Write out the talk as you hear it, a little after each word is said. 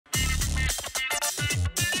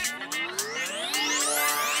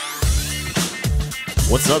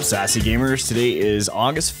What's up, sassy gamers? Today is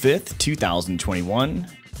August 5th, 2021,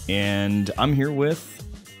 and I'm here with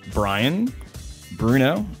Brian,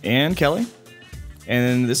 Bruno, and Kelly.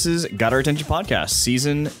 And this is Got Our Attention Podcast,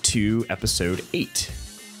 Season 2, Episode 8.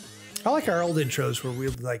 I like our old intros where we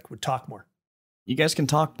would talk more. You guys can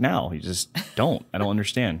talk now. You just don't. I don't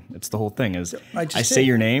understand. It's the whole thing. Is I say did.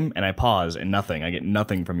 your name and I pause and nothing. I get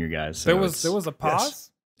nothing from you guys. So there was a pause?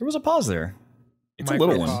 Yes. There was a pause there. It's Micro a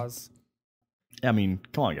little one. pause. I mean,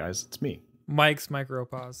 come on, guys. It's me. Mike's micro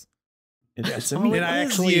pause. It's Oh, me. and I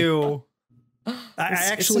actually, you. I It's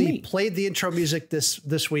actually me. played the intro music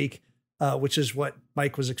this week, which is what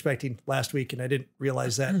Mike was expecting last week, and I didn't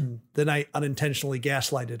realize that. And then I unintentionally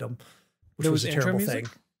gaslighted him, which There was was a intro terrible music?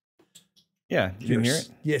 thing. Yeah, you didn't hear it?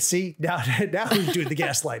 Yeah, see, now who's doing the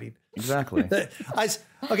gaslighting? Exactly.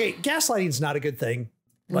 Okay, gaslighting's not a good thing.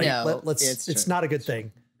 Like, No, it's it's not a good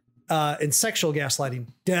thing. And sexual gaslighting,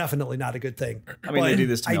 definitely not a good thing. I mean, they But do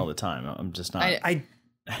this to me all the time. I'm just not.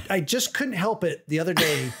 I just couldn't help it the other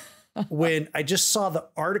day when I just saw the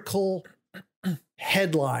article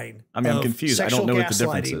headline. I mean, I'm of confused. I sexual don't know what the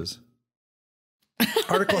difference gaslighting. is.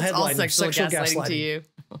 Article It's all headline: sexual sexual gaslighting to gaslighting. you.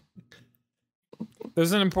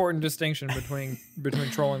 There's an important distinction between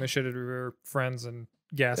trolling the shit out of your friends and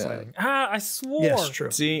gaslighting. I swore. Yes,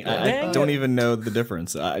 true. See, Dang I it. don't even know the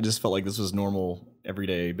difference. I just felt like this was normal,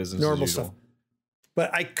 everyday business Normal as usual. stuff.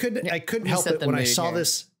 But I couldn't You help set it the when I mood saw here.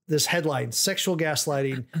 this headline: sexual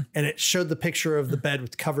gaslighting, and it showed the picture of the bed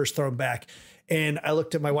with covers thrown back. And I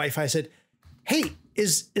looked at my wife. I said, "Hey,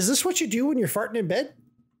 is this what you do when you're farting in bed?"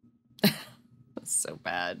 It's so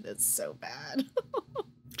bad. It's so bad.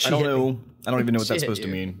 I don't hit me. know. I don't even know what She that's hit supposed to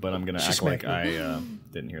you. mean, but I'm going to She act like smacked me. I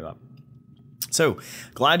didn't hear that. So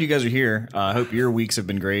glad you guys are here. I hope your weeks have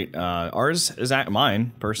been great. Ours is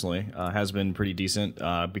mine personally has been pretty decent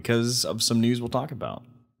because of some news we'll talk about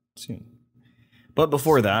soon. But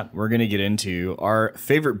before that, we're going to get into our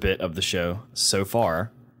favorite bit of the show so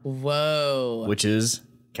far, Whoa. which is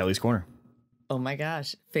Kelly's Corner. Oh my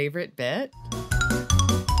gosh. Favorite bit?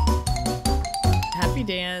 Happy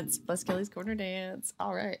dance plus Kelly's Corner dance.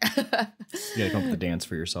 All right. You got to come up with a dance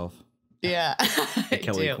for yourself. Yeah. The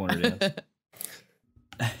Kelly do. Corner dance.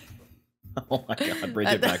 Oh my God, bring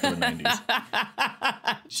it back to the 90s.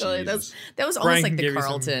 Actually, that was almost Brian like can the give you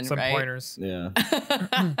Carlton, some right? pointers. Yeah.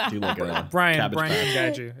 Do like a Brian cabbage can patch.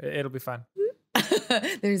 guide you. It'll be fun.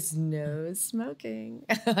 There's no smoking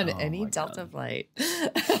on Oh any my Delta God. flight.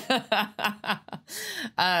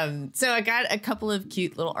 So I got a couple of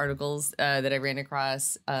cute little articles that I ran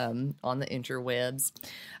across on the interwebs.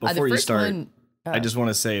 Before you start, oh. I just want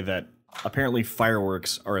to say that apparently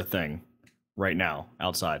fireworks are a thing right now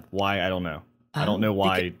outside. Why? I don't know. I don't know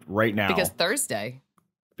why right now. Because Thursday.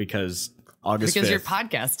 Because August Because 5th. you're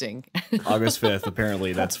podcasting. August 5th,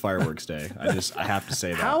 apparently that's fireworks day. I have to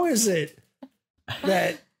say that. How is it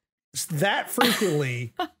that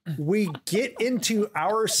frequently we get into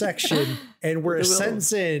our section and we're a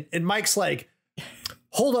sentence in and Mike's like,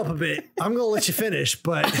 hold up a bit, I'm gonna let you finish,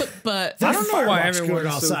 but But I don't know why fireworks everyone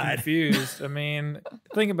going is so outside. confused. I mean,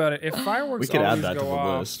 think about it. If fireworks we could add always that to go the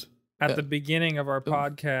off list. at the beginning of our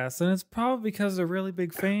podcast, then it's probably because they're really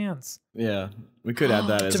big fans. Yeah, we could add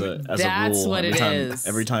that as a That's rule. what every it time, is.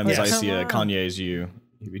 Every time Yes. I see Come a on. Kanye's you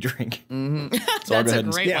drink. Mhm. So I'll That's go a ahead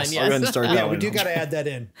and great yes, one. I'll go ahead and Yes. start yeah, that we one. do got to add that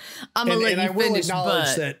in. I'm gonna let and you I will finish,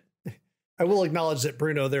 acknowledge but that. I will acknowledge that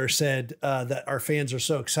Bruno there said that our fans are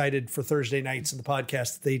so excited for Thursday nights in the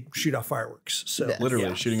podcast that they shoot off fireworks. So Yes. Literally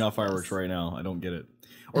Yes. shooting off fireworks right now. I don't get it.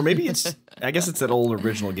 Or maybe it's, I guess it's that old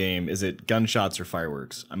original game. Is it gunshots or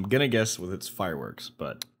fireworks? I'm going to guess with it's fireworks,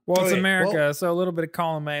 but Well, it's Okay, America, well- so a little bit of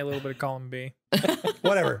column A, a little bit of column B.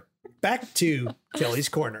 whatever. Back to Kelly's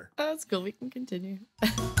Corner. that's cool. We can continue.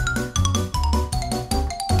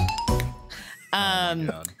 oh my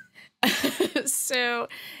God. So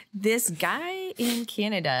this guy in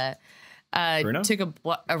Canada Bruno? took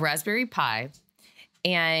a Raspberry Pi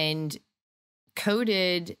and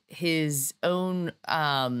coded his own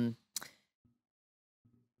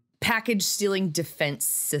package stealing defense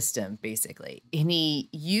system, basically. And he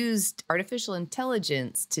used artificial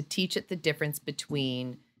intelligence to teach it the difference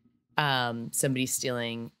between somebody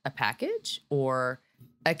stealing a package or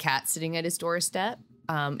a cat sitting at his doorstep.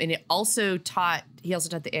 And he also taught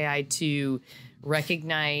the AI to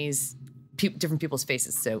recognize different people's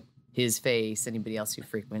faces. So his face, anybody else who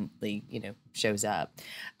frequently, shows up.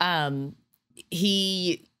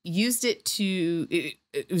 He used it to,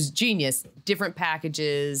 it was genius. Different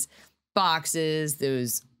packages, boxes,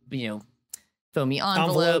 those, foamy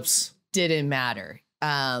envelopes. Didn't matter.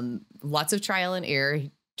 Lots of trial and error.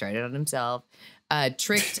 He tried it on himself.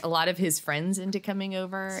 tricked a lot of his friends into coming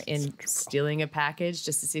over and stealing a package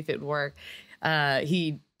just to see if it would work.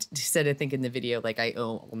 He said, I think in the video, like, I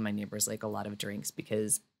owe all my neighbors like a lot of drinks,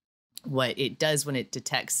 because what it does when it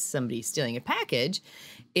detects somebody stealing a package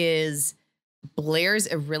is blares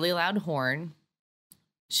a really loud horn,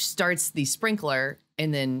 starts the sprinkler,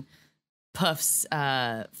 and then puffs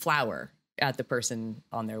flour at the person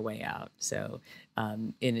on their way out. So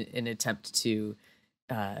in an attempt to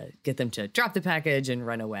get them to drop the package and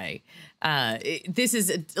run away. This is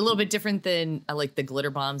a little bit different than like the glitter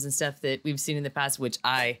bombs and stuff that we've seen in the past, which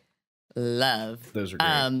I love. Those are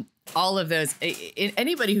great. All of those.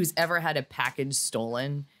 Anybody who's ever had a package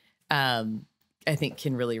stolen, I think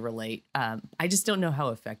can really relate. I just don't know how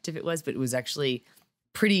effective it was, but it was actually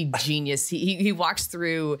pretty genius. He walks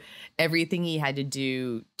through everything he had to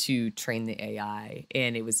do to train the AI,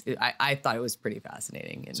 and I thought it was pretty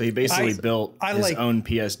fascinating. And so he basically built his like, own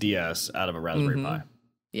PSDS out of a Raspberry Pi.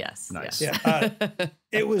 Yes. Nice. Yeah.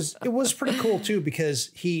 It was pretty cool too,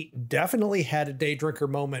 because he definitely had a day drinker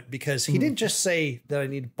moment, because he didn't just say that I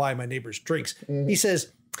need to buy my neighbors drinks. He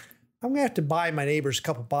says, I'm going to have to buy my neighbors a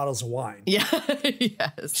couple bottles of wine. Yeah.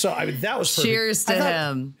 Yes. So I mean, that was perfect. Cheers to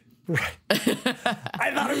him. Right.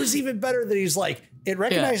 I thought it was even better that he's like, it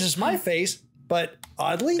recognizes my face, but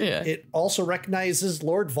oddly, it also recognizes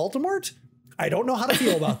Lord Voldemort. I don't know how to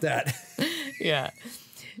feel about that. Yeah.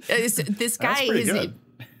 This guy is good.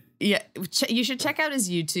 Yeah, you should check out his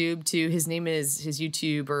YouTube too. His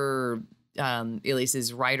YouTuber alias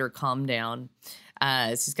is Ryder Calm Down. So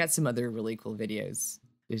he's got some other really cool videos.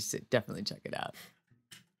 You should definitely check it out.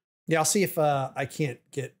 Yeah, I'll see if I can't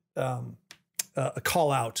get a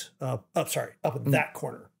call out up in that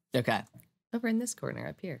corner. Okay. Over in this corner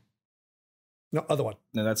up here. No, other one.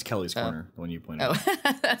 No, that's Kelly's corner, the one you pointed out.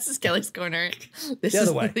 That's Kelly's corner. This The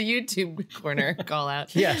other is way. the YouTube corner call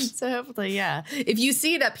out. Yes. So hopefully, yeah. If you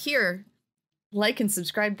see it up here, like and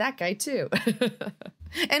subscribe that guy too.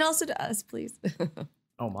 And also to us, please.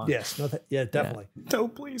 Oh my. Yes. No, yeah, definitely. No,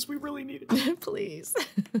 please. We really need it. Please.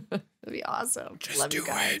 That'd be awesome. Just Love do you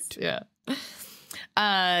guys. it.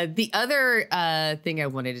 Yeah. The other thing I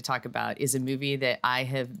wanted to talk about is a movie that I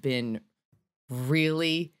have been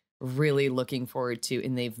really looking forward to,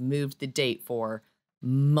 and they've moved the date for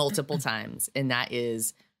multiple times, and that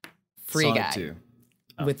is Free Sonic Guy 2.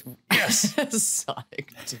 with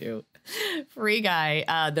Sonic 2. Free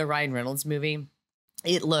Guy, the Ryan Reynolds movie.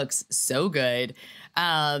 It looks so good.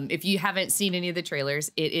 If you haven't seen any of the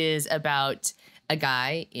trailers, it is about a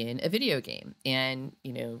guy in a video game, and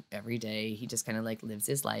every day he just kind of like lives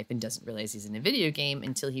his life and doesn't realize he's in a video game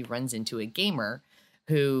until he runs into a gamer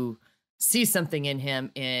who sees something in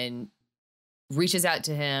him and reaches out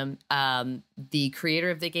to him. The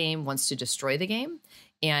creator of the game wants to destroy the game,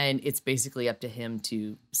 and it's basically up to him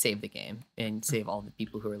to save the game and save all the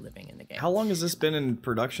people who are living in the game. How long has this been in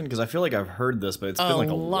production? Because I feel like I've heard this, but it's been like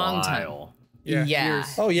a long while. time. Yeah.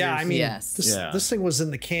 Years. Oh yeah, I mean, Yes. this thing was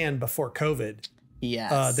in the can before COVID.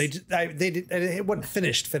 Yes. They did. It wasn't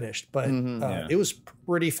finished, but it was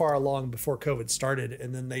pretty far along before COVID started,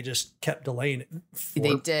 and then they just kept delaying it.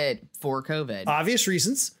 They did for COVID. Obvious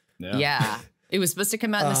reasons. Yeah. It was supposed to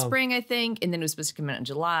come out in the spring, I think, and then it was supposed to come out in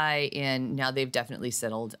July, and now they've definitely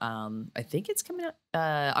settled. I think it's coming out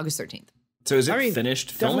August 13th. So is it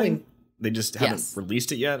finished filming? They just haven't Yes.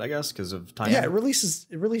 released it yet, I guess, because of time. Yeah, it releases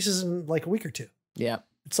in like a week or two. Yeah.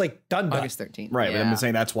 It's like done. August 13th. Right, Yeah. but I'm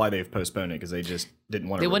saying that's why they've postponed it, because they just didn't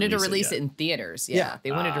want to. They wanted to release release it in theaters. Yeah. Yeah.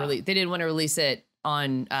 They wanted to release. They didn't want to release it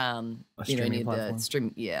on any streaming of platform? the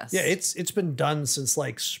stream. Yes. Yeah, it's been done since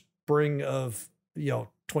like spring of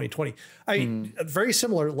 2020. I mean, very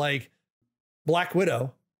similar, like Black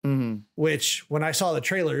Widow, which when I saw the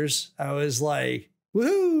trailers, I was like,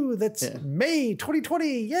 woohoo, that's May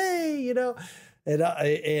 2020. Yay.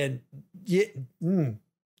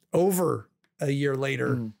 Over a year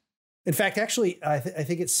later. In fact, actually, I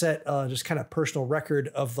think it set just kind of personal record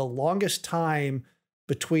of the longest time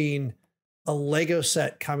between a Lego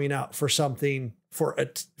set coming out for something for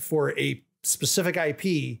a specific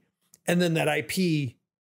IP, and then that IP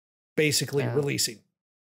basically releasing.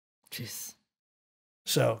 Jeez.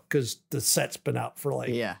 So, because the set's been out for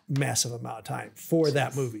like massive amount of time for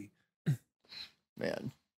that movie.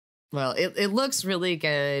 Man. Well, it looks really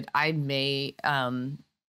good. I may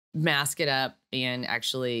mask it up and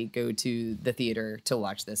actually go to the theater to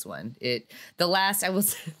watch this one. I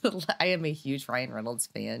am a huge Ryan Reynolds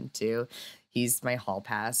fan too. He's my hall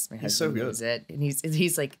pass. My husband so good. knows it, and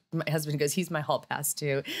he's like, my husband goes, he's my hall pass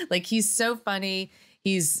too. Like, he's so funny.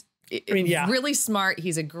 He's really smart.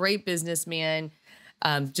 He's a great businessman.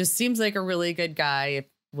 Just seems like a really good guy.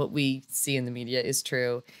 what we see in the media is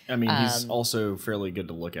true. I mean, he's also fairly good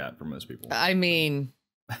to look at for most people. I mean,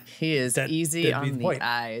 he is easy on the point.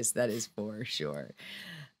 eyes. That is for sure.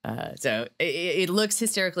 So it looks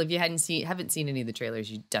hysterical. If you haven't seen any of the trailers,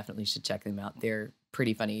 you definitely should check them out. They're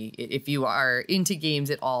pretty funny. If you are into games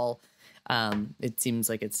at all, it seems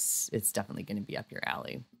like it's definitely going to be up your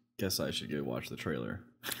alley. Guess I should go watch the trailer.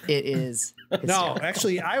 It is. No,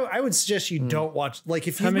 actually, I would suggest you don't watch. Like,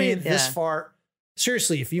 if you've made it this far,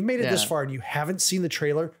 seriously, if you've made it this far and you haven't seen the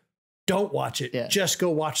trailer, don't watch it. Just go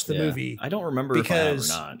watch the movie. I don't remember if I have or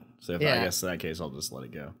not. So if I guess in that case, I'll just let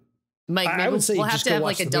it go. Mike, I would say we'll have just to go have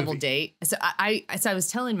watch like a the double movie. date. So I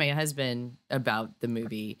was telling my husband about the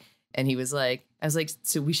movie, and he was like, I was like,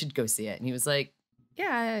 so we should go see it. And he was like,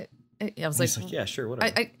 yeah. I was like, yeah, sure,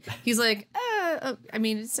 whatever. He's like, I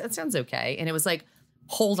mean, it sounds okay. And it was like,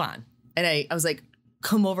 hold on. And I was like,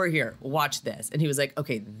 come over here, watch this. And he was like,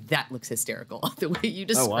 okay, that looks hysterical. The way you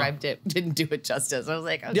described it didn't do it justice. I was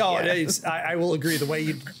like, oh, No, yeah. I will agree. The way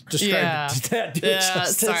you described it did not do it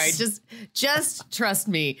justice. Sorry, just trust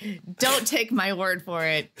me. Don't take my word for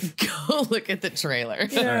it. Go look at the trailer.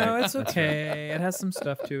 Yeah, it's okay. It has some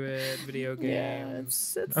stuff to it. Video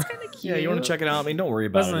games. It's kind of cute. Yeah, you want to check it out? I mean, don't worry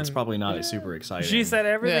about it. It's probably not super exciting. She said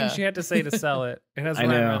everything she had to say to sell it. It has Ryan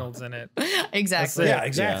Reynolds in it. Exactly. Yeah,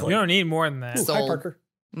 exactly. You don't need more than that. Ooh, hi, Parker.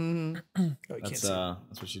 Mm-hmm. Oh, you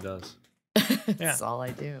That's what she does. That's all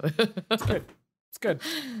I do. It's good. It's good.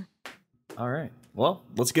 All right. Well,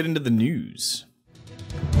 let's get into the news.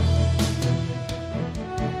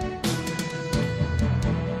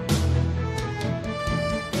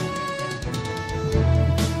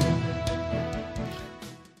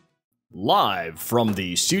 Live from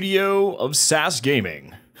the studio of SAS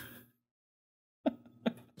Gaming.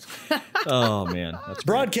 Oh man, that's great.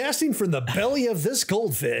 Broadcasting from the belly of this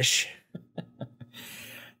goldfish.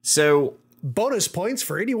 So, bonus points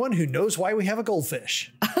for anyone who knows why we have a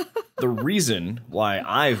goldfish. the reason why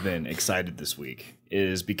I've been excited this week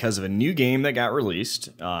is because of a new game that got released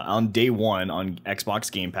on day one on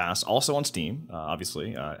Xbox Game Pass, also on Steam,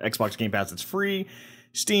 obviously. Xbox Game Pass, it's free.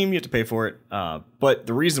 Steam, you have to pay for it. But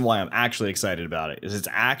the reason why I'm actually excited about it is it's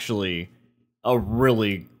actually a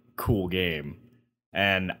really cool game.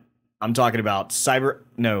 And I'm talking about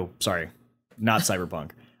not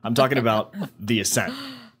Cyberpunk. I'm talking about The Ascent.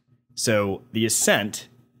 So The Ascent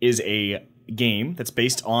is a game that's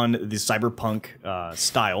based on the Cyberpunk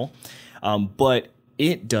style, but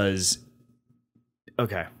it does...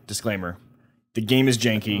 Okay, disclaimer. The game is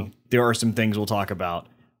janky. There are some things we'll talk about,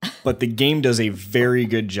 but the game does a very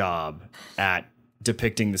good job at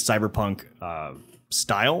depicting the Cyberpunk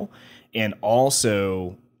style, and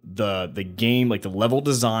also the game, like the level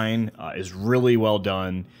design is really well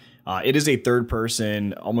done. It is a third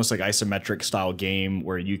person, almost like isometric style game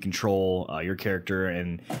where you control your character,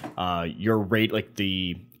 and your rate, like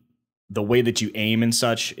the way that you aim and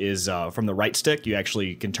such is from the right stick. You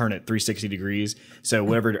actually can turn it 360 degrees. So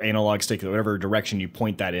whatever analog stick, whatever direction you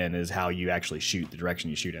point that in is how you actually shoot, the direction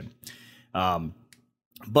you shoot in.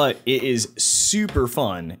 But it is super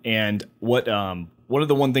fun. And what one of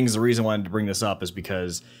the the reason I wanted to bring this up is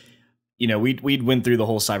because, you know, we'd went through the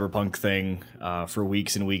whole Cyberpunk thing for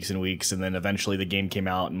weeks and weeks and weeks, and then eventually the game came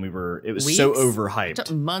out, and it was so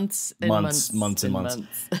overhyped. Months and months.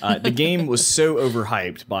 The game was so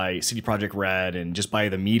overhyped by CD Projekt Red and just by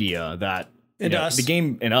the media that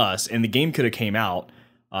the game could have came out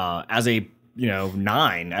as a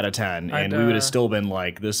 9 out of 10, and we would have still been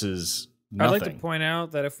like, this is nothing. I'd like to point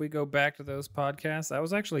out that if we go back to those podcasts, I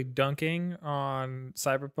was actually dunking on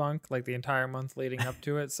Cyberpunk like the entire month leading up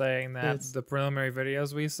to it, saying that the preliminary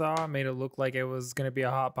videos we saw made it look like it was going to be a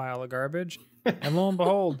hot pile of garbage. And lo and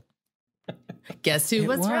behold, guess who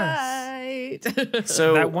was right?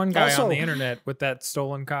 So that one guy on the internet with that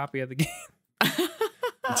stolen copy of the game.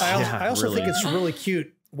 I also think it's really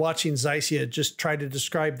cute watching Zycia just try to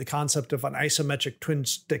describe the concept of an isometric twin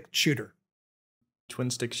stick shooter. Twin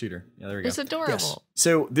stick shooter. Yeah, there we go. It's adorable. Yes.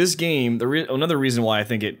 So this game, another reason why I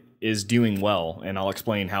think it is doing well, and I'll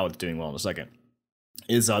explain how it's doing well in a second,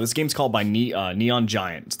 is this game's called by Neon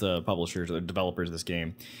Giant. It's the publishers or the developers of this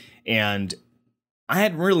game. And I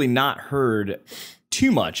had really not heard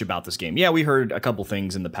too much about this game. Yeah, we heard a couple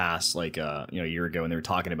things in the past, like a year ago, and they were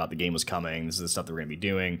talking about the game was coming. This is the stuff that we're going to be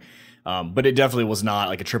doing. But it definitely was not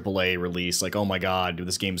like a AAA release. Like, oh my God,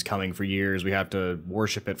 this game's coming for years. We have to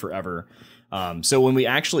worship it forever. So when we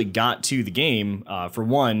actually got to the game, for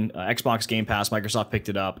one, Xbox Game Pass, Microsoft picked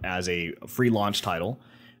it up as a free launch title,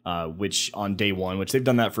 which on day one, which they've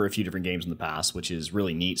done that for a few different games in the past, which is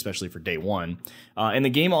really neat, especially for day one. And the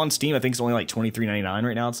game on Steam, I think it's only like $23.99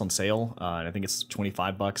 right now. It's on sale. And I think it's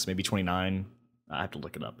 $25, maybe $29. I have to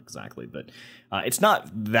look it up exactly, but it's not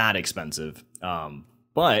that expensive.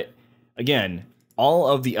 But again, all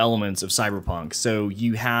of the elements of Cyberpunk. So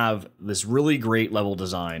you have this really great level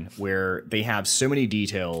design where they have so many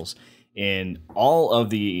details in all of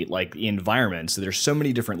the environments. So there's so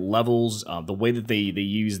many different levels. The way that they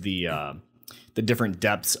use the different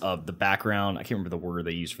depths of the background. I can't remember the word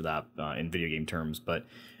they use for that in video game terms, but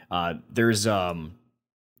there's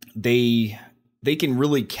they can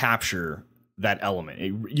really capture that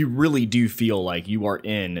element. You really do feel like you are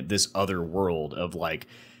in this other world of like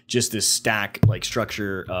just this stack like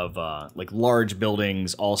structure of like large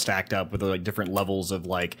buildings all stacked up with like different levels of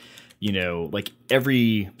like, you know, like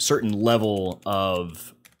every certain level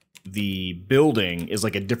of the building is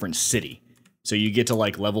like a different city. So you get to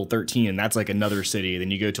like level 13 and that's like another city.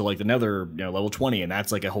 Then you go to like another, you know, level 20 and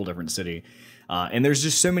that's like a whole different city. And there's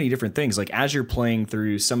just so many different things. Like as you're playing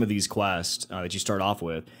through some of these quests that you start off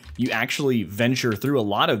with, you actually venture through a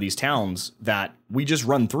lot of these towns that we just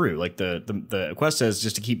run through. Like the quest says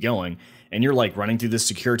just to keep going. And you're like running through this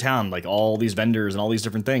secure town, like all these vendors and all these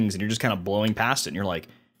different things. And you're just kind of blowing past it. And you're like,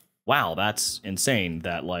 wow, that's insane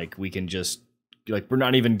that like we can just like, we're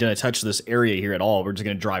not even going to touch this area here at all. We're just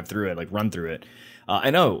going to drive through it, like run through it.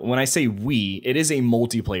 I know when I say we, it is a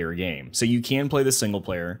multiplayer game. So you can play the single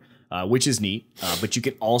player. Which is neat, but you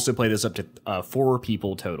can also play this up to 4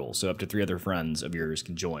 people total, so up to 3 other friends of yours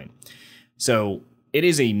can join. So it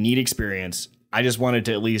is a neat experience. I just wanted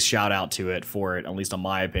to at least shout out to it for it, at least on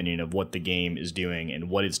my opinion, of what the game is doing and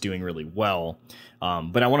what it's doing really well.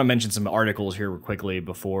 But I want to mention some articles here quickly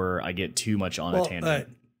before I get too much on a tangent.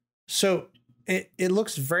 So it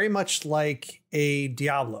looks very much like a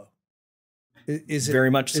Diablo. Is it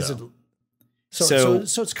very much so? So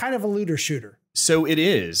it's kind of a looter shooter. So it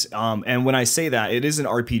is. And when I say that, it is an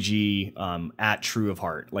RPG at true of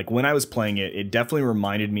heart. Like when I was playing it, it definitely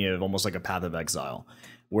reminded me of almost like a Path of Exile,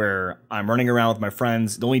 where I'm running around with my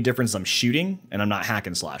friends. The only difference is I'm shooting and I'm not hack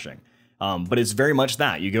and slashing. But it's very much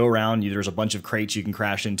that. You go around, there's a bunch of crates you can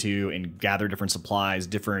crash into and gather different supplies,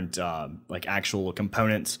 different like actual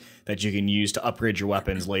components that you can use to upgrade your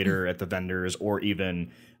weapons later at the vendors, or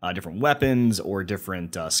even different weapons or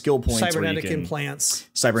different skill points. Cybernetic implants.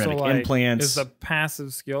 Cybernetic implants. Is the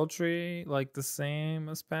passive skill tree like the same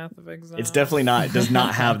as Path of Exile? It's definitely not. It does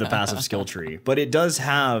not have the passive skill tree, but it does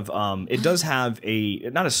have a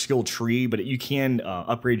not a skill tree, but you can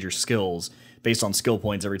upgrade your skills based on skill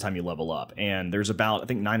points every time you level up. And there's about, I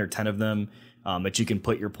think, 9 or 10 of them that you can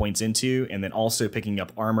put your points into, and then also picking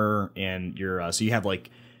up armor and your so you have like,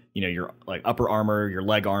 you know, your like upper armor, your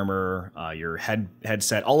leg armor, your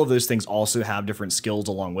headset. All of those things also have different skills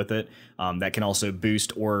along with it that can also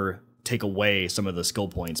boost or take away some of the skill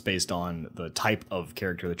points based on the type of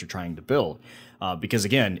character that you're trying to build. Because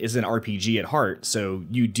again, it's an RPG at heart, so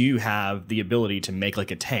you do have the ability to make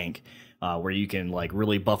like a tank where you can like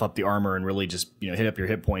really buff up the armor and really just, you know, hit up your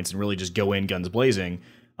hit points and really just go in guns blazing.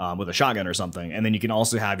 With a shotgun or something. And then you can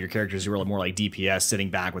also have your characters who are more like DPS sitting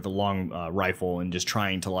back with a long rifle and just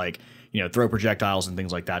trying to like, you know, throw projectiles and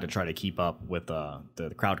things like that to try to keep up with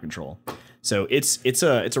the crowd control. So it's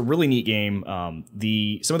a really neat game. Some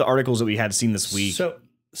of the articles that we had seen this week.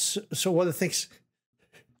 So one of the things,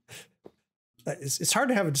 it's hard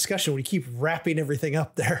to have a discussion when you keep wrapping everything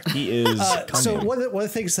up there. He is. So one of the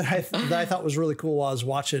things that I thought was really cool while I was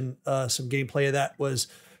watching some gameplay of that was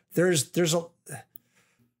there's a,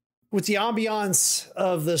 with the ambiance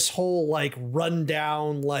of this whole like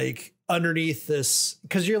rundown, like underneath this,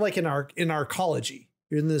 because you're like in arcology,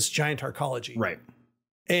 you're in this giant arcology, right?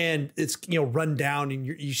 And it's, you know, run down, and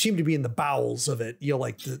you seem to be in the bowels of it. You know,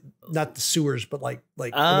 like not the sewers, but like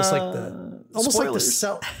almost like the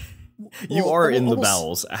cell. You are in the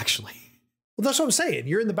bowels, actually. Well, that's what I'm saying.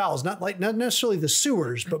 You're in the bowels, not necessarily the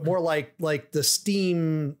sewers, but more like the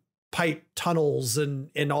steam pipe tunnels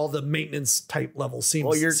and all the maintenance type levels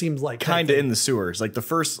seems like kind of in the sewers. Like the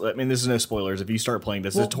first, I mean, this is no spoilers. If you start playing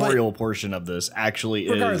this, tutorial portion of this actually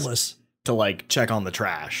is to like check on the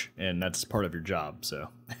trash, and that's part of your job. So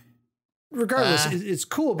regardless, it's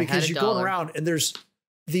cool because you're going around and there's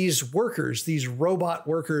these workers, these robot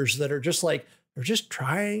workers that are just like, they're just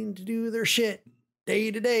trying to do their shit day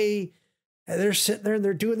to day. And they're sitting there and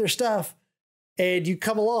they're doing their stuff. And you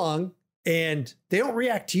come along and they don't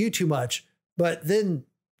react to you too much, but then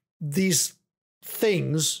these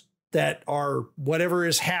things that are whatever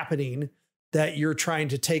is happening that you're trying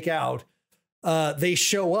to take out, they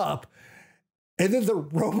show up, and then the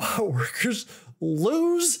robot workers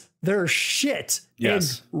lose their shit.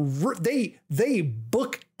 Yes. And they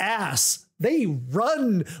book ass. They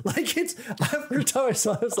run like it's. Every time I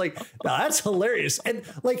saw it, I was like, no, that's hilarious. And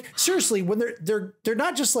like seriously, when they're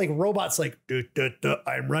not just like robots, like duh, duh, duh,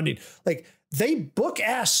 I'm running. Like they book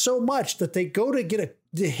ass so much that they go to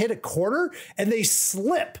hit a corner and they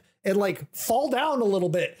slip and like fall down a little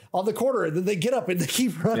bit on the corner, and then they get up and they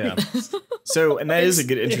keep running. Yeah. So, and that is a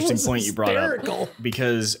good, interesting point you brought hysterical. up,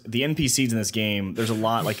 because the NPCs in this game, there's a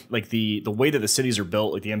lot like the way that the cities are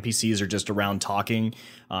built, like the NPCs are just around talking.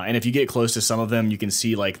 And if you get close to some of them, you can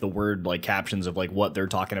see like the word like captions of like what they're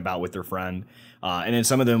talking about with their friend. And then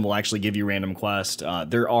some of them will actually give you random quests.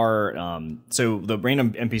 There are, so the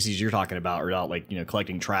random NPCs you're talking about are out like, you know,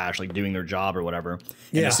 collecting trash, like doing their job or whatever.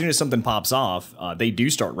 And as soon as something pops off, they do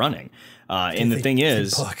start running. And the thing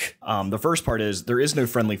is, the first part is there is no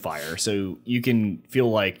friendly fire. So you can feel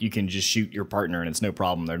like you can just shoot your partner and it's no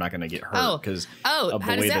problem. They're not going to get hurt. Because how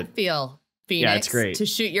does that feel, Phoenix? Yeah, it's great. To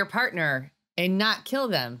shoot your partner and not kill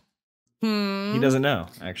them. He doesn't know,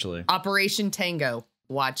 actually. Operation Tango.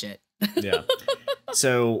 Watch it. Yeah.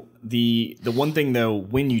 So the one thing though,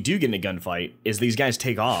 when you do get in a gunfight, is these guys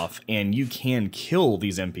take off and you can kill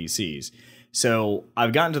these NPCs. So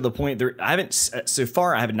I've gotten to the point there. I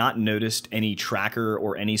have not noticed any tracker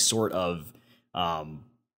or any sort of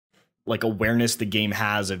like awareness the game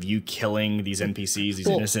has of you killing these NPCs, these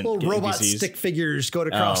innocent little robot NPCs. Stick figures going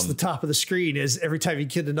across the top of the screen as every time you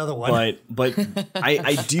kill another one. But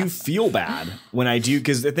I do feel bad when I do,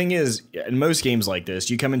 because the thing is, in most games like this,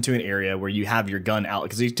 you come into an area where you have your gun out,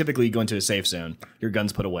 because you typically go into a safe zone, your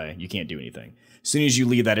gun's put away, you can't do anything. As soon as you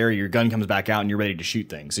leave that area, your gun comes back out and you're ready to shoot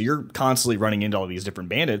things. So you're constantly running into all these different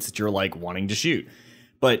bandits that you're like wanting to shoot.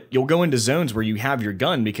 But you'll go into zones where you have your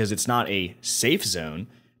gun because it's not a safe zone.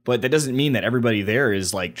 But that doesn't mean that everybody there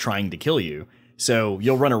is like trying to kill you. So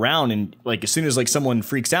you'll run around and like as soon as like someone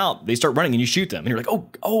freaks out, they start running and you shoot them. And you're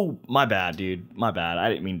like, oh, my bad, dude. My bad. I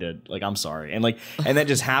didn't mean to, like, I'm sorry. And that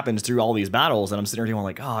just happens through all these battles. And I'm sitting there going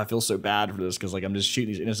like, oh, I feel so bad for this because like I'm just shooting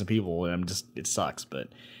these innocent people and it sucks. But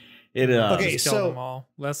it okay, just kill them all.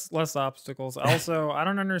 Less obstacles. Also, I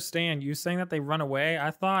don't understand you saying that they run away. I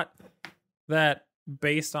thought that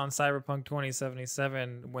based on Cyberpunk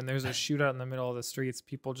 2077, when there's a shootout in the middle of the streets,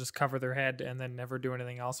 people just cover their head and then never do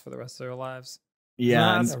anything else for the rest of their lives.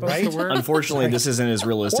 Yeah, right? Unfortunately, this isn't as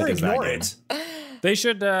realistic as that game.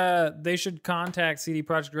 They should contact CD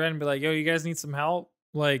Projekt Red and be like, "Yo, you guys need some help?"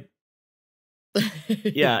 Like,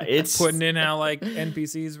 yeah, it's putting in how like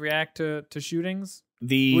NPCs react to shootings.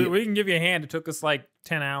 We can give you a hand. It took us like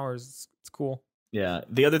 10 hours. It's cool. Yeah.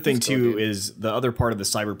 The other thing too is the other part of the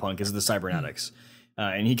Cyberpunk is the cybernetics.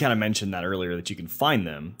 And he kind of mentioned that earlier that you can find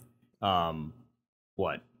them.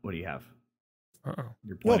 What do you have?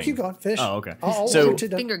 You're pointing. No, keep going. Finish. Oh, okay. So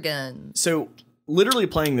finger guns. So literally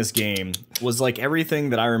playing this game was like everything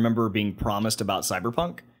that I remember being promised about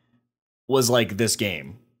Cyberpunk was like this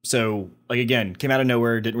game. So like, again, came out of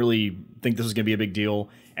nowhere. Didn't really think this was going to be a big deal.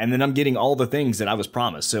 And then I'm getting all the things that I was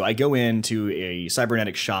promised. So I go into a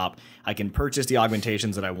cybernetic shop. I can purchase the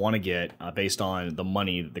augmentations that I want to get based on the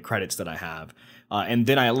money, the credits that I have. And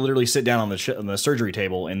then I literally sit down on the surgery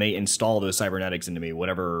table and they install those cybernetics into me,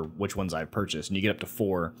 which ones I've purchased. And you get up to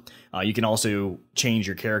 4. You can also change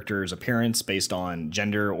your character's appearance based on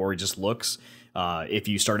gender or just looks. If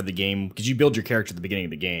you started the game, because you build your character at the beginning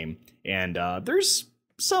of the game. And there's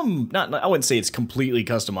some, I wouldn't say it's completely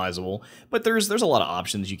customizable, but there's a lot of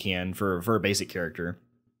options you can for a basic character.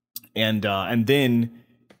 And then,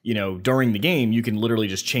 you know, during the game, you can literally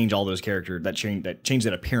just change all those characters change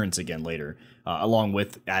that appearance again later, along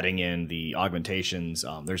with adding in the augmentations.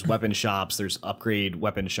 There's weapon shops, there's upgrade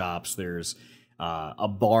weapon shops, there's a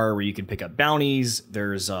bar where you can pick up bounties.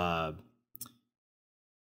 There's what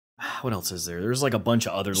else is there? There's like a bunch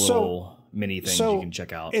of other little mini things you can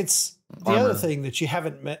check out. It's the other thing that you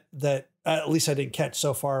haven't met that at least I didn't catch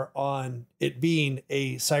so far on it being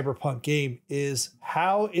a Cyberpunk game is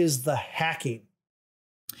how is the hacking?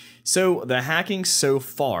 So the hacking so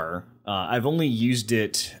far, I've only used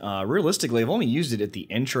it, realistically, I've only used it at the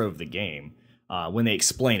intro of the game when they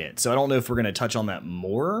explain it. So I don't know if we're going to touch on that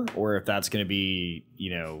more or if that's going to be,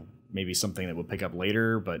 you know, maybe something that we'll pick up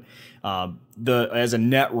later. But as a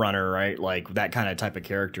net runner, right, like that kind of type of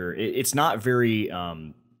character, it's not very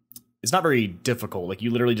difficult. Like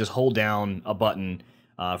you literally just hold down a button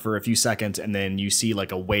for a few seconds and then you see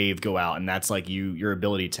like a wave go out and that's like your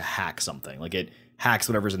ability to hack something. Like it hacks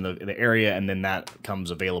whatever's in the area and then that comes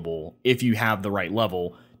available if you have the right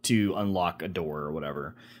level to unlock a door or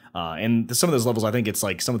whatever. And some of those levels, I think it's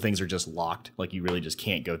like some things are just locked. Like you really just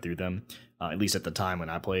can't go through them, at least at the time when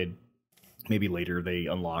I played. Maybe later they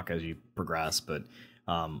unlock as you progress, but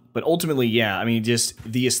But ultimately, yeah, I mean, just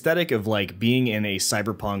the aesthetic of like being in a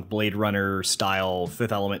cyberpunk Blade Runner style,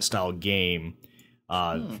 Fifth Element style game.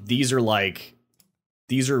 These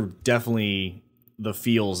are definitely the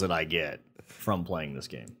feels that I get from playing this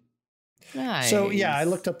game. Nice. So yeah, I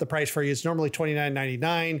looked up the price for you. It's normally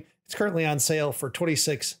 $29.99. It's currently on sale for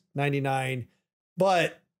 $26.99.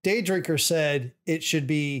 But Daydrinker said it should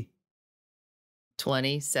be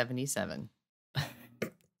 $20.77.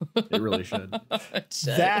 It really should.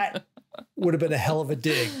 That would have been a hell of a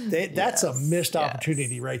dig. That's a missed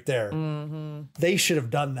opportunity right there. Mm-hmm. They should have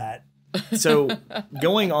done that. So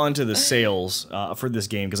going on to the sales for this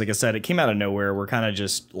game, because like I said, it came out of nowhere. We're kind of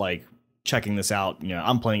just like checking this out. You know,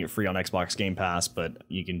 I'm playing it free on Xbox Game Pass, but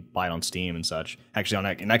you can buy it on Steam and such. Actually, on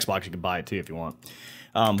an Xbox, you can buy it too if you want.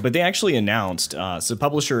 But they actually announced, so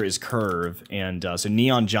publisher is Curve, and so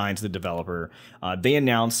Neon Giant's the developer. They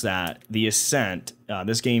announced that the Ascent,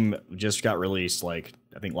 this game just got released like,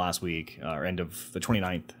 I think last week, or end of the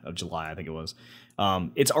 29th of July, I think it was.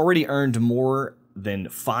 It's already earned more than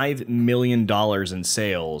 $5 million in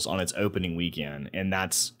sales on its opening weekend, and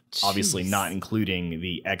that's obviously not including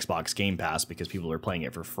the Xbox Game Pass because people are playing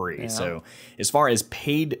it for free. Yeah. So as far as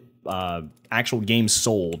paid actual games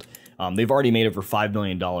sold, they've already made over $5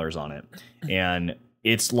 million on it, and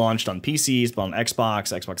it's launched on PCs, but on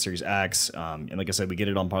Xbox Series X, and like I said, we get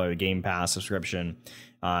it on part of the Game Pass subscription,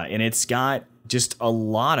 and it's got just a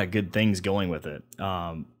lot of good things going with it.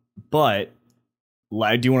 But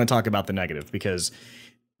I do want to talk about the negative because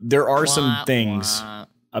there are some things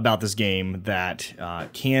about this game that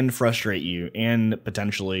can frustrate you and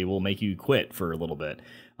potentially will make you quit for a little bit.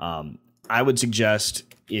 I would suggest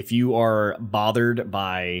if you are bothered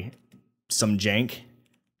by some jank,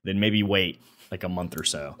 then maybe wait like a month or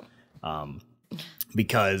so,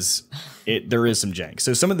 because there is some jank.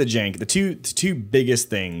 So some of the jank, the two biggest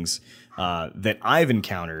things that I've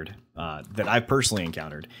encountered, that I've personally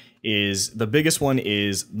encountered, is the biggest one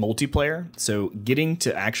is multiplayer. So getting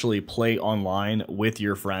to actually play online with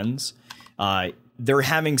your friends. They're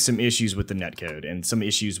having some issues with the netcode and some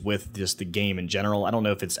issues with just the game in general. I don't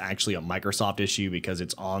know if it's actually a Microsoft issue because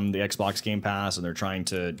it's on the Xbox Game Pass and they're trying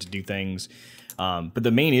to do things. But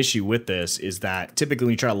the main issue with this is that typically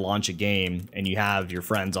when you try to launch a game and you have your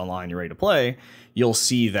friends online, you're ready to play, you'll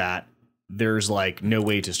see that there's like no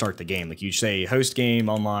way to start the game. Like you say host game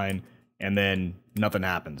online and then nothing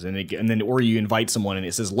happens. And then or you invite someone and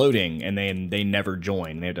it says loading and then they never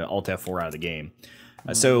join. They have to Alt F4 out of the game.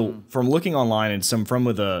 So from looking online and some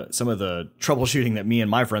of the troubleshooting that me and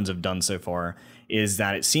my friends have done so far is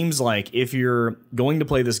that it seems like if you're going to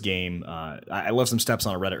play this game, I left some steps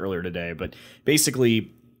on a Reddit earlier today, but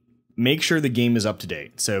basically make sure the game is up to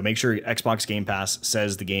date. So make sure Xbox Game Pass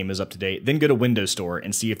says the game is up to date, then go to Windows Store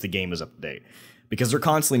and see if the game is up to date, because they're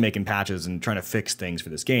constantly making patches and trying to fix things for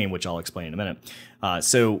this game, which I'll explain in a minute.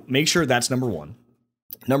 So make sure that's number one.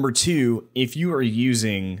 Number two, if you are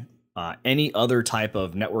using any other type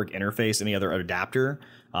of network interface, any other adapter.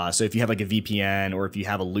 So if you have like a VPN or if you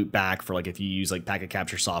have a loop back for like if you use like packet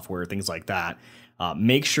capture software, things like that,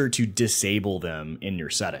 make sure to disable them in your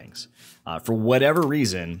settings. For whatever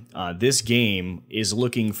reason, this game is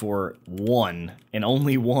looking for one and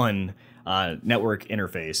only one network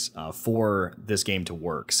interface for this game to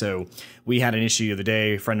work. So we had an issue the other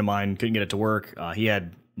day. A friend of mine couldn't get it to work. He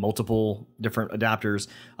had multiple different adapters.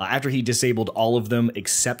 After he disabled all of them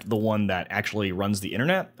except the one that actually runs the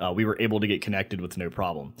internet, we were able to get connected with no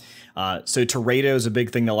problem. So Teredo is a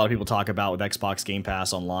big thing that a lot of people talk about with Xbox Game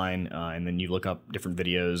Pass online, and then you look up different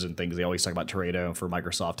videos and things. They always talk about Teredo for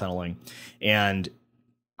Microsoft tunneling. And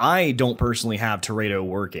I don't personally have Teredo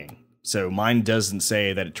working. So mine doesn't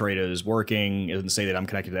say that Teredo is working. It doesn't say that I'm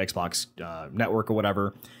connected to Xbox network or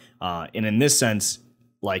whatever. And in this sense,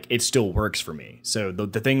 like it still works for me. So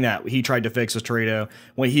the thing that he tried to fix was Teredo,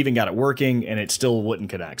 when he even got it working and it still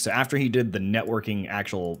wouldn't connect. So after he did the networking,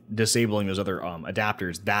 actual disabling those other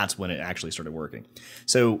adapters, that's when it actually started working.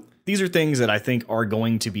 So these are things that I think are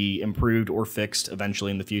going to be improved or fixed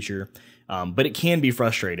eventually in the future. But it can be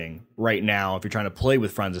frustrating right now if you're trying to play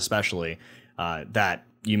with friends, especially that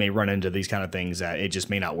you may run into these kind of things that it just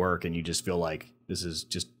may not work and you just feel like this is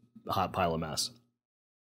just a hot pile of mess.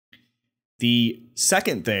 The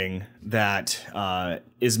second thing that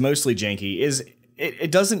is mostly janky is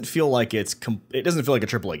it doesn't feel like it doesn't feel like a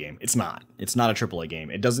AAA game. It's not a AAA game.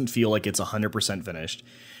 It doesn't feel like it's 100% finished,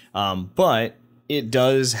 but it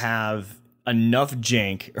does have enough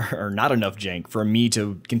jank or not enough jank for me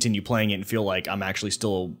to continue playing it and feel like I'm actually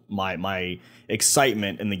still my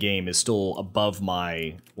excitement in the game is still above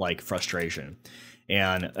my like frustration.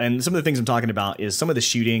 And some of the things I'm talking about is some of the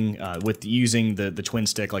shooting with using the twin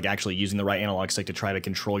stick, like actually using the right analog stick to try to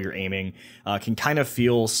control your aiming, can kind of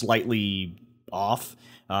feel slightly off.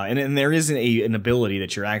 And there is an ability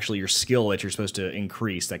that your skill that you're supposed to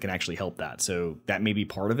increase that can actually help that. So that may be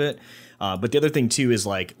part of it. But the other thing too is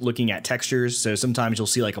like looking at textures. So sometimes you'll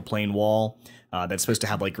see like a plain wall that's supposed to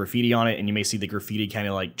have like graffiti on it, and you may see the graffiti kind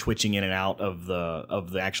of like twitching in and out of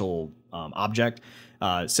the actual object.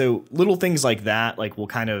 So little things like that like will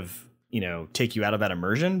kind of, take you out of that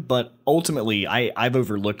immersion. But ultimately, I've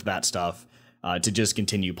overlooked that stuff to just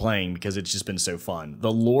continue playing because it's just been so fun.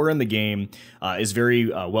 The lore in the game is very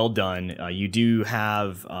well done. You do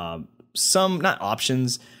have some, not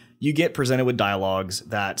options, you get presented with dialogues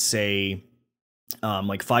that say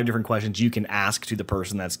like 5 different questions you can ask to the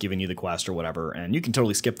person that's giving you the quest or whatever, and you can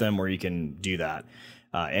totally skip them or you can do that.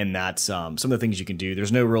 And that's some of the things you can do.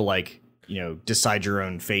 There's no real like, decide your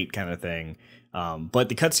own fate kind of thing. But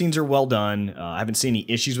the cutscenes are well done. I haven't seen any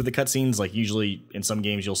issues with the cutscenes. Like usually in some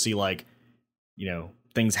games you'll see like,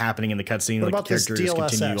 things happening in the cutscene, like the character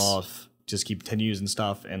just continues and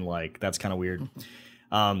stuff, and like that's kind of weird.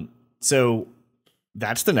 So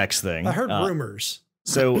that's the next thing. I heard rumors.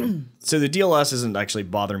 So the DLS doesn't actually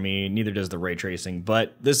bother me, neither does the ray tracing,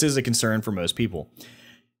 but this is a concern for most people.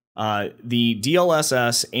 The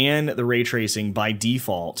DLSS and the ray tracing by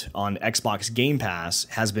default on Xbox Game Pass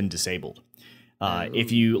has been disabled.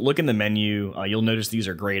 If you look in the menu, you'll notice these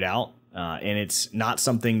are grayed out. And it's not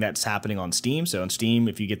something that's happening on Steam. So on Steam,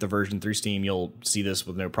 if you get the version through Steam, you'll see this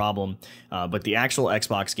with no problem. But the actual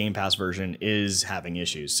Xbox Game Pass version is having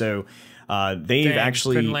issues. So they've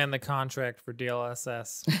actually couldn't land the contract for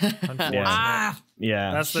DLSS. Unfortunately,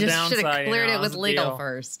 yeah, that's the Just downside. should have cleared it with legal deal.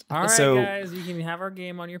 first. All right, So- guys, you can have our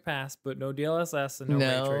game on your pass, but no DLSS and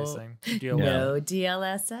no ray tracing. Deal with it. No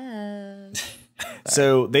DLSS.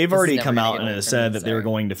 So they've This is already never come gonna out get and old for said me, that they were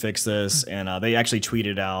sorry. going to fix this, and they actually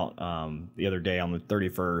tweeted out the other day on the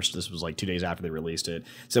 31st. This was like 2 days after they released it.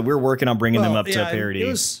 So we're working on bringing them up to parity. It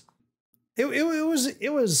was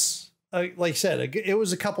like I said, it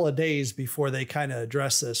was a couple of days before they kind of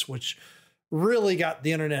addressed this, which really got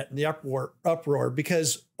the internet in the uproar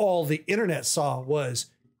because all the internet saw was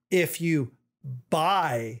if you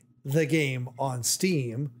buy the game on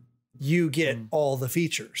Steam, you get all the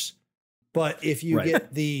features. But if you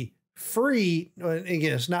get the free, and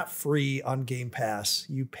again, it's not free on Game Pass.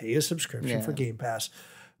 You pay a subscription for Game Pass.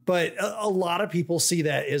 But a lot of people see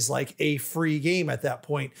that as like a free game at that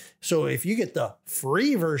point. So if you get the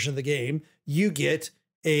free version of the game, you get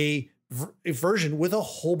a version with a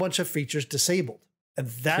whole bunch of features disabled. And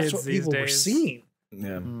that's Kids what these people were days. seeing.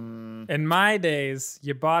 Yeah. In my days,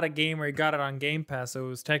 you bought a game or you got it on Game Pass, so it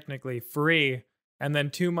was technically free. And then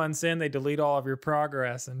 2 months in, they delete all of your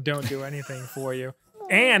progress and don't do anything for you.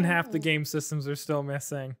 And half the game systems are still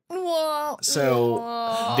missing. So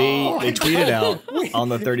they tweeted out on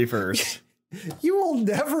the 31st. You will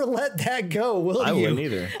never let that go, will I you? wouldn't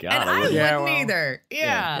either. God, And I wouldn't. wouldn't well, either.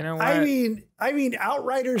 Yeah. You know what? I mean,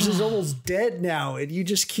 Outriders is almost dead now, and you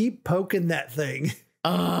just keep poking that thing.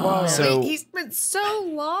 Oh, So- he spent so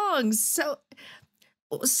long, so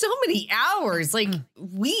many hours, like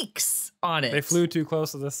weeks on it. They flew too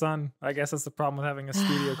close to the sun. I guess that's the problem with having a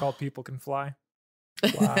studio called People Can Fly.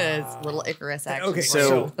 It's little Icarus action. Okay,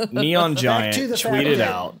 So Neon Giant to the fact tweeted that-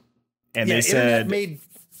 out, and Yeah, they said,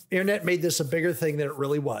 internet made this a bigger thing than it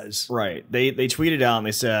really was. right. They tweeted out and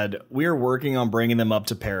they said, we are working on bringing them up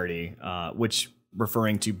to parity, which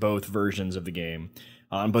referring to both versions of the game.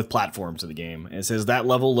 On both platforms of the game. And it says that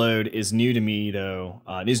level load is new to me, though.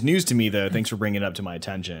 It is news to me, though. Thanks for bringing it up to my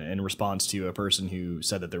attention. In response to a person who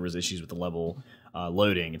said that there was issues with the level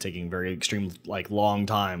loading and taking very extreme, like long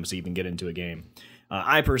times to even get into a game.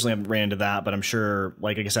 I personally haven't ran into that, but I'm sure,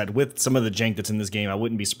 like I said, with some of the jank that's in this game, I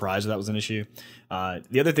wouldn't be surprised if that was an issue.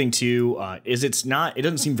 The other thing too is it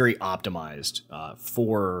doesn't seem very optimized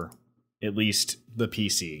for at least the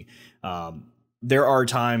PC. There are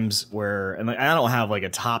times where, and I don't have like a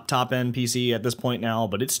top end PC at this point now,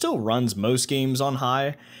 but it still runs most games on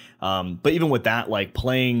high. But even with that, like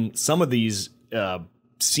playing some of these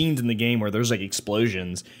scenes in the game where there's like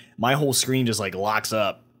explosions, my whole screen just like locks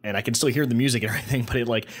up and I can still hear the music and everything. But it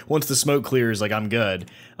like, once the smoke clears, like I'm good.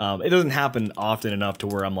 It doesn't happen often enough to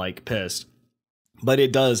where I'm like pissed. But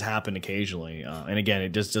it does happen occasionally. And again, it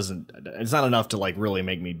just doesn't, it's not enough to like really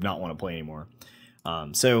make me not want to play anymore.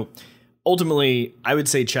 So ultimately, I would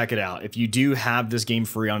say check it out. If you do have this game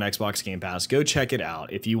free on Xbox Game Pass, go check it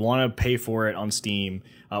out. If you want to pay for it on Steam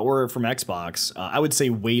or from Xbox, I would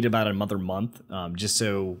say wait about another month, just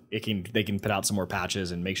so they can put out some more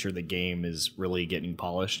patches and make sure the game is really getting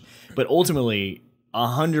polished. But ultimately,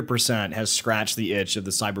 100% has scratched the itch of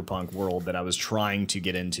the cyberpunk world that I was trying to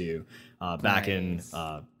get into back in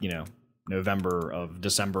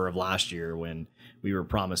December of last year when we were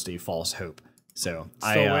promised a false hope. So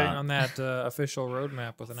still waiting on that official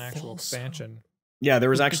roadmap with an actual expansion. Yeah,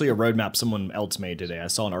 there was actually a roadmap someone else made today. I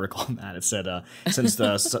saw an article on that. It said, since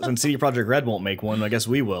CD Projekt Red won't make one, I guess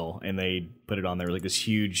we will. And they put it on there, like this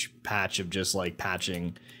huge patch of just like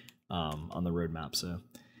patching on the roadmap. So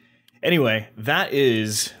anyway, that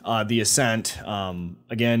is the Ascent.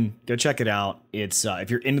 Again, go check it out. It's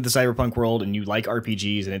if you're into the cyberpunk world and you like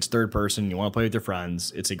RPGs and it's third person, you want to play with your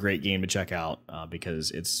friends, it's a great game to check out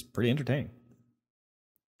because it's pretty entertaining.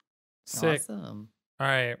 Sick. Awesome. All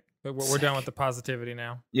right. We're done with the positivity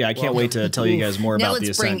now. Yeah, I can't wait to tell you guys more about the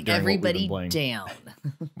Ascent. Now let's bring everybody down.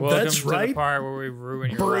 Welcome That's to right. the part where we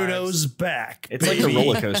ruin your Bruno's lives. back. It's like a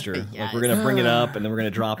roller coaster. Like we're gonna bring it up and then we're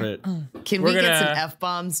gonna drop it. Can we get some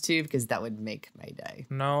F-bombs too? Because that would make my day.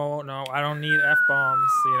 No, I don't need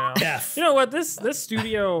F-bombs, you know. F. You know what? This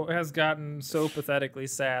studio has gotten so pathetically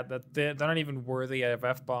sad that they're not even worthy of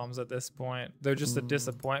F-bombs at this point. They're just a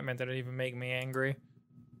disappointment that don't even make me angry.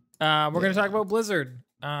 We're going to talk about Blizzard.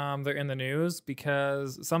 They're in the news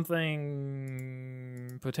because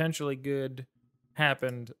something potentially good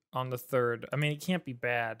happened on the 3rd. I mean, it can't be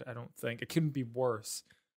bad, I don't think. It couldn't be worse.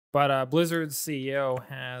 But Blizzard's CEO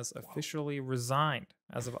has officially resigned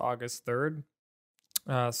as of August 3rd.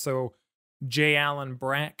 So J. Allen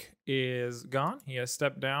Brack is gone. He has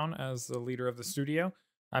stepped down as the leader of the studio.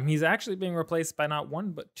 He's actually being replaced by not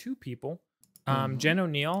one, but two people. Jen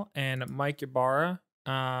O'Neill and Mike Ybarra.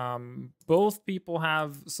 Both people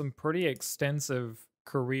have some pretty extensive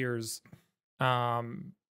careers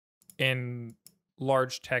in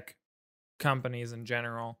large tech companies in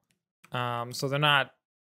general. So they're not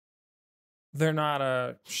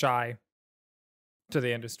shy to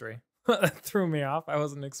the industry. That threw me off. I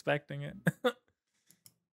wasn't expecting it.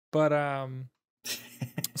 But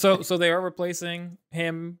so they are replacing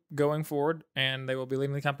him going forward, and they will be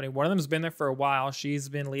leading the company. One of them has been there for a while. She's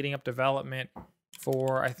been leading up development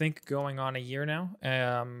for, I think, going on a year now.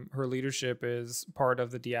 Her leadership is part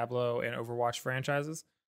of the Diablo and Overwatch franchises.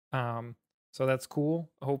 So that's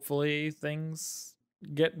cool. Hopefully things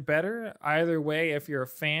get better. Either way, if you're a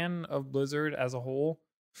fan of Blizzard as a whole,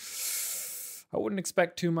 I wouldn't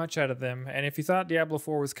expect too much out of them. And if you thought Diablo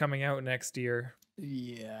 4 was coming out next year,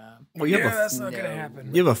 well, that's not going to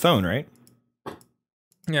happen. You have a phone, right?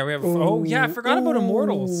 Yeah, we have. Oh, yeah, I forgot about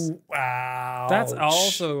Immortals. Wow, that's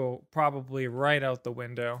also probably right out the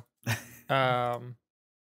window. Well,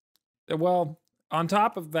 on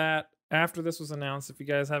top of that, after this was announced, if you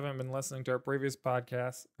guys haven't been listening to our previous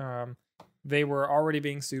podcast, they were already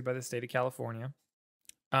being sued by the state of California.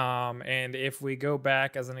 And if we go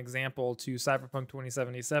back as an example to Cyberpunk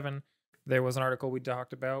 2077, there was an article we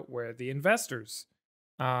talked about where the investors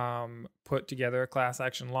put together a class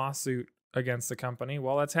action lawsuit against the company.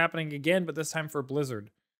 Well, that's happening again, but this time for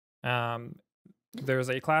Blizzard. There's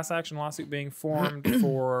a class action lawsuit being formed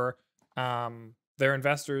for their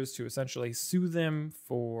investors to essentially sue them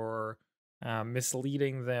for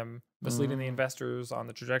misleading the investors on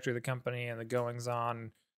the trajectory of the company and the goings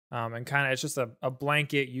on. And kind of, it's just a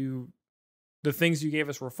blanket. The things you gave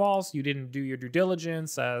us were false. You didn't do your due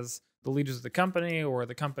diligence as the leaders of the company or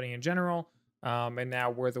the company in general. And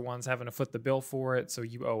now we're the ones having to foot the bill for it. So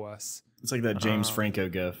you owe us. It's like that James Franco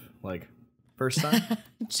gif, like first time.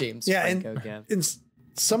 James Franco gif. And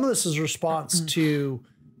some of this is response to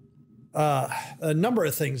a number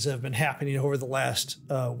of things that have been happening over the last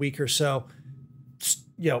week or so.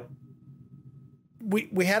 You know,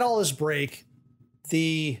 we had all this break.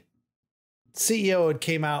 The CEO had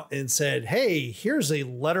came out and said, hey, here's a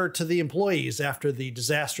letter to the employees after the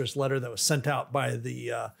disastrous letter that was sent out by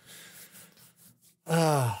the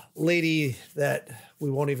lady that we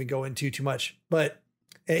won't even go into too much. But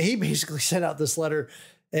he basically sent out this letter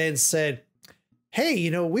and said, hey, you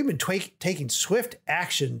know, we've been taking swift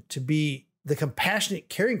action to be the compassionate,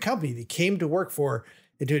 caring company they came to work for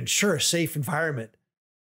and to ensure a safe environment.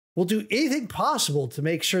 We'll do anything possible to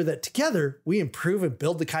make sure that together we improve and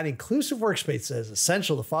build the kind of inclusive workspace that is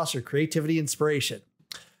essential to foster creativity and inspiration.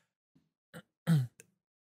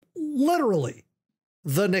 Literally,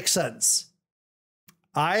 the next sentence.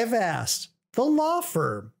 I have asked the law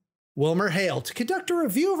firm Wilmer Hale to conduct a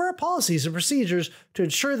review of our policies and procedures to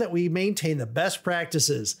ensure that we maintain the best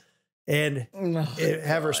practices and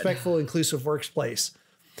have a respectful, inclusive workplace.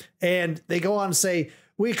 And they go on to say,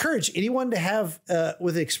 we encourage anyone to have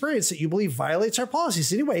with experience that you believe violates our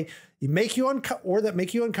policies anyway, that make you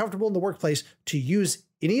uncomfortable in the workplace to use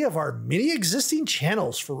any of our many existing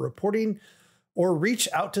channels for reporting or reach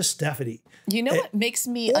out to Stephanie. You know what makes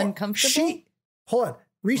me uncomfortable? Hold on.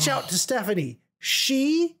 Reach out to Stephanie.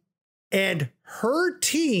 She and her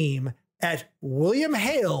team at William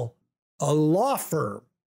Hale, a law firm.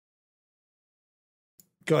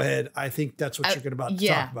 Go ahead. I think that's what you're about to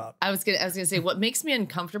talk about. I was gonna say what makes me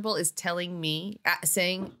uncomfortable is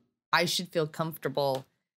saying I should feel comfortable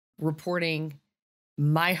reporting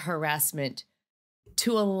my harassment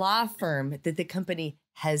to a law firm that the company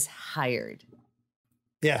has hired.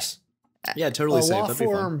 Yes. Yeah, totally safe. That'd be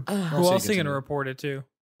firm. fun. Who else are you going to report it to?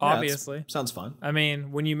 Obviously. Sounds fun. I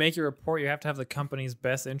mean, when you make your report, you have to have the company's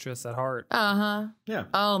best interests at heart. Yeah.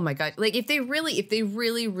 Oh my God. Like if they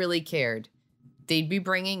really cared, they'd be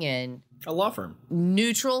bringing in a law firm,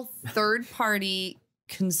 neutral third party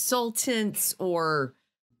consultants or.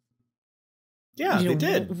 Yeah, they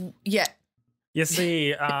did. Yeah. You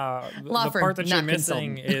see, law the firm, part that you're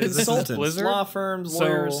missing is Blizzard. Law firms,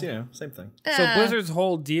 lawyers, same thing. So Blizzard's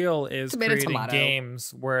whole deal is creating tomato.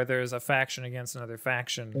 games where there's a faction against another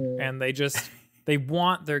faction, and they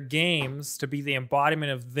want their games to be the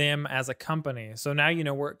embodiment of them as a company. So now you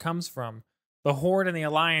know where it comes from. The Horde and the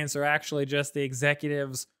Alliance are actually just the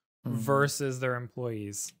executives versus their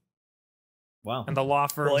employees. Wow. And the law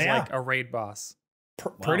firm's like a raid boss.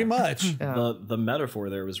 Pretty much. Yeah. The metaphor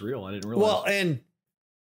there was real. I didn't realize. Well, and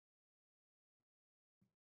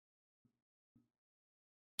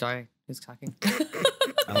sorry, who's talking?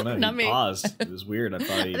 I don't know. Not He me. paused. It was weird. I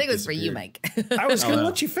thought he I think it was for you, disappeared. Mike. I was going to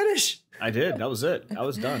let you finish. I did. That was it. I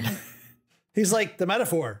was done. He's like the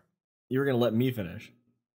metaphor. You were going to let me finish.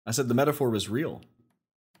 I said the metaphor was real.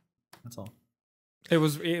 That's all. It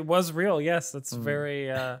was real. Yes, that's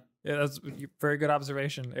very that's a very good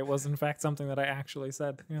observation. It was in fact something that I actually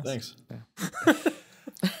said. Yes.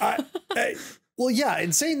 Thanks. Well, yeah,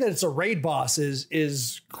 and saying that it's a raid boss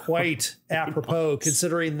is quite apropos,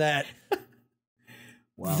 considering that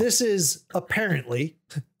this is apparently,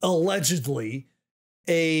 allegedly,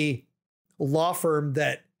 a law firm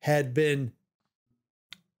that had been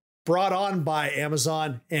brought on by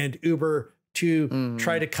Amazon and Uber to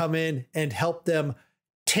try to come in and help them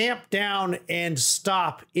tamp down and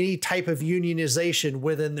stop any type of unionization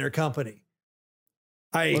within their company.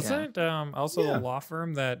 Wasn't it also the law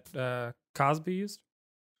firm that Cosby used?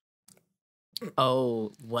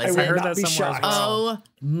 Oh, I I heard not that be somewhere. shocked. Oh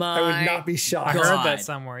my! I would not be shocked. I God. heard that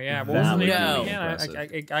somewhere. Yeah. What was the name No.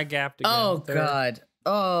 again? I gapped again. Oh There. God!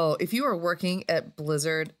 Oh, if you are working at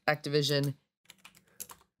Blizzard, Activision,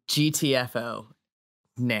 GTFO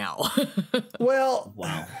now. Well,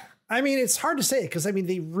 Wow. I mean, it's hard to say because I mean,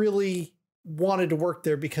 they really wanted to work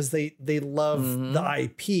there because they love the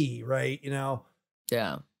IP, right? You know.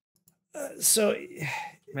 Yeah. So.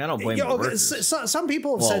 I mean, I don't blame the workers. Some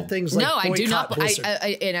people have said things like, no, I do not. Blizzard.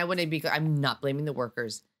 I wouldn't be. I'm not blaming the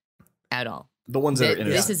workers at all. The ones that are in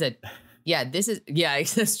this is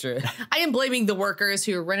that's true. I am blaming the workers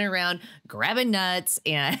who are running around grabbing nuts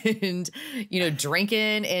and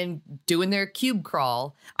drinking and doing their cube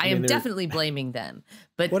crawl. I am definitely blaming them.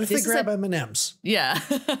 But what if they grab M&Ms? Yeah.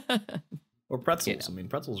 Or pretzels. I mean,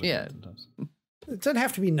 pretzels are good sometimes. It doesn't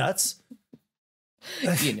have to be nuts.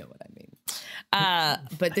 You know what I mean.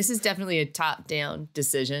 But this is definitely a top-down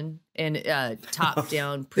decision and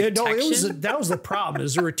top-down protection. That was the problem.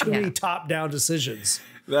 Is there were too many top-down decisions.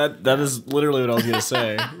 That is literally what I was going to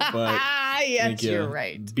say. But yes, you're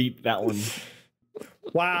right. Beat that one.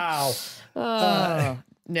 Wow.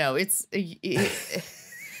 No, it's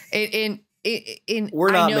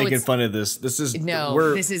we're not making fun of this. This is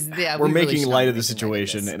we're making light of the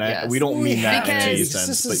situation, and we don't mean that in any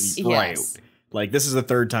sense. But right, like this is the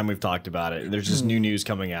third time we've talked about it. There's just new news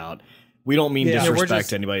coming out. We don't mean disrespect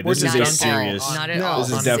to anybody. This is a serious.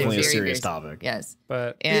 This is definitely a serious topic. Yes,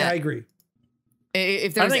 but yeah, I agree.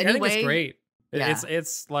 If there's any way, I think it's great. Yeah.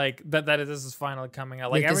 It's like that this is finally coming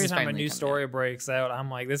out. Like every time a new story breaks out, I'm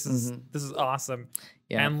like, this is awesome.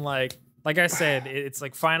 Yeah. And like I said, it's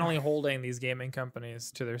like finally holding these gaming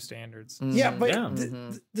companies to their standards. Yeah, but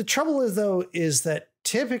the trouble is that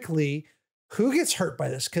typically who gets hurt by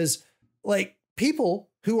this? Because like people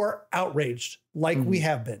who are outraged, like we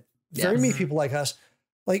have been, very many people like us,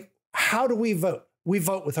 like how do we vote? We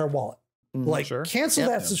vote with our wallet. Like cancel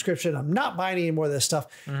that subscription. I'm not buying any more of this stuff.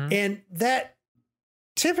 And that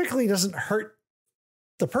typically doesn't hurt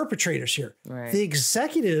the perpetrators here. Right. The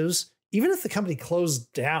executives, even if the company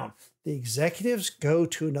closed down, the executives go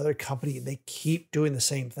to another company and they keep doing the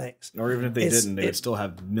same things. Or even if they didn't, they would still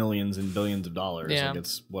have millions and billions of dollars. Yeah. Like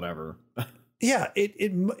it's whatever. Yeah,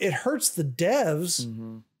 it hurts the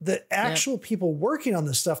devs, the actual people working on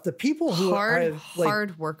this stuff, the people who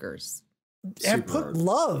hard workers. have put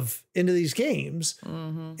love into these games.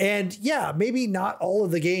 And yeah, maybe not all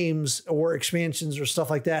of the games or expansions or stuff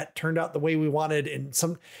like that turned out the way we wanted.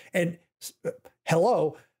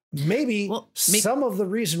 Maybe some of the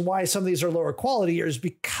reason why some of these are lower quality is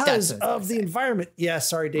because of the environment. Yeah,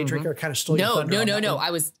 sorry, Day Drinker, I kind of stole your thunder.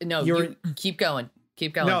 No. You keep going.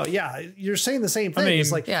 Keep going. No, yeah, you're saying the same thing. I mean,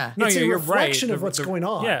 it's like, it's a reflection of what's going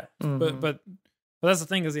on. Yeah, but that's the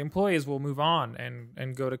thing, is the employees will move on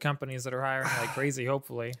and go to companies that are hiring like crazy,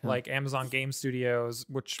 hopefully, like Amazon Game Studios,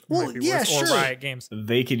 which might be worse, or Riot Games.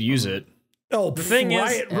 They could use it. Oh, the thing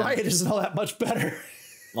is, Riot isn't all that much better.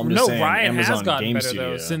 No, Riot has gotten better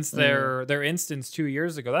though since their instance 2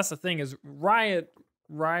 years ago. That's the thing, is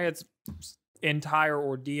Riot's entire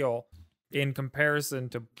ordeal in comparison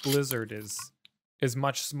to Blizzard is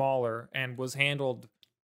much smaller and was handled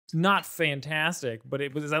not fantastic, but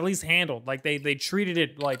it was at least handled. Like they treated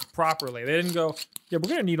it like properly. They didn't go, yeah, we're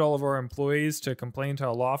gonna need all of our employees to complain to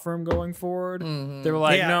a law firm going forward. They were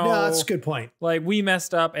like, no, that's a good point. Like, we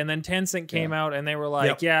messed up, and then Tencent came out and they were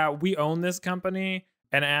like, yeah, we own this company.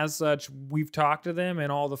 And as such, we've talked to them,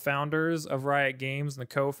 and all the founders of Riot Games and the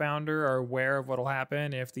co-founder are aware of what'll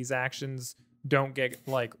happen if these actions don't get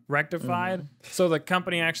like rectified. So the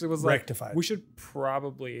company actually was like, we should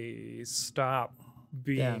probably stop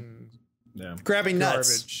being grabbing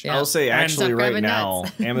garbage. nuts. I'll say actually right now,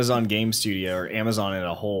 Amazon Game Studio, or Amazon in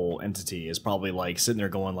a whole entity, is probably like sitting there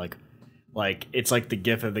going like it's like the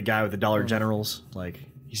gif of the guy with the Dollar Generals, like.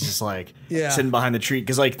 He's just like sitting behind the tree.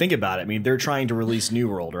 Because, like, think about it. I mean, they're trying to release New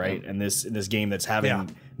World, right? And this game that's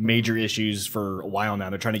having major issues for a while now.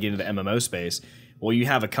 They're trying to get into the MMO space. Well, you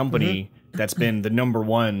have a company that's been the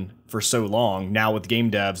 #1 for so long. Now with game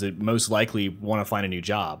devs that most likely want to find a new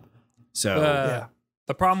job. So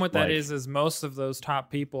the problem with that is most of those top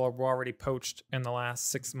people were already poached in the last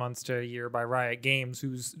 6 months to a year by Riot Games,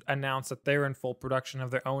 who's announced that they're in full production of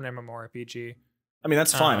their own MMORPG. I mean,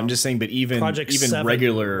 that's fine. I'm just saying, but even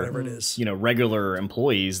regular, regular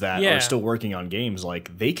employees that are still working on games,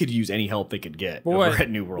 like, they could use any help they could get over at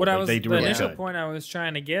New World. The initial point I was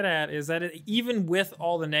trying to get at is that even with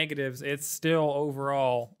all the negatives, it's still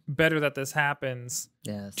overall better that this happens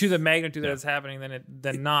to the magnitude that it's happening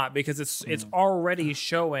than not, because it's already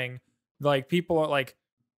showing, like, people are like,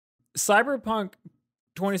 Cyberpunk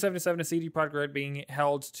 2077 to CD Projekt Red being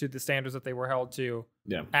held to the standards that they were held to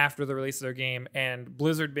after the release of their game, and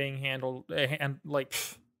Blizzard being held to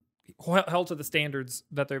the standards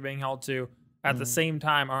that they're being held to at the same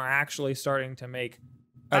time, are actually starting to make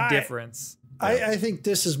a difference. I think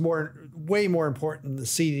this is way more important than the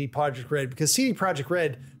CD Projekt Red, because CD Projekt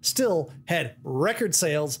Red still had record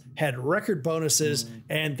sales, had record bonuses,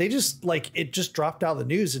 and they just it just dropped out of the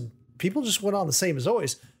news and people just went on the same as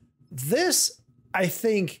always. This, I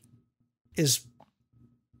think, this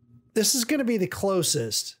is going to be the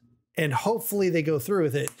closest, and hopefully they go through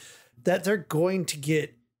with it, that they're going to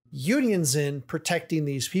get unions in protecting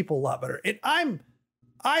these people a lot better. And I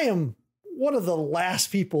am one of the last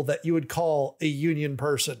people that you would call a union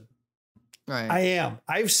person. Right. I am.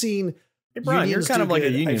 I've seen. Hey, Brian, you're kind of like a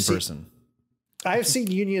union person. I've seen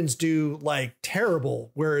unions do like terrible,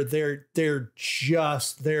 where they're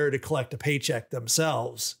just there to collect a paycheck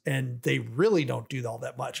themselves, and they really don't do all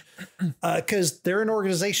that much, because they're an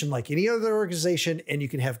organization like any other organization, and you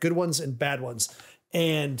can have good ones and bad ones.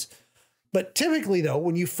 But typically, though,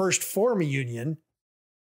 when you first form a union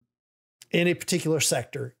in a particular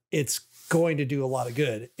sector, it's going to do a lot of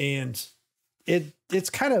good, and it's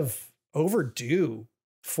kind of overdue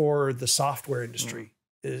for the software industry.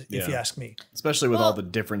 If you ask me, especially with all the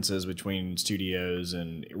differences between studios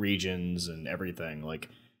and regions and everything, like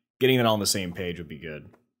getting it all on the same page would be good,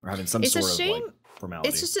 or having some sort of like formality.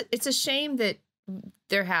 It's a shame that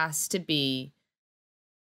there has to be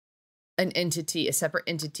an entity, a separate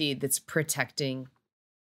entity that's protecting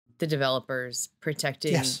the developers,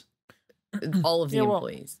 protecting all of the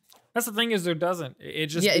employees. That's the thing, is there doesn't. It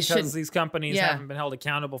just because these companies haven't been held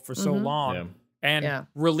accountable for so long. Yeah. And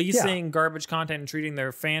releasing garbage content and treating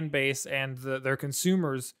their fan base and their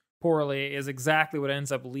consumers poorly is exactly what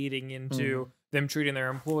ends up leading into them treating their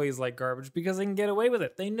employees like garbage, because they can get away with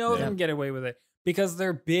it. They know they can get away with it because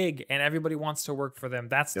they're big and everybody wants to work for them.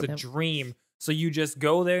 That's the dream. So you just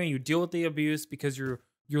go there and you deal with the abuse because you're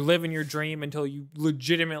living your dream until you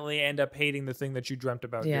legitimately end up hating the thing that you dreamt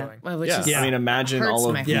about doing. Well, I mean, imagine all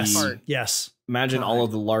of Imagine all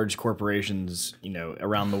of the large corporations,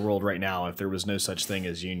 around the world right now. If there was no such thing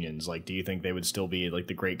as unions, like, do you think they would still be like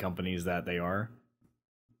the great companies that they are?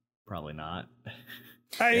 Probably not.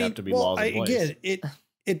 They have to be laws in place. Again,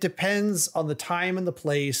 it depends on the time and the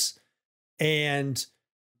place, and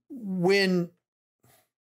when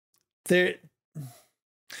there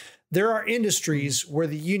are industries where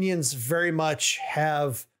the unions very much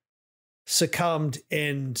have succumbed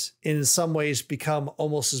and in some ways become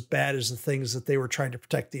almost as bad as the things that they were trying to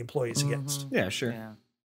protect the employees against. Yeah, sure. Yeah.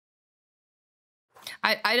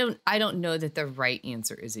 I don't know that the right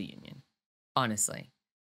answer is a union, honestly.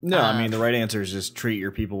 No, I mean, the right answer is just treat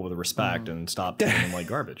your people with respect and stop treating them like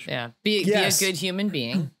garbage. Yeah. Be a good human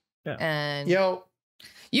being. Yeah. And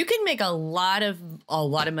you can make a lot of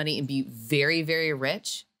money and be very, very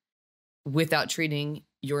rich without treating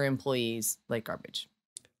your employees like garbage.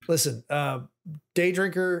 Listen, Day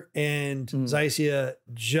Drinker and Zycia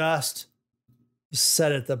just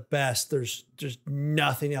said it the best. There's just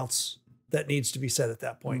nothing else that needs to be said at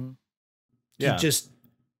that point. Yeah. You just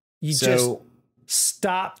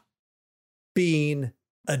stop being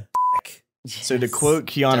a dick. Yes. So to quote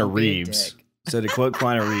Keanu Don't be a Reeves, dick.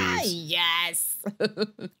 Yes.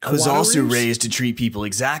 I was also raised to treat people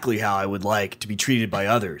exactly how I would like to be treated by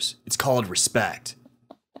others. It's called respect.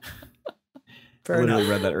 Fair I literally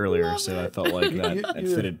enough. read that earlier, so I felt like that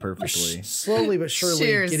fitted perfectly. Slowly but surely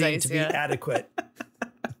Cheers, getting to be Zycia. adequate.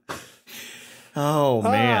 Oh,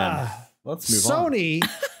 man. Let's move on. Sony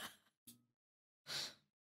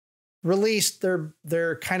released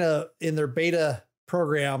their kind of in their beta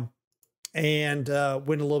program and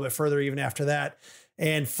went a little bit further even after that.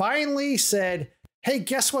 And finally said, hey,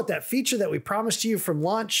 guess what? That feature that we promised you from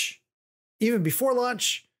launch, even before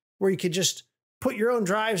launch, where you could just put your own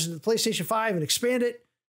drives into the PlayStation 5 and expand it.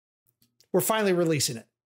 We're finally releasing it.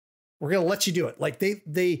 We're going to let you do it. Like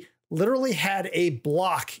they literally had a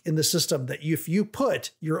block in the system that if you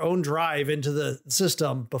put your own drive into the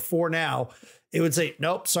system before now, it would say,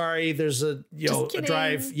 nope, sorry, there's a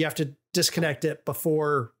drive. You have to disconnect it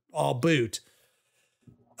before all boot.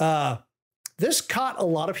 This caught a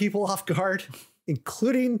lot of people off guard,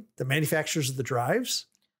 including the manufacturers of the drives.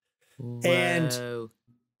 Whoa. And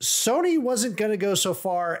Sony wasn't going to go so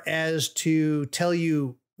far as to tell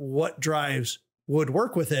you what drives would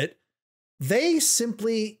work with it. They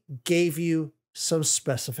simply gave you some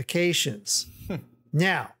specifications.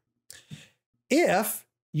 Now, if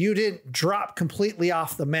you didn't drop completely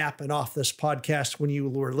off the map and off this podcast when you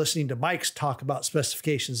were listening to Mike's talk about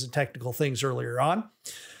specifications and technical things earlier on,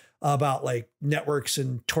 about like networks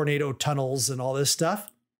and tornado tunnels and all this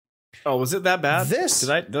stuff. Oh, was it that bad? Did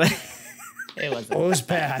I? It was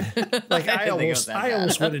bad. Like I almost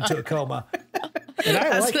went into a coma. And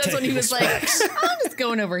that's when he was like, I'm just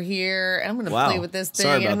going over here and I'm going to play with this thing.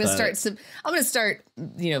 And I'm going to start,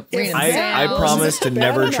 random I sounds. promise to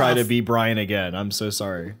never try to be Brian again. I'm so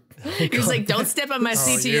sorry. He's like, don't step on my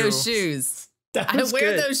CTO shoes. I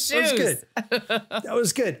wear those shoes. That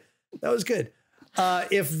was good.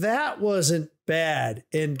 If that wasn't bad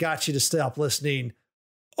and got you to stop listening,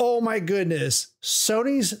 oh my goodness,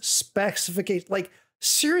 Sony's specification, like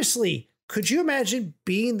seriously, could you imagine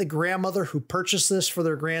being the grandmother who purchased this for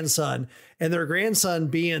their grandson and their grandson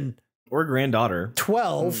being or granddaughter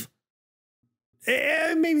 12?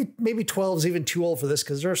 Maybe 12 is even too old for this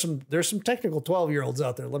because there's some technical 12-year-olds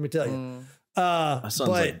out there. Let me tell you. My son's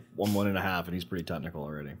like 1.5, and he's pretty technical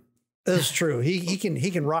already. That's true. He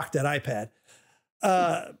can rock that iPad.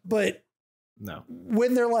 But no,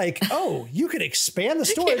 when they're like, oh, you can expand the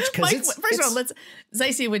storage because first of all,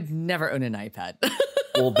 Zycia would never own an iPad.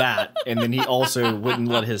 Well, that, and then he also wouldn't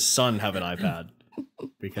let his son have an iPad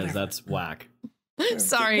because that's whack.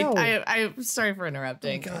 Sorry, No. I'm sorry for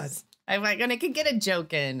interrupting. Oh, God. I could get a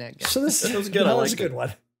joke in. So this was good. That I was a liked good it.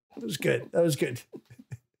 one. That was good.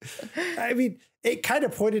 I mean, it kind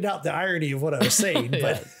of pointed out the irony of what I was saying,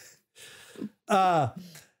 but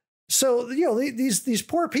so these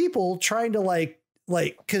poor people trying to like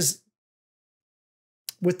because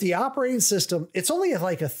with the operating system, it's only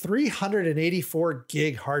like a 384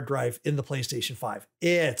 gig hard drive in the PlayStation 5.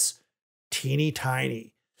 It's teeny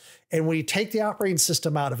tiny. And when you take the operating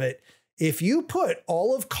system out of it, if you put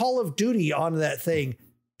all of Call of Duty onto that thing,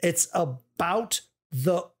 it's about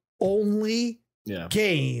the only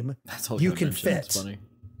game you can fit. That's funny.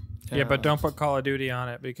 Yeah, but don't put Call of Duty on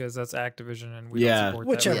it because that's Activision and we don't support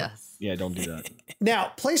whichever. that. Yes. Yeah, don't do that.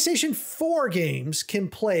 Now, PlayStation 4 games can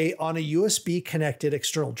play on a USB connected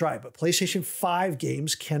external drive, but PlayStation 5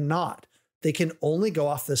 games cannot. They can only go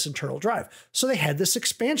off this internal drive. So they had this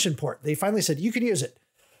expansion port. They finally said, you can use it.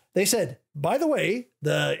 They said, by the way,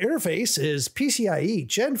 the interface is PCIe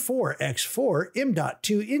Gen 4 X4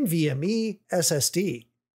 M.2 NVMe SSD.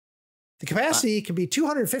 The capacity can be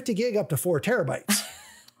 250 gig up to 4 terabytes.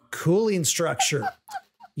 Cooling structure.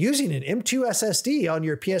 Using an M.2 SSD on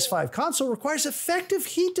your PS5 console requires effective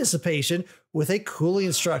heat dissipation with a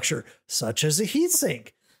cooling structure, such as a heatsink.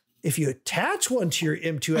 if you attach one to your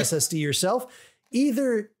M2 SSD yourself,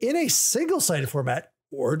 either in a single-sided format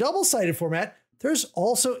or double-sided format, there's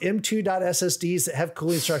also M2.SSDs that have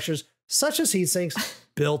cooling structures such as heat sinks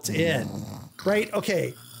built in, right?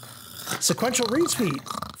 Okay. Sequential read speed,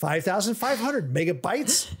 5,500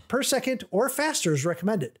 megabytes per second or faster is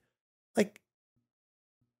recommended. Like,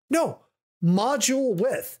 no, module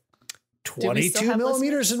width, 22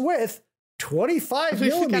 millimeters in width, 25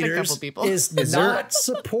 millimeters is not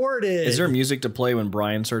supported. Is there music to play when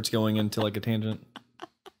Brian starts going into like a tangent?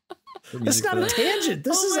 That's not a tangent.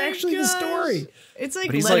 This is actually the story. It's like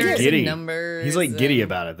but he's letters like giddy. and numbers. He's like giddy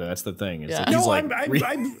about it though. That's the thing. It's Yeah. like, No, he's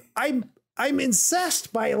like, I'm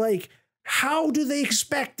incensed by like, how do they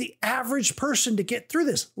expect the average person to get through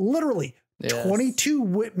this? Literally,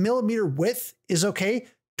 22 millimeter width is okay.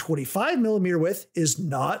 25 millimeter width is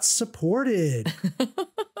not supported.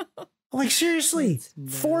 Like, seriously,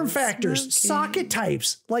 form factors, socket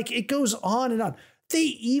types, like it goes on and on. They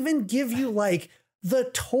even give you like the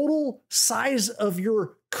total size of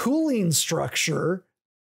your cooling structure.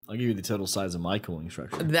 I'll give you the total size of my cooling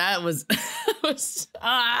structure. That was, baby.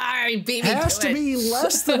 Has to be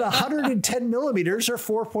less than 110 millimeters or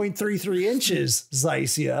 4.33 inches,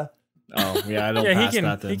 Zycia. Oh, yeah, I don't pass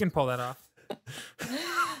that then. He can pull that off.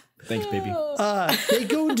 Thanks, baby. They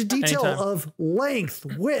go into detail Anytime. of length,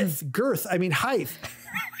 width, girth, height.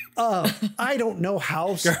 I don't know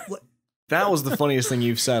how. That was the funniest thing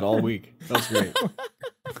you've said all week. That was great.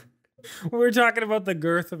 We were talking about the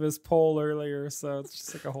girth of his pole earlier, so it's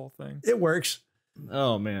just like a whole thing. It works.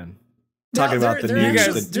 Oh, man. Now, Talking about the new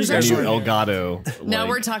Elgato. Now like-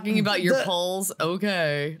 we're talking about your poles.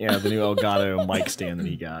 Okay. Yeah, the new Elgato mic stand that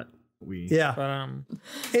he got. Yeah. But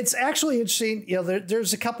It's actually interesting. You know,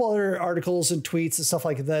 there's a couple other articles and tweets and stuff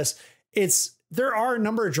like this. There are a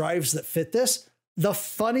number of drives that fit this. The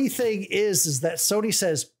funny thing is that Sony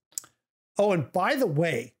says, oh, and by the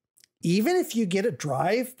way, even if you get a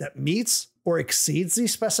drive that meets or exceeds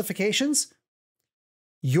these specifications,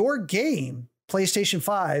 your game, PlayStation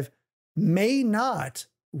 5, may not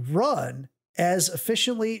run as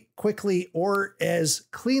efficiently, quickly, or as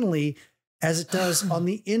cleanly as it does on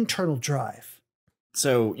the internal drive.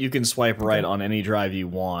 So you can swipe right on any drive you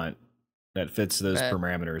want that fits those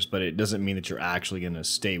parameters, but it doesn't mean that you're actually going to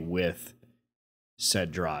stay with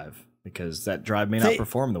said drive because that drive may not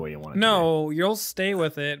perform the way you want it to. No, you'll stay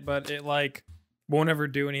with it, but it like won't ever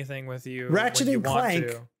do anything with you. Ratchet when you and want Clank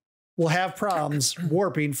to. will have problems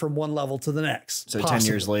warping from one level to the next. So Possibly. 10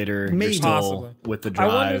 years later, Maybe. you're still Possibly. with the I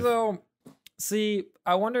drive. wonder though. See,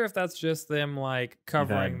 I wonder if that's just them like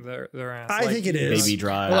covering their ass. I think it is. Baby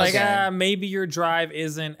drive. Like maybe your drive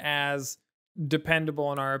isn't as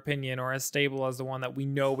dependable in our opinion or as stable as the one that we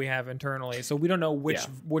know we have internally. So we don't know which type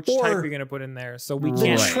you're going to put in there. So we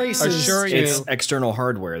can't assure you. It's external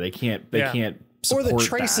hardware. They can't support or the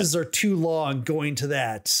traces are too long going to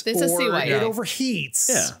that. It's or a CYA. it overheats.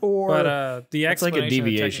 Yeah. Or but the it's like a explanation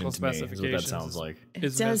deviation of to me, is technical what that specifications sounds like. It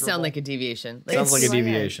does sound like a deviation. Sounds like a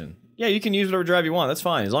deviation. Yeah, you can use whatever drive you want. That's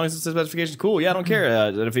fine. As long as it's the specifications, cool. Yeah, I don't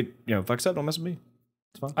care. That if it fucks up, don't mess with me.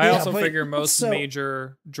 It's fine. I also figure most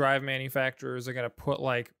major drive manufacturers are going to put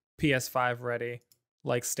like PS5 ready,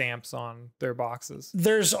 like stamps on their boxes.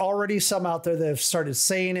 There's already some out there that have started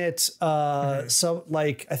saying it. So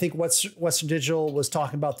like, I think Western Digital was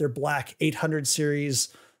talking about their Black 800 series,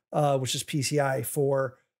 which is PCI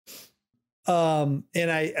 4. And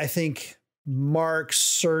I think Mark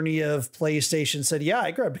Cerny of PlayStation said, yeah, I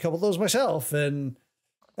grabbed a couple of those myself. And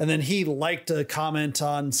then he liked to comment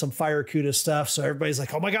on some Fire CUDA stuff. So everybody's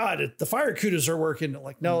like, oh my God, the Fire CUDAs are working.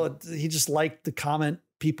 Like, no, he just liked the comment.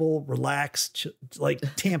 People relax, like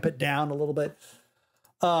tamp it down a little bit.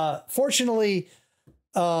 Fortunately,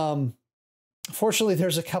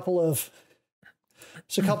 there's a couple of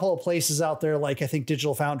places out there, like I think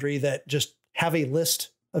Digital Foundry, that just have a list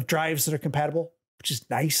of drives that are compatible, which is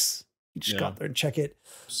nice. You just go out there and check it.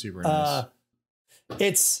 Super nice.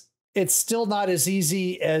 It's still not as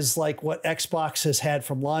easy as like what Xbox has had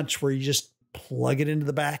from launch, where you just plug it into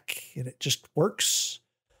the back and it just works.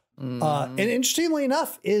 And interestingly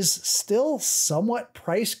enough, is still somewhat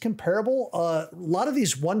price comparable. A lot of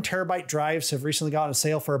these 1 terabyte drives have recently gone on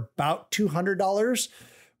sale for about $200,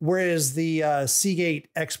 whereas the Seagate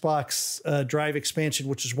Xbox drive expansion,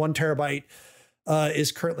 which is 1 terabyte,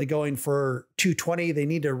 is currently going for $220. They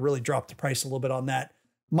need to really drop the price a little bit on that.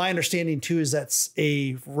 My understanding too is that's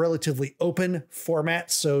a relatively open format,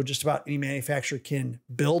 so just about any manufacturer can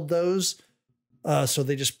build those. So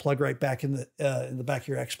they just plug right back in the back of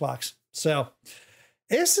your Xbox. So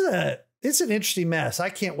it's an interesting mess. I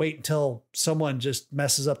can't wait until someone just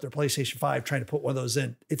messes up their PlayStation 5 trying to put one of those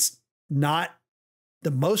in. It's not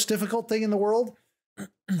the most difficult thing in the world.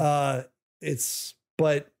 I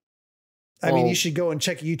mean, you should go and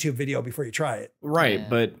check a YouTube video before you try it. Right, Yeah.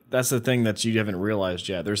 but that's the thing that you haven't realized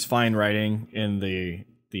yet. There's fine writing in the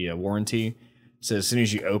warranty. So as soon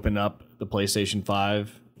as you open up the PlayStation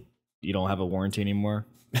 5, you don't have a warranty anymore.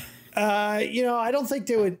 I don't think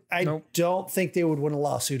they would. Nope. Don't think they would win a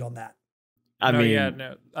lawsuit on that. I mean,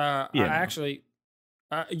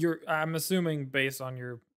 I'm assuming based on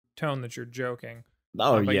your tone that you're joking.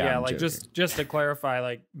 oh But yeah, I'm like joking. just to clarify,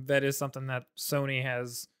 like that is something that Sony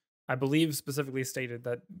has, I believe, specifically stated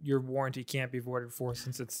that your warranty can't be voided for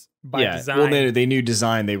since it's by design. Well, they knew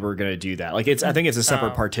design they were going to do that. Like I think it's a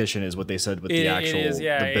separate partition, is what they said with the actual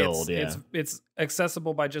the build. It's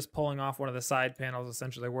accessible by just pulling off one of the side panels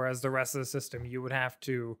essentially, whereas the rest of the system you would have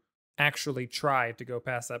to actually try to go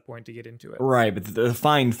past that point to get into it. Right, but the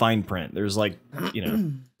fine print. There's like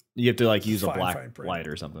you have to like use a black light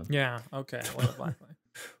or something. Yeah. Okay.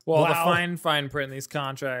 Well, Wow. the fine print in these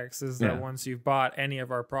contracts is that once you've bought any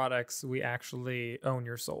of our products, we actually own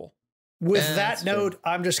your soul. With Yeah, that that's true. note,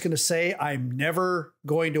 I'm just going to say I'm never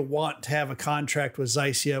going to want to have a contract with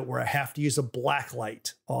Zycia where I have to use a black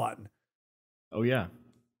light on. Oh yeah.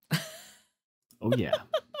 Oh yeah.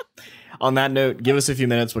 On that note, give us a few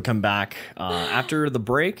minutes. We'll come back after the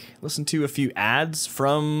break. Listen to a few ads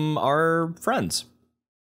from our friends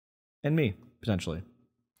and me potentially.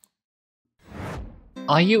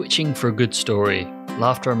 Are you itching for a good story?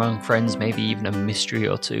 Laughter among friends, maybe even a mystery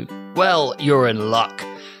or two? Well, you're in luck.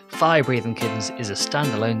 Fire Breathing Kittens is a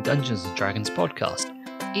standalone Dungeons & Dragons podcast.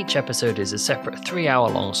 Each episode is a separate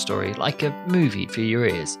 3-hour-long story, like a movie for your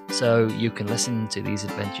ears, so you can listen to these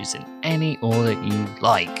adventures in any order you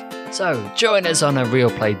like. So, join us on a real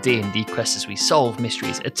play D&D quest as we solve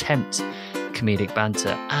mysteries, attempt comedic banter,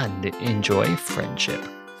 and enjoy friendship.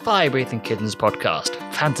 Fire Breathing Kittens podcast.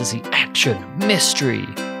 Fantasy, action, mystery,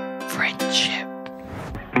 friendship.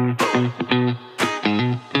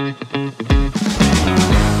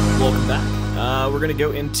 Welcome back. We're going to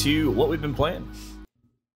go into what we've been playing.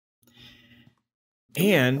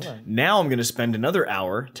 And now I'm going to spend another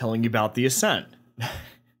hour telling you about the Ascent.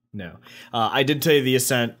 No. I did tell you the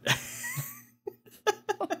Ascent.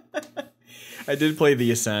 I did play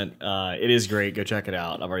the Ascent. It is great. Go check it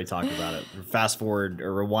out. I've already talked about it. Fast forward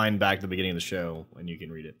or rewind back to the beginning of the show and you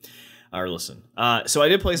can read it or listen. So I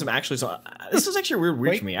did play some actually. So this was actually a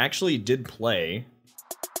weird for me. I actually did play.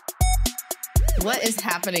 What is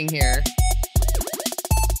happening here?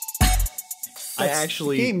 I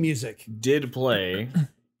actually game music. did play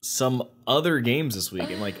some other games this week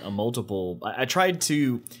and like a multiple. I tried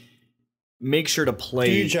to make sure to play.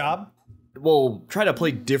 Do your job. Well, try to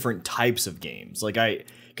play different types of games. Like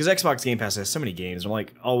because Xbox Game Pass has so many games, I'm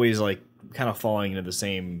like always like kind of falling into the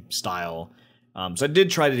same style. So I did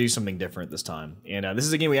try to do something different this time. And this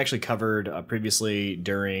is a game we actually covered previously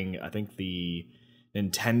during, I think, the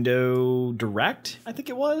Nintendo Direct, I think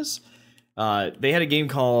it was. They had a game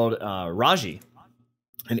called Raji,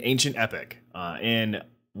 an ancient epic. And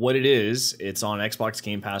what it is, it's on Xbox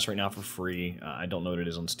Game Pass right now for free. I don't know what it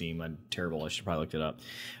is on Steam. I'm terrible. I should probably look it up.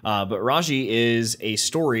 But Raji is a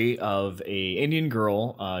story of a Indian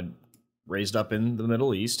girl raised up in the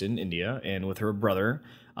Middle East, in India, and with her brother.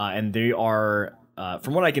 And they are,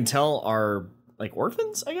 from what I can tell, are like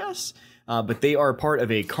orphans, I guess. But they are part of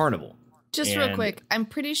a carnival. Just real quick, I'm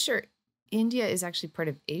pretty sure India is actually part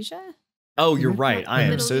of Asia. Oh, you're right. I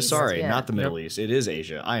am Middle so East, sorry. yeah. Not the Middle East. It is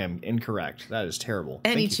Asia. I am incorrect. That is terrible.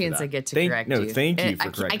 Any Thank you for chance that. I get to correct you. No, thank you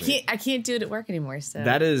for correcting me. I can't do it at work anymore. So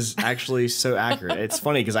That is actually so accurate. It's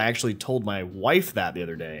funny because I actually told my wife that the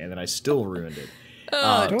other day, and then I still ruined it.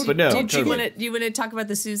 But no, do totally. you want to talk about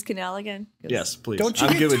the Suez Canal again? 'Cause- Yes, please. Don't you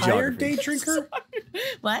I'm get good with tired, geography. day drinker?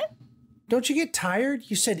 What? Don't you get tired?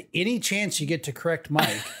 You said any chance you get to correct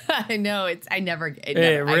Mike. I know it's. I never.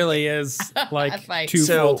 It really is like Fight. two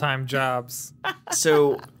So- full-time jobs.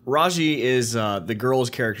 So Raji is the girl's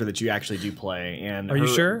character that you actually do play, and Are you her-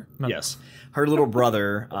 sure? No. Yes, her little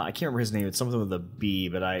brother. I can't remember his name. It's something with a B,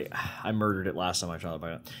 but I murdered it last time I tried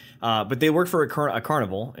about it. But they work for a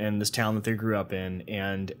carnival in this town that they grew up in,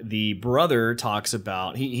 and the brother talks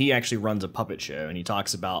about he actually runs a puppet show, and he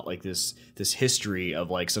talks about like this history of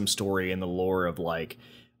like some story in the lore of like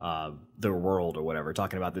the world or whatever,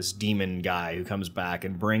 talking about this demon guy who comes back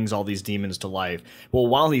and brings all these demons to life. Well,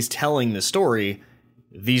 while he's telling the story,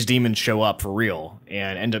 these demons show up for real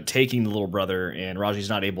and end up taking the little brother, and Raji's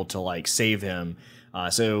not able to like save him.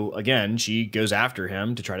 So again, she goes after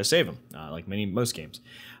him to try to save him, like most games.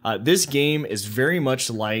 This game is very much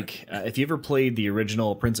like if you ever played the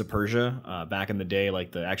original Prince of Persia back in the day,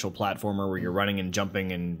 like the actual platformer where you're running and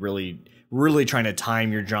jumping and really trying to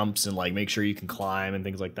time your jumps and like make sure you can climb and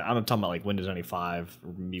things like that. I'm talking about like Windows 95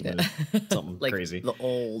 or even something like crazy. The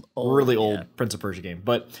old really old Prince of Persia game.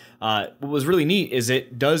 But what was really neat is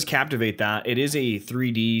it does captivate that. It is a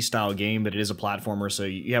 3D style game, but it is a platformer, so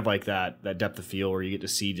you have like that depth of field where you get to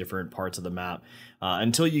see different parts of the map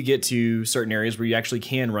until you get to certain areas where you actually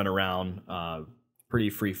can run around pretty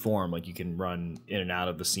free form. Like you can run in and out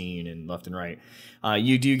of the scene and left and right.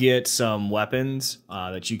 You do get some weapons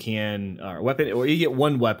that you can, or you get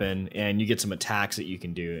one weapon and you get some attacks that you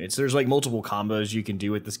can do. There's like multiple combos you can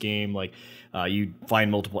do with this game. Like you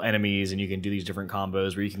find multiple enemies and you can do these different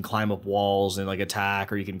combos where you can climb up walls and like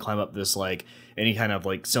attack, or you can climb up this like any kind of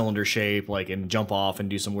like cylinder shape, like and jump off and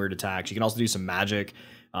do some weird attacks. You can also do some magic.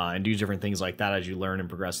 And do different things like that as you learn and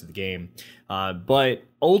progress through the game. But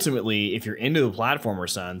ultimately, if you're into the platformer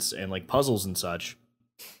sense and like puzzles and such,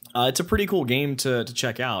 it's a pretty cool game to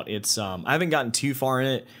check out. It's I haven't gotten too far in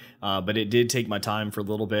it, but it did take my time for a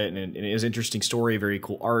little bit, and it is an interesting story, very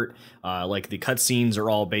cool art. Like the cutscenes are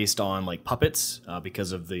all based on like puppets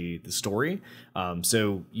because of the story.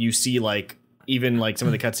 So you see like even like some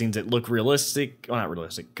of the cutscenes that look realistic, well, not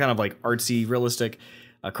realistic, kind of like artsy realistic.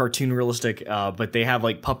 Cartoon realistic, but they have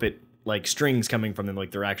like puppet like strings coming from them,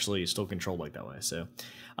 like they're actually still controlled like that way. So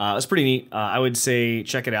it's pretty neat. I would say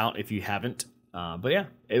check it out if you haven't. But yeah,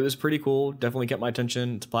 it was pretty cool. Definitely kept my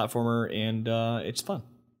attention. It's a platformer and it's fun.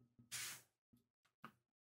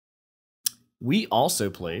 We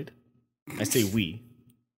also played. I say we.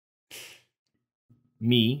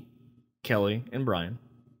 Me, Kelly, and Brian.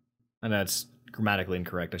 And that's grammatically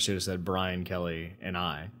incorrect. I should have said Brian, Kelly, and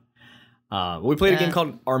I. We played a game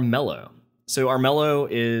called Armello. So Armello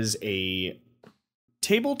is a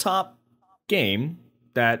tabletop game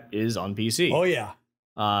that is on PC. Oh, yeah.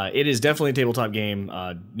 It is definitely a tabletop game,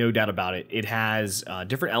 no doubt about it. It has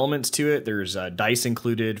different elements to it. There's dice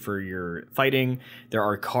included for your fighting. There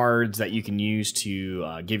are cards that you can use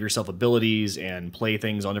to give yourself abilities and play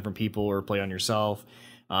things on different people or play on yourself.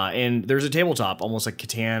 And there's a tabletop, almost like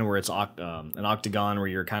Catan, where it's an octagon where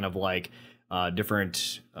you're kind of like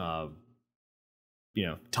different...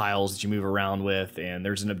 tiles that you move around with, and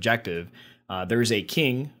there's an objective. There's a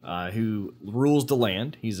king who rules the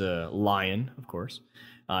land. He's a lion, of course,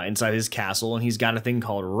 inside his castle, and he's got a thing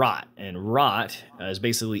called rot. And rot is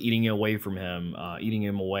basically eating away from him, eating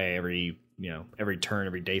him away every turn,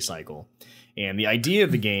 every day cycle. And the idea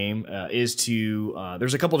of the game is to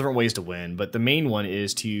there's a couple different ways to win, but the main one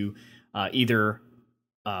is to either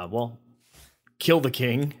kill the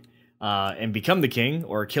king. And become the king,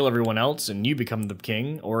 or kill everyone else and you become the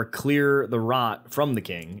king, or clear the rot from the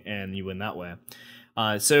king and you win that way.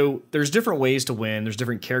 So there's different ways to win. There's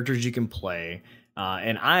different characters you can play.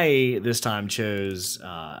 And I this time chose,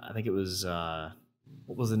 I think it was,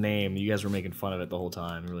 what was the name? You guys were making fun of it the whole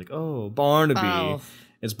time. You were like, oh, Barnaby. Oh.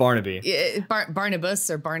 It's Barnaby. Barnabas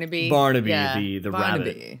or Barnaby. Barnaby, yeah. the Barnaby.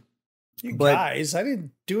 Rabbit. You guys, I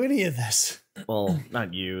didn't do any of this. Well,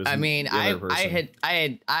 not you. I mean, I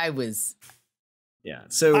was. Yeah.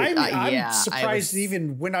 So I'm surprised it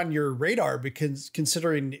even went on your radar, because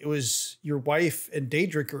considering it was your wife and Day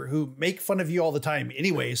Drinker who make fun of you all the time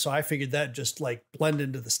anyway. So I figured that just like blend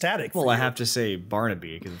into the static. Well, I have to say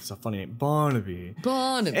Barnaby because it's a funny name. Barnaby.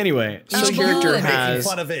 Anyway, each character has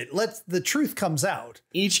fun of it. The truth comes out.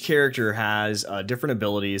 Each character has different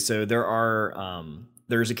abilities. So there are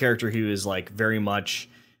there's a character who is like very much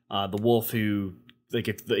the wolf who.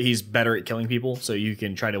 Like he's better at killing people, so you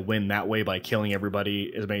can try to win that way by killing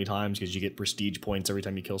everybody as many times because you get prestige points every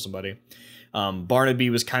time you kill somebody. Barnaby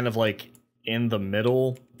was kind of like in the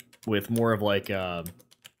middle with more of like a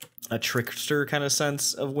trickster kind of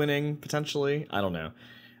sense of winning potentially. I don't know.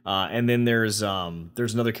 And then there's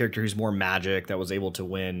another character who's more magic that was able to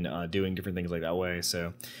win doing different things like that way.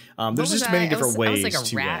 So there's just many different ways like a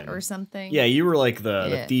to rat win. Or something. Yeah, you were like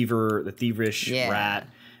the thievish rat.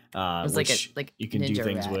 It was like you can do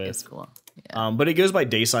things rat. with. It's cool. Yeah. But it goes by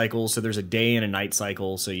day cycles, so there's a day and a night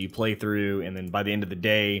cycle. So you play through, and then by the end of the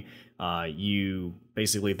day, you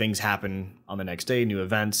basically things happen on the next day, new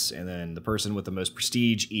events, and then the person with the most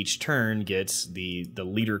prestige each turn gets the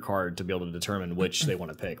leader card to be able to determine which they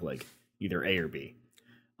want to pick, like either A or B.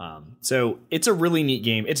 So it's a really neat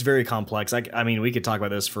game. It's very complex. I mean, we could talk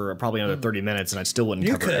about this for probably another 30 minutes, and I still wouldn't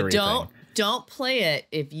cover everything. Don't play it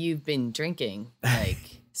if you've been drinking.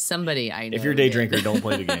 Like. Somebody I know. If you're a day drinker, don't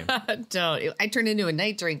play the game. Don't. I turned into a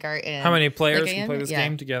night drinker. And how many players can play this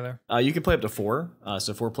game together? You can play up to 4.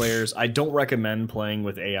 So 4 players. I don't recommend playing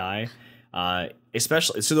with AI.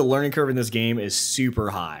 Especially, so the learning curve in this game is super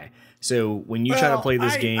high. So when you try to play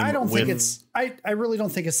this game, I don't think it's. I really don't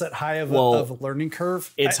think it's that high of a learning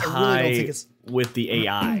curve. It's I high really don't think it's, with the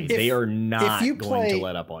AI. They are not going to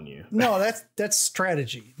let up on you. No, that's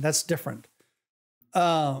strategy. That's different.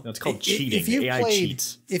 It's called cheating. If you AI played,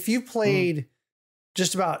 cheats. If you played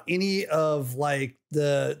just about any of like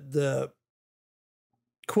the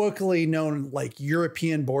colloquially known like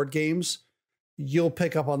European board games, you'll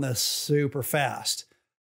pick up on this super fast.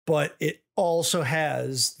 But it also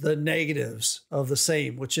has the negatives of the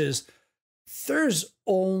same, which is there's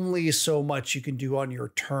only so much you can do on your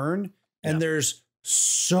turn. And there's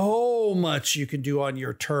so much you can do on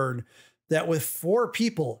your turn that with 4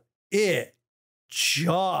 people, it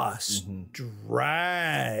just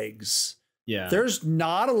drags. Yeah. There's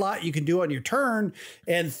not a lot you can do on your turn,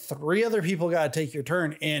 and 3 other people got to take your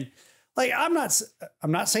turn. And like, I'm not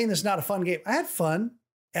saying this is not a fun game. I had fun.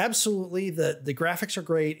 Absolutely. The graphics are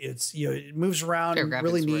great. It's, it moves around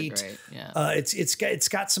really neat. Yeah. It's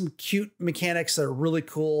got some cute mechanics that are really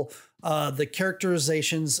cool. The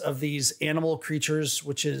characterizations of these animal creatures,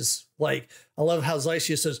 which is like, I love how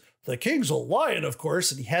Zycia says, the king's a lion, of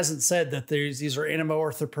course. And he hasn't said that these are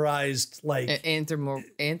anthropomorphized, like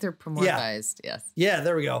anthropomorphized. Yes. Yeah,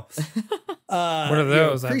 there we go. What are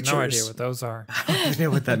those? I have no creatures. idea what those are. I don't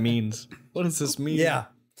know what that means. What does this mean? Yeah.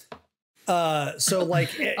 So like,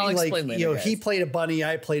 I'll explain later, he guys. played a bunny.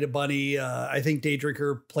 I played a bunny. I think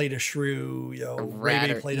Daydrinker played a shrew.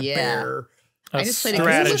 Raven played a bear. I just played a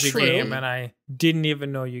strategy shrew. game, and I didn't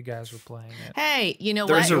even know you guys were playing it. Hey, you know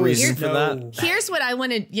There's what? a reason for that. Here's what I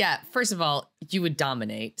wanted. Yeah, first of all, you would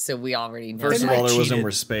dominate, so we already know. First of And all, I there was no cheated.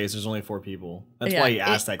 more space. There's only 4 people. That's Yeah, why you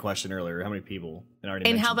asked that question earlier. How many people? And I already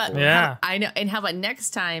And how mentioned about 4. Yeah. I know. And how about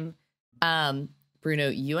next time, Bruno,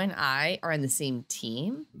 you and I are on the same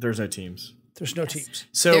team. There's no teams. There's no teams.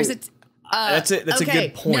 So There's a that's it. That's a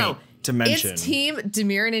good point to mention. It's Team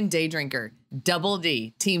Demirin and Daydrinker. Double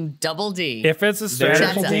D. Team Double D. If it's a strategy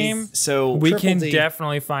Triple D. game, So we Triple can D.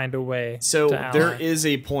 definitely find a way. So to there ally. is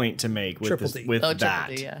a point to make with Triple this, D. with Oh, Triple that.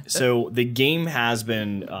 D, yeah. So the game has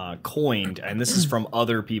been coined, and this is from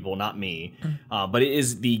other people, not me. But it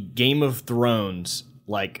is the Game of Thrones,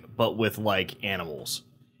 but with like animals,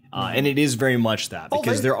 and it is very much that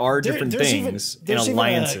because there are different there's things and there's even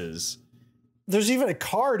alliances. There's even a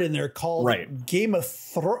card in there called Game of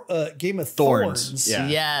Thorns. Yeah.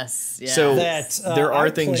 Yes. So That, there are I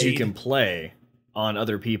things you played- can play on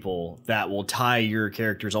other people that will tie your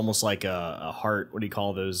characters almost like a heart. What do you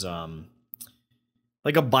call those?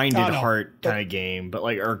 Like a binded I don't know, heart kind of game, but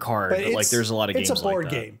or a card. but But like there's a lot of games It's a board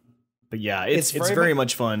like that. game. But yeah, it's It's very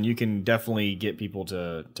much fun. You can definitely get people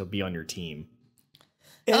to be on your team.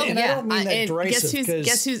 And, Oh and yeah. I don't mean that and derisive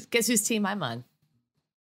because guess whose team I'm on?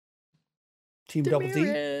 Team Double D.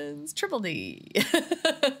 Demirin's Triple D.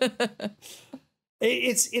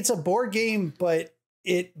 It's a board game, but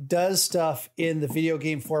it does stuff in the video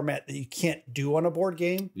game format that you can't do on a board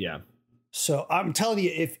game. Yeah. So I'm telling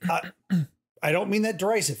you, if I don't mean that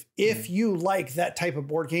derisive, if you like that type of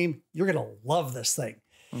board game, you're gonna love this thing.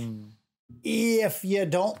 If you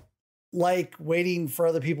don't like waiting for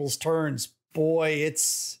other people's turns, boy,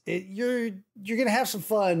 you're gonna have some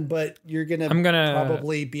fun, but you're gonna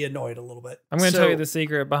probably be annoyed a little bit. I'm going to So- tell you the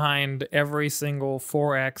secret behind every single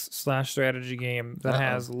 4X/strategy game that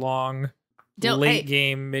has long late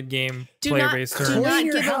game, mid game player based do turns. not Clean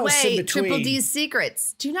your give house away in Triple between. D's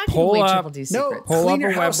secrets. Do not give Pull away up- Triple D's No, secrets. Pull clean up your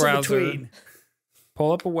a web house in browser. between.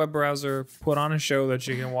 Pull up a web browser, put on a show that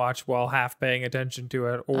you can watch while half paying attention to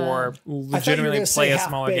it, or I thought you were legitimately gonna play say a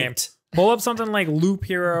smaller game. Half-Baked. Pull up something like Loop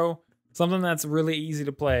Hero, something that's really easy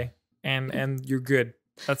to play, and you're good.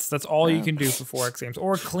 That's all you can do for 4X games.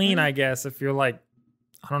 Or clean, I guess, if you're like,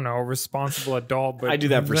 I don't know, a responsible adult. But I do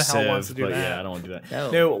that who for the hell wants to Civ, do but that? yeah, I don't want to do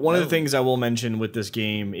that. No. One of the things I will mention with this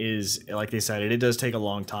game is, like they said, it does take a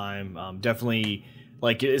long time. Definitely,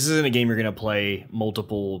 like this isn't a game you're going to play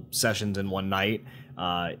multiple sessions in one night.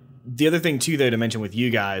 The other thing too, though, to mention with you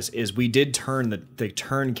guys is we did turn the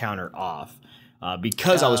turn counter off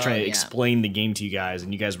because I was trying to explain the game to you guys,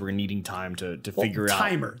 and you guys were needing time to figure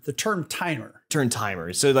out The term timer. turn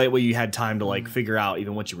timer. So that way you had time to like figure out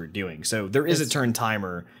even what you were doing. So there is a turn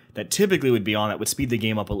timer that typically would be on that would speed the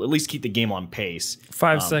game up, at least keep the game on pace.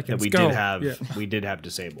 5 seconds. That we Go. did have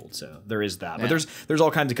disabled. So there is that. But there's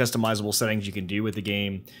all kinds of customizable settings you can do with the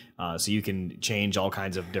game. So you can change all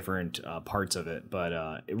kinds of different parts of it.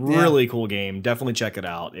 But really cool game. Definitely check it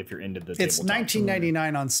out if you're into the It's tabletop.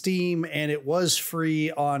 $19.99 on Steam, and it was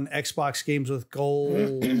free on Xbox Games with Gold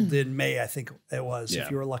in May, I think it was,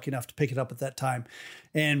 if you were lucky enough to pick it up at that time.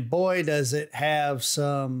 And boy, does it have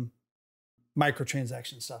some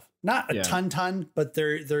microtransaction stuff. Not a ton, but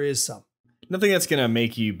there is some. Nothing that's gonna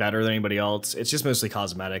make you better than anybody else. It's just mostly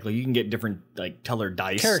cosmetic. Like you can get different like colored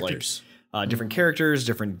dice, Characters. like different characters,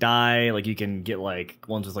 different die. Like you can get like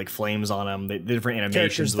ones with like flames on them. The different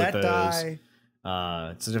animations with those. Die.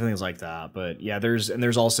 So different things like that. But yeah,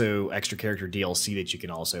 there's also extra character DLC that you can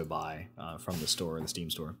also buy from the store, the Steam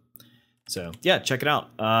store. So yeah, check it out.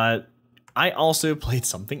 I also played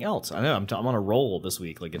something else. I know I'm on a roll this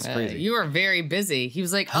week. Like it's crazy. You are very busy. He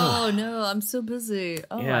was like, "Oh no, I'm so busy."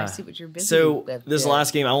 Oh, yeah. I see what you're busy. So with. This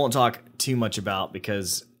last game I won't talk too much about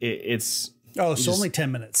because it's. Oh, so only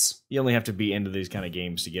 10 minutes. You only have to be into these kind of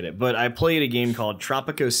games to get it. But I played a game called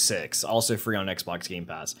Tropico 6, also free on Xbox Game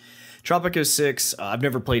Pass. Tropico 6, I've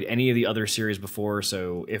never played any of the other series before,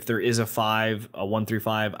 so if there is a 1 through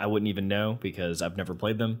 5, I wouldn't even know because I've never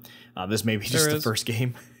played them. This may be just the first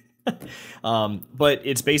game. But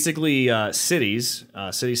it's basically cities,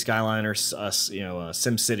 city skyline or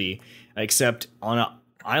Sim City, except on an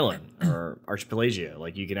island or archipelago.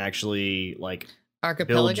 Like you can actually like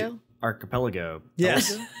archipelago. Archipelago.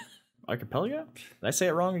 Yes. Archipelago? Did I say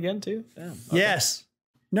it wrong again too? Damn. Okay. Yes.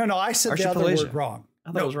 No, I said the other word wrong.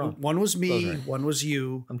 I thought it was wrong. One was me, one was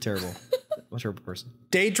you. I'm terrible. I'm a terrible person.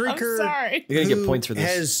 Day drinker. I'm sorry. You're gonna get points for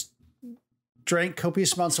this. Has drank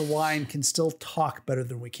copious amounts of wine, can still talk better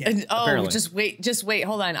than we can. And, apparently. just wait.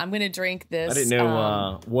 Hold on. I'm gonna drink this. I didn't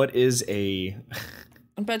know what is a.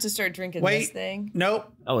 I'm about to start drinking this thing.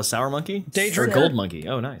 Nope. Oh, a sour monkey? Day drinker. Or gold monkey.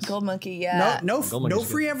 Oh, nice. Gold monkey, yeah. No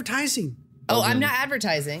free advertising. Oh, I'm not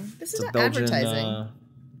advertising. This is not advertising.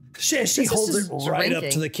 She holds it right up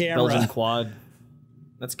to the camera. Belgian quad.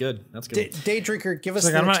 That's good. That's good. Day drinker, give us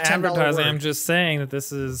the I'm next not advertising. I'm just saying that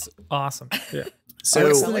this is awesome. Yeah. So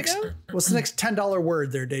what's the next $10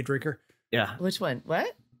 word there, Day drinker? Yeah. Which one?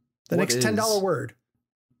 What? The next $10 word.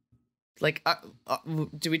 Like,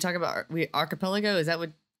 do we talk about archipelago? Is that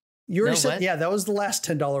what? You already said, yeah, that was the last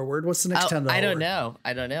 $10 word. What's the next $10 I don't word? know.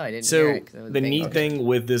 I don't know. I didn't so hear it. So the neat thing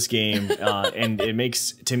with this game, and it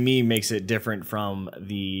makes it different from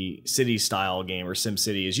the city style game or Sim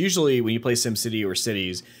City, is usually when you play Sim City or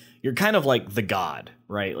Cities, you're kind of like the god,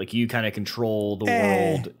 right? Like you kind of control the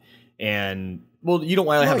world, and well, you don't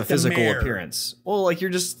really have a physical appearance. Well, like you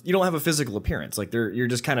don't have a physical appearance. Like you're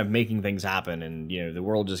just kind of making things happen, and the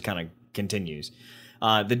world just kind of continues.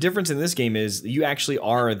 The difference in this game is you actually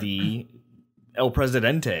are the El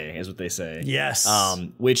Presidente, is what they say. Yes.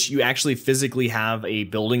 Which you actually physically have a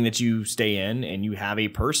building that you stay in, and you have a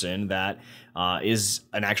person that is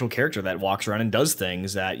an actual character that walks around and does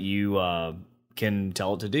things that you can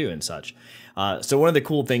tell it to do and such. So one of the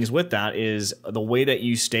cool things with that is the way that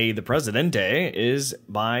you stay the Presidente is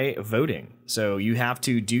by voting. So you have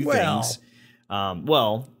to do things.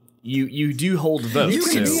 You do hold votes. You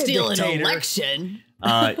can steal an election.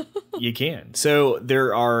 You can. So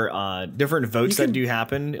there are different votes that do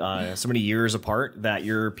happen so many years apart that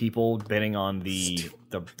your people, depending on the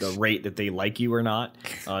rate that they like you or not,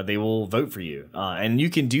 they will vote for you. And you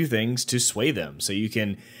can do things to sway them. So you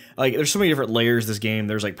can, like, there's so many different layers to this game.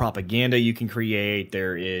 There's like propaganda you can create.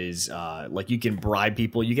 There is like you can bribe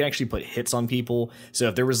people. You can actually put hits on people. So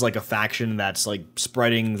if there was like a faction that's like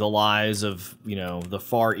spreading the lies of, the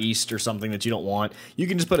Far East or something that you don't want, you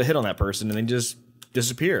can just put a hit on that person and then just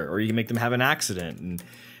disappear, or you can make them have an accident, and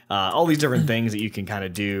all these different things that you can kind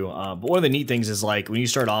of do. But one of the neat things is like when you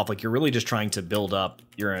start off, like you're really just trying to build up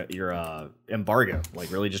your embargo,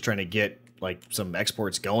 like really just trying to get like some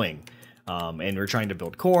exports going. And we're trying to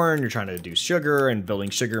build corn, you're trying to do sugar, and building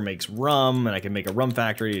sugar makes rum, and I can make a rum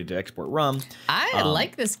factory to export rum. I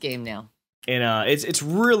like this game now. And it's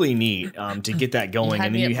really neat to get that going,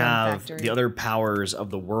 and then you have the other powers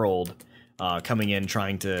of the world coming in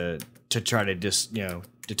trying to try to just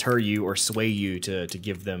deter you or sway you to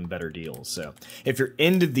give them better deals. So if you're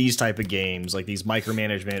into these type of games, like these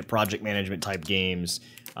micromanagement, project management type games,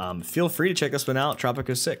 feel free to check this one out.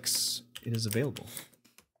 Tropico 6. It is available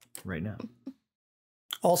right now.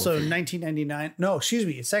 Also $19.99. No, excuse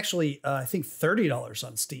me. It's actually I think $30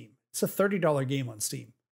 on Steam. It's a $30 game on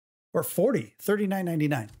Steam, or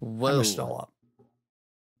 $39.99. Whoa! I messed it all up.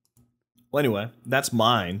 Well, anyway, that's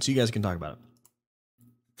mine. So you guys can talk about it.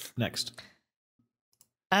 Next.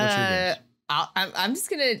 What's your games? I'm just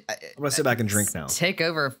gonna. I'm gonna sit back and drink now. Take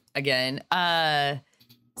over again.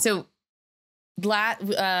 So,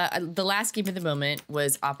 the last game of the moment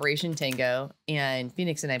was Operation Tango, and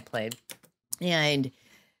Phoenix and I played, and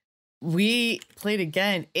we played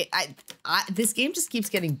again. This game just keeps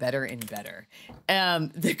getting better and better.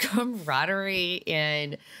 The camaraderie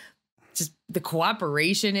and just the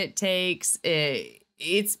cooperation it takes.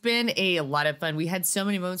 it's been a lot of fun. We had so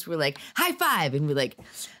many moments where we're like, high five, and we like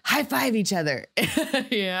high five each other.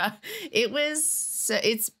 Yeah. It was,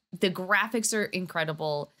 the graphics are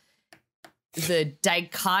incredible. The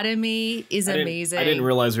dichotomy is amazing. I didn't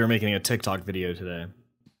realize we were making a TikTok video today.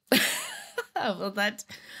 Well,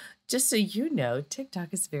 just so you know,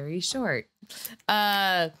 TikTok is very short.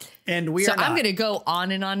 And we are not. I'm going to go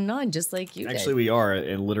on and on and on, just like you Actually, we are,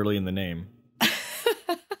 and literally in the name.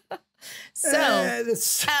 So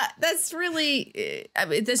that's really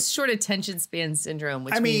this short attention span syndrome,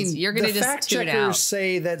 which means you're going to just tune out. The fact checkers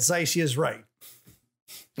say that Zeiss is right.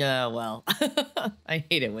 Well, I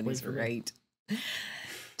hate it when he's right.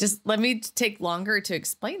 Just let me take longer to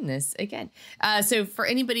explain this again. So for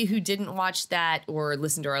anybody who didn't watch that or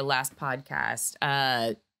listen to our last podcast,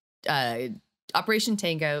 Operation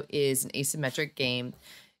Tango is an asymmetric game.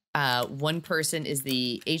 One person is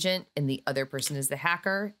the agent and the other person is the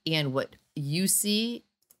hacker. And what you see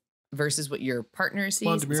versus what your partner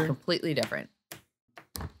sees is completely different.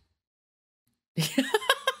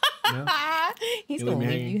 Yeah. He's going to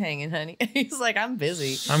leave you hanging, honey. He's like, I'm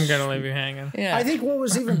busy. I'm going to leave you hanging. Yeah. I think what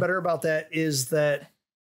was even better about that is that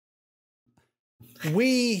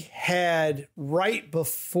we had right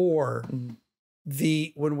before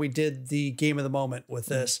when we did the game of the moment with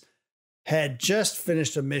this, had just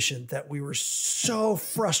finished a mission that we were so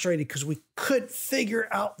frustrated because we couldn't figure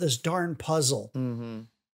out this darn puzzle. Mm-hmm.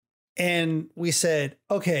 And we said,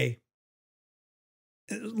 okay,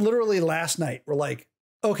 literally last night, we're like,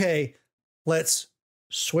 okay, let's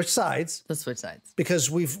switch sides. Let's switch sides.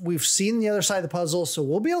 Because we've seen the other side of the puzzle, so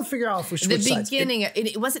we'll be able to figure out if we switch sides. The beginning,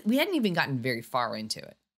 it wasn't, we hadn't even gotten very far into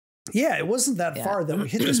it. Yeah, it wasn't that far that we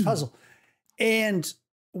hit this puzzle. And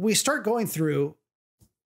we start going through,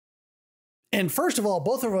 and first of all,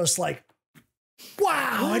 both of us like,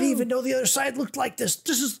 wow, I didn't even know the other side looked like this.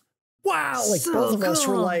 This is, wow. Like so both of us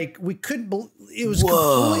were like, we couldn't believe, it was a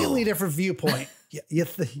completely different viewpoint.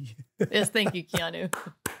 Yes, thank you, Keanu.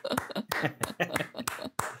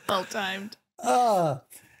 Well timed.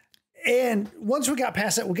 And once we got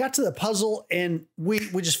past that, we got to the puzzle and we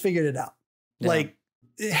just figured it out. Yeah. Like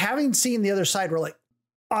having seen the other side, we're like,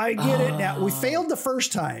 I get it now. We failed the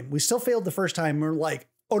first time. We still failed the first time. We're like,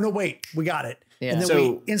 oh no, wait, we got it. Yeah. And then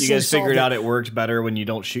so you guys figured out it worked better when you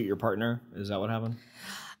don't shoot your partner. Is that what happened?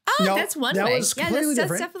 Oh, no, that's one way. Was completely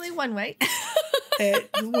that's definitely one way.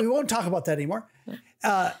 We won't talk about that anymore.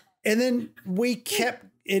 And then we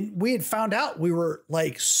had found out we were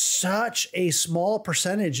like such a small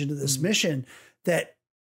percentage into this mission that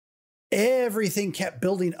everything kept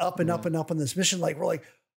building up and up and up on this mission. Like, we're like,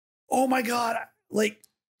 oh my God, like,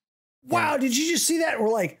 wow, did you just see that? And we're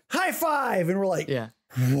like, high five. And we're like,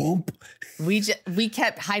 whoop. We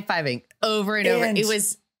kept high fiving over and over. It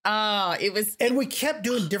was, and we kept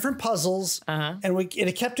doing different puzzles, and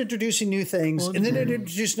it kept introducing new things, and then it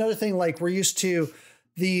introduced another thing. Like, we're used to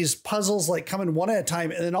these puzzles like coming one at a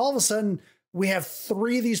time, and then all of a sudden we have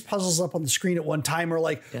 3 of these puzzles up on the screen at one time. We're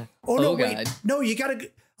like, oh no, wait, no, you gotta.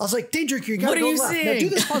 I was like, Daydrinker, you gotta go left. Now do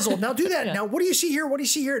this puzzle. Now do that. Now what do you see here? What do you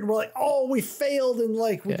see here? And we're like, oh, we failed, and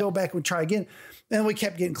like we go back and try again, and we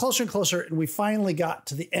kept getting closer and closer, and we finally got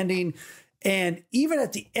to the ending. And even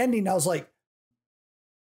at the ending, I was like,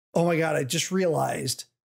 oh my God, I just realized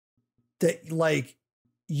that like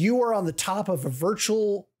you are on the top of a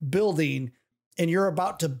virtual building and you're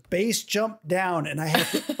about to base jump down, and I have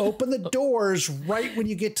to open the doors right when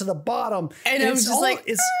you get to the bottom. And I was just like,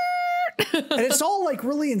 and it's all like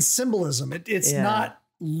really in symbolism. It's not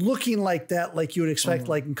looking like that, like you would expect,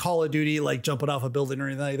 like in Call of Duty, like jumping off a building or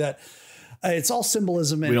anything like that. It's all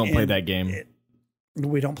symbolism. We don't play that game.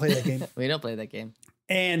 We don't play that game. We don't play that game.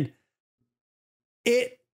 And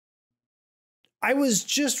I was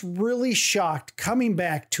just really shocked coming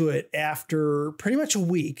back to it after pretty much a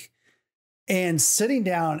week and sitting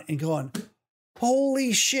down and going,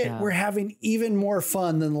 holy shit, we're having even more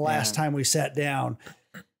fun than the last time we sat down.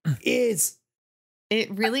 It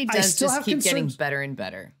really does just keep getting better and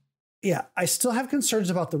better. Yeah. I still have concerns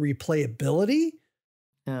about the replayability,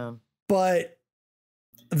 but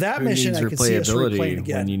that mission I could see us replaying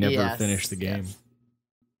again. When you never finish the game.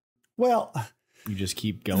 Well, you just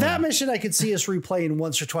keep going. That mission I could see us replaying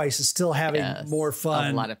once or twice and still having more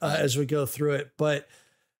fun, as we go through it. But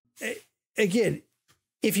again,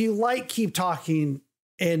 if you like Keep Talking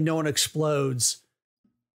and No One Explodes,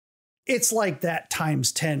 it's like that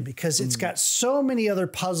times 10 because it's got so many other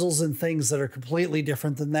puzzles and things that are completely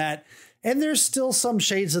different than that. And there's still some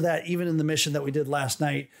shades of that even in the mission that we did last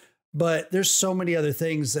night. But there's so many other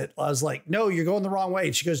things that I was like, no, you're going the wrong way.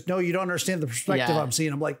 And she goes, no, you don't understand the perspective I'm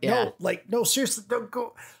seeing. I'm like, no, seriously, don't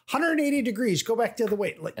go 180 degrees. Go back the other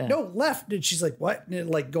way. Like, no, left. And she's like, what? And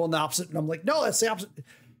like going the opposite. And I'm like, no, that's the opposite.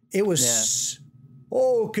 It was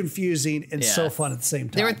so confusing and so fun at the same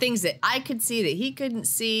time. There were things that I could see that he couldn't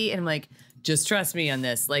see. And I'm like, just trust me on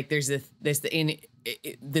this. Like there's this thing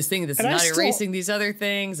that's not erasing these other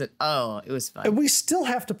things. And, it was fun. And we still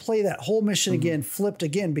have to play that whole mission again, flipped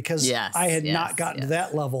again, because I had not gotten to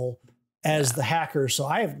that level as the hacker. So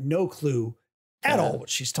I have no clue at all what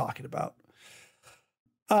she's talking about.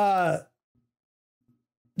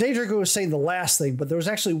 Daedrica was saying the last thing, but there was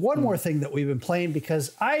actually one more thing that we've been playing,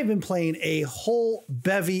 because I've been playing a whole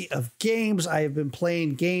bevy of games. I have been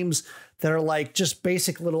playing games that are like just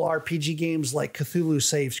basic little RPG games like Cthulhu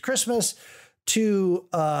Saves Christmas, to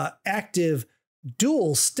active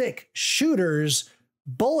dual stick shooters,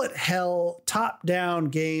 bullet hell top-down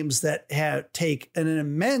games that take an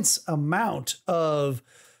immense amount of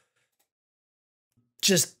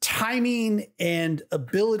just timing and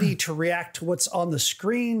ability to react to what's on the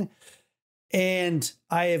screen. And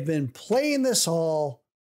I have been playing this all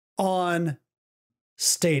on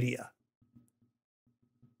Stadia.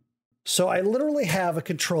 So I literally have a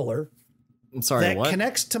controller that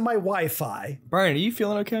connects to my Wi-Fi. Brian, are you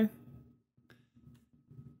feeling okay?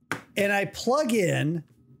 And I plug in.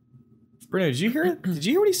 Bruno, did you hear it? Did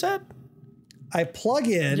you hear what he said? I plug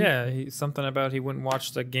in. Yeah, something about he wouldn't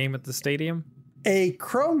watch the game at the stadium. A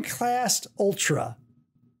Chromecast Ultra.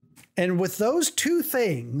 And with those two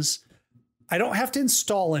things, I don't have to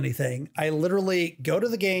install anything. I literally go to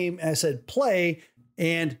the game and I said, play,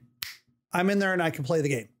 and I'm in there and I can play the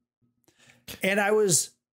game. And I was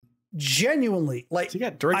genuinely like, so you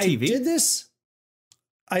got DirecTV? I did this.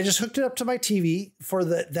 I just hooked it up to my TV for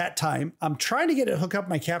that time. I'm trying to get it hook up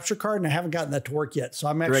my capture card, and I haven't gotten that to work yet. So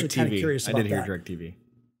I'm actually kind of curious about that. I did hear DirecTV.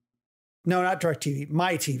 No, not DirecTV.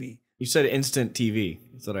 My TV. You said Instant TV.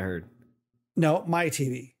 That's what I heard. No, my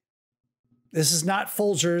TV. This is not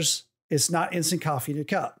Folgers. It's not instant coffee in a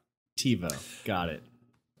cup. TiVo. Got it.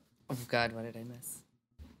 Oh God, what did I miss?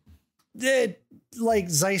 Like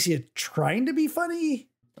Zycia trying to be funny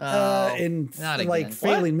and like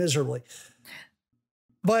failing miserably.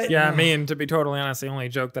 But yeah, I mean, to be totally honest, the only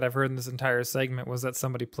joke that I've heard in this entire segment was that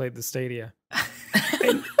somebody played the Stadia.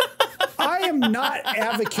 I am not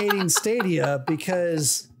advocating Stadia,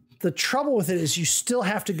 because the trouble with it is you still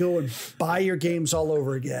have to go and buy your games all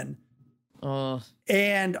over again.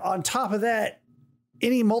 And on top of that,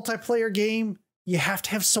 any multiplayer game, you have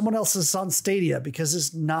to have someone else's on Stadia, because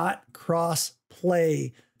it's not cross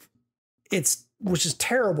play. Which is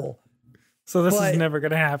terrible. So this is never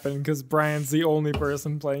going to happen because Brian's the only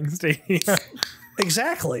person playing Stadia.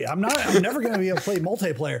 Exactly. I'm never going to be able to play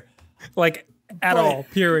multiplayer. Like at all,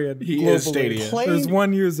 period. He is Stadia. There's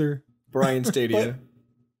one user. Brian Stadia.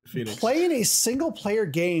 Phoenix. Playing a single player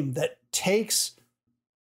game that takes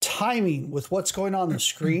timing with what's going on the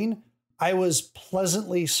screen, I was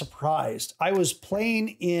pleasantly surprised. I was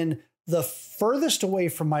playing in the furthest away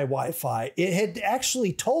from my Wi-Fi. It had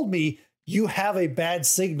actually told me you have a bad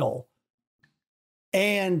signal.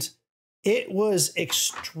 And it was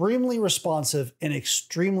extremely responsive and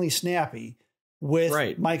extremely snappy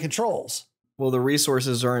with my controls. Well, the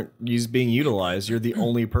resources aren't being utilized. You're the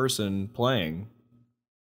only person playing.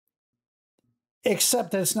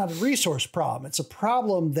 Except that it's not a resource problem. It's a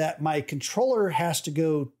problem that my controller has to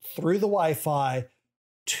go through the Wi-Fi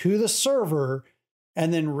to the server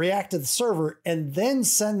and then react to the server and then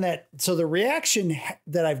send that. So the reaction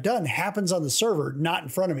that I've done happens on the server, not in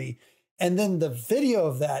front of me. And then the video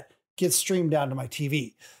of that gets streamed down to my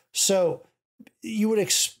TV. So you would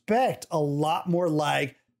expect a lot more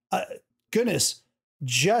lag. Goodness,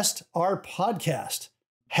 just our podcast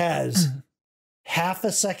has half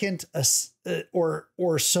a second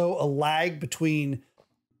or so a lag between,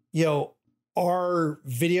 our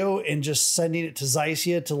video and just sending it to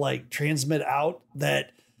Zycia to like transmit out,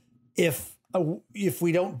 that if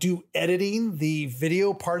we don't do editing, the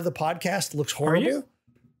video part of the podcast looks horrible.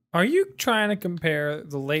 Are you trying to compare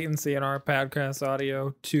the latency in our podcast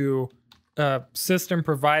audio to a system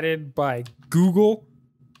provided by Google?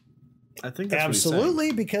 I think that's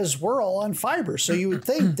absolutely, because we're all on fiber. So you would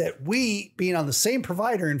think that we, being on the same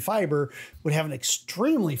provider in fiber, would have an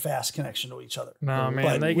extremely fast connection to each other. No, man,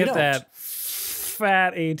 but they get that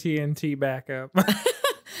fat AT&T backup.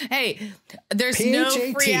 Hey, there's no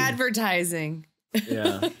free advertising.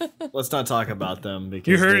 Yeah, let's not talk about them,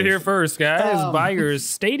 because you heard it here first, guys. Buy your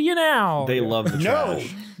Stadia now. They love the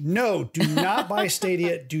trash. No, do not buy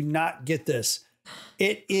Stadia. Do not get this.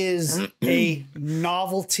 It is a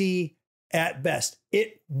novelty at best.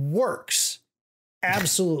 It works.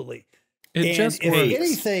 Absolutely. It just if works.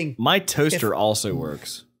 anything, My toaster also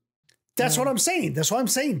works. that's what I'm saying. That's why I'm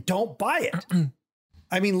saying don't buy it.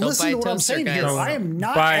 I mean, Don't listen buy to a what I'm toaster, saying guys. here. No, I am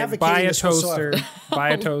not buy advocating a this toaster. whatsoever. Buy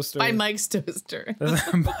a toaster. Buy Mike's toaster.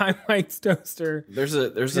 Buy Mike's toaster. There's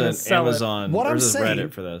gonna an sell it. Amazon. What I'm there's a saying-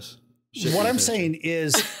 Reddit for this. What I'm saying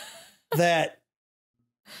is that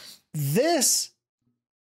this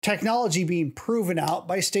technology being proven out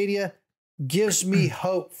by Stadia gives me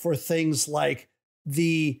hope for things like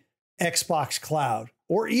the Xbox Cloud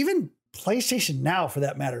or even PlayStation Now, for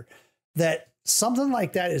that matter, that something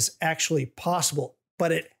like that is actually possible,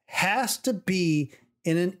 but it has to be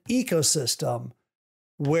in an ecosystem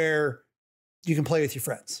where you can play with your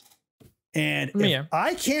friends. And if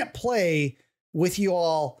I can't play with you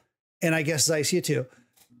all, and I guess Zycia too,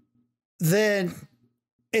 then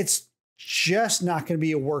it's just not going to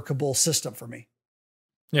be a workable system for me.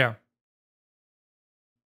 Yeah.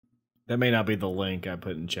 That may not be the link I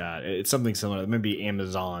put in chat. It's something similar. Maybe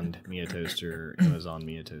Amazon Mia Toaster, Amazon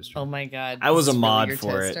Mia Toaster. Oh my God. I was this a is really mod your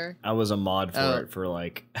for toaster? it. I was a mod for it for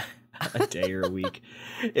like a day or a week.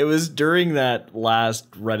 It was during that last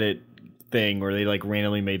Reddit thing where they like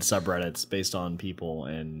randomly made subreddits based on people,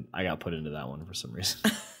 and I got put into that one for some reason.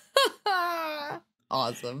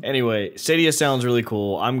 Awesome. Anyway, Stadia sounds really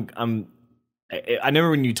cool. I remember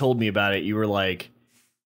when you told me about it, you were like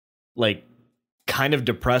kind of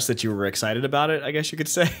depressed that you were excited about it, I guess you could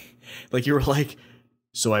say. Like you were like,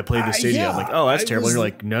 so I played the Stadia. I'm like, oh, that's terrible. You're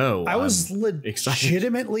like, no. I was excited.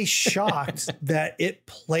 legitimately shocked that it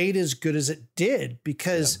played as good as it did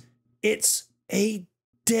because it's a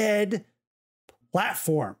dead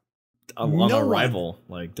platform. On arrival.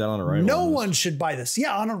 Like dead on arrival. No one should buy this.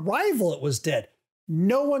 Yeah, on arrival it was dead.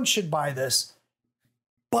 No one should buy this.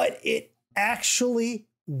 But it actually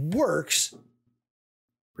works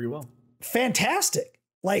pretty well. Fantastic.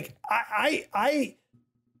 Like I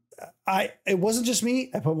it wasn't just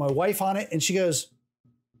me. I put my wife on it and she goes,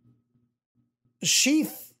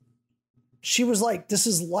 she was like, this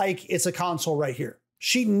is like, it's a console right here.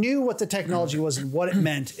 She knew what the technology was and what it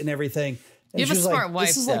meant and everything. And You have she a was smart like, wife,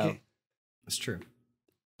 this is though. like It's true.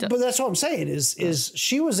 but that's what I'm saying is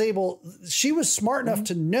she was smart enough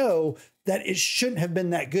to know that it shouldn't have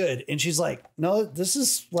been that good. And she's like, no, this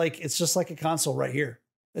is like, it's just like a console right here.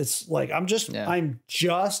 It's like, I'm just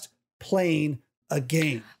playing a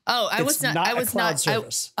game. Oh, I was not. I was not.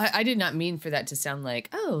 Service. I did not mean for that to sound like,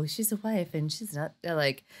 oh, she's a wife and she's not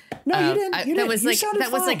like. No, you didn't. You That didn't. was You like sounded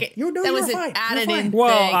that was fine. like You- no, that you was were an fine. added You're in. fine.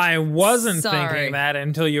 Well, thing. I wasn't Sorry. thinking that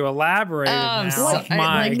until you elaborated. I'm now. sorry.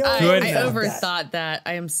 My no, I goodness. overthought that.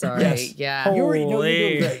 I am sorry. Yes. Yeah. You're doing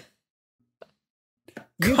Holy. great.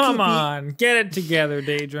 You Come keep on, get it together,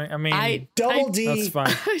 Daydream. I mean, Double D. that's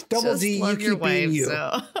fine. Double just D, you love your keep being wife, you.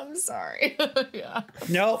 So I'm sorry. Yeah.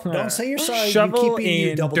 No, don't say you're sorry. Shovel you keep being you,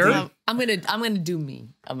 in Double dirt. D. I'm gonna do me.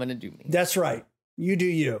 I'm gonna do me. That's right. You do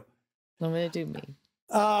you. I'm gonna do me.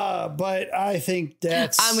 But I think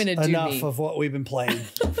that's I'm gonna do enough me. of what we've been playing.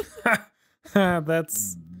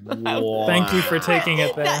 That's. Thank you for taking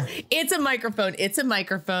it there. It's a microphone. It's a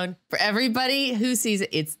microphone for everybody who sees it.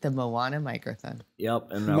 It's the Moana microphone. Yep.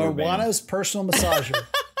 And now we're banned. Moana's personal massager.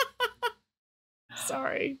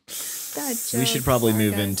 Sorry. We should probably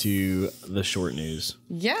move into the short news.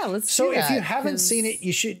 Yeah, let's. So do if that, you haven't 'cause- seen it,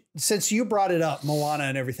 you should, since you brought it up, Moana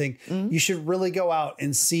and everything, you should really go out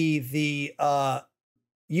and see the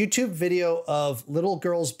YouTube video of little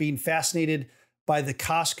girls being fascinated by the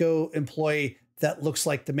Costco employee that looks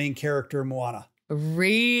like the main character in Moana.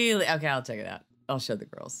 Really? Okay, I'll check it out. I'll show the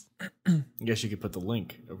girls. I guess you could put the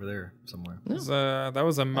link over there somewhere. That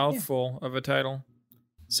was a mouthful of a title.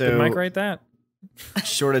 So, Did Mike write that?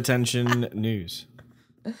 short attention news.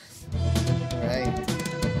 Right.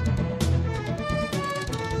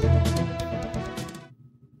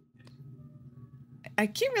 I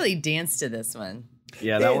can't really dance to this one.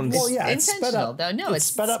 Yeah, that one's Well, yeah, it's sped intentional, up. though. No, it's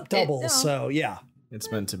sped up double. no. So yeah,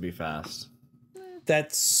 it's meant to be fast.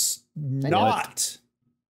 that's know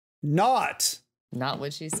not Not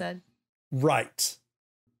what she said. right.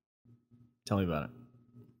 Tell me about it.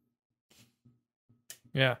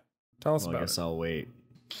 Yeah. Tell us Well, I about guess it. I'll wait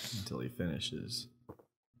until he finishes.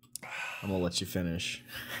 I'm gonna let you finish.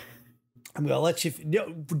 I'm gonna let you.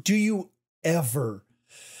 Do you ever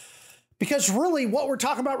Because really what we're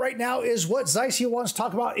talking about right now is what Zycia wants to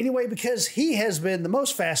talk about anyway, because he has been the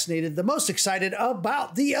most fascinated, the most excited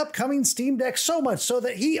about the upcoming Steam Deck, so much so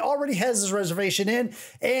that he already has his reservation in,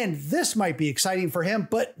 and this might be exciting for him,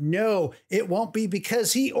 but no, it won't be,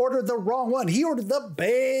 because he ordered the wrong one. He ordered the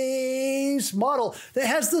base model that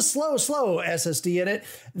has the slow SSD in it.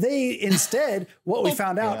 They instead, what we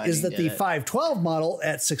found out is that the 512 model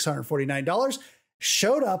at $649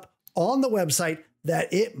 showed up on the website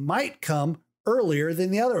that it might come earlier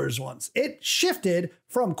than the others ones. It shifted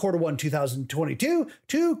from Q1 2022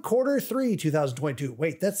 to Q3 2022.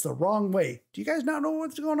 Wait, that's the wrong way. Do you guys not know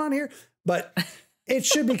what's going on here? But it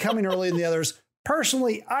should be coming early in the others.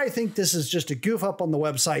 Personally, I think this is just a goof up on the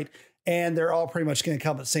website, and they're all pretty much going to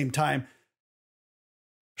come at the same time.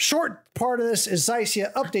 Short part of this is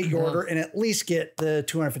Zycia, update your order and at least get the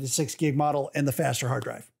 256 gig model and the faster hard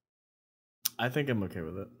drive. I think I'm okay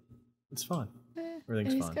with it. It's fine.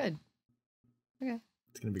 Everything's fine. Good. Okay.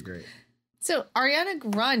 It's going to be great. So Ariana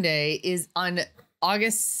Grande is on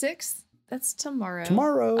August 6th. That's tomorrow.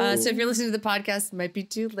 So if you're listening to the podcast, it might be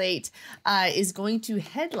too late, is going to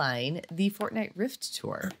headline the Fortnite Rift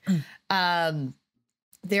Tour.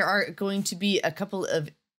 There are going to be a couple of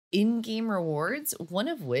in-game rewards, one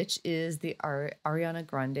of which is the Ariana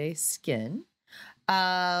Grande skin.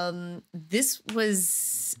 This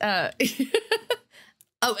was...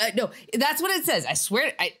 no, that's what it says. I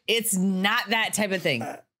swear, it's not that type of thing.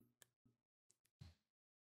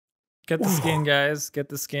 Get the skin, guys. Get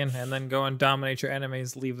the skin, and then go and dominate your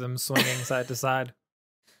enemies. Leave them swinging side to side.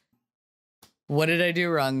 What did I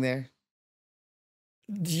do wrong there?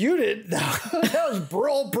 You did. That was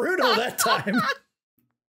Bruno that time.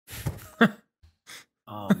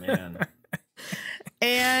 Oh, man.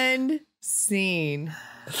 And scene.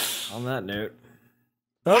 On that note.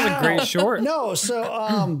 That was a great short. No, so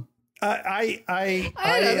I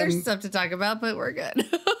had other stuff to talk about, but we're good.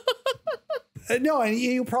 No, and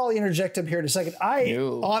you probably interject him here in a second. I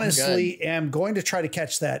honestly am going to try to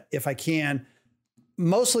catch that if I can,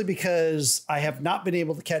 mostly because I have not been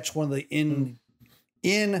able to catch one of the in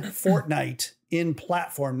Fortnite in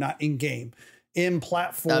platform, not in game, in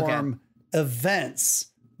platform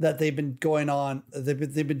events that they've been going on.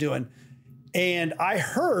 They've been doing, and I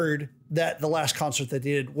heard that the last concert they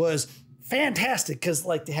did was fantastic because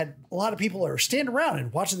like they had a lot of people that were standing around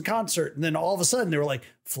and watching the concert, and then all of a sudden they were like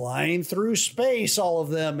flying through space, all of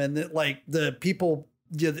them, and like the people,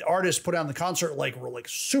 the artists put on the concert like were like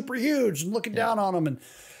super huge and looking down on them, and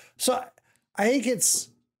so I think it's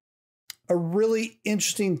a really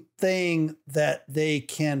interesting thing that they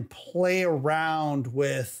can play around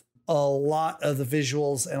with a lot of the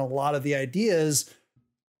visuals and a lot of the ideas,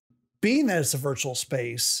 being that it's a virtual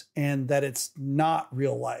space and that it's not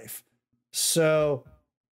real life. So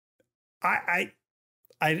I'm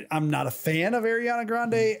not a fan of Ariana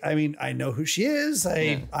Grande. I mean, I know who she is.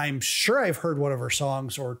 I'm sure I've heard one of her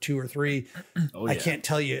songs or two or three. I can't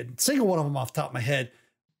tell you a single one of them off the top of my head.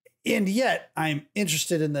 And yet I'm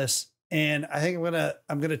interested in this. And I think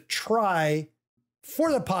I'm gonna try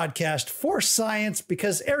for the podcast, for science,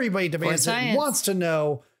 because everybody demands it and wants to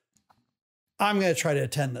know. I'm going to try to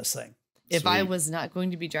attend this thing. If I was not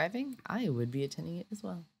going to be driving, I would be attending it as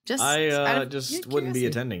well. I just wouldn't be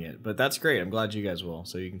attending it, but that's great. I'm glad you guys will,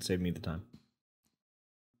 so you can save me the time.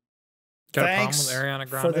 Got Thanks a problem with Ariana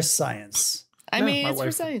Grande? for the science. I mean, my it's for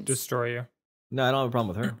wife science. would destroy you. No, I don't have a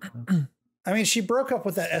problem with her. I mean, she broke up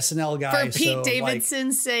with that SNL guy. For Pete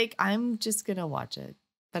Davidson's sake, I'm just going to watch it,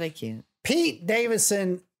 but I can't. Pete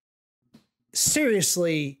Davidson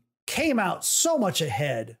seriously came out so much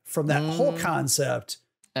ahead from that whole concept.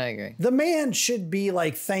 I agree. The man should be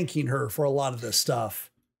like thanking her for a lot of this stuff.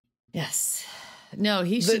 Yes. No,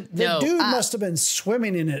 he should. The dude must have been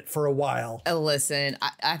swimming in it for a while. Listen,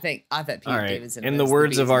 I think Pete Davidson. In the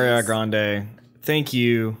words of Ariana Grande, thank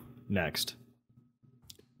you. Next.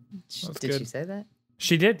 Did she say that?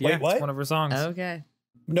 She did. Yeah, Wait, what? It's one of her songs. Okay.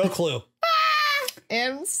 No clue.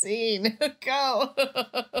 Am seen. Go.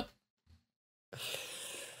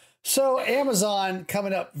 So Amazon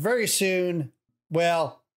coming up very soon.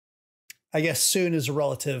 Well, I guess soon is a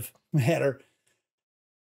relative matter.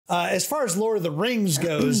 As far as Lord of the Rings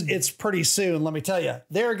goes, it's pretty soon, let me tell you.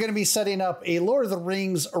 They're going to be setting up a Lord of the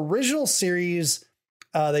Rings original series.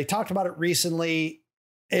 They talked about it recently.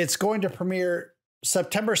 It's going to premiere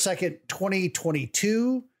September 2nd,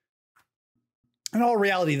 2022. In all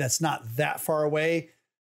reality, that's not that far away.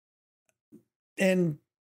 And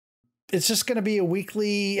it's just going to be a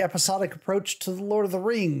weekly episodic approach to the Lord of the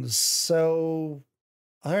Rings. So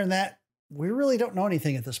other than that, we really don't know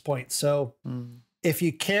anything at this point. So if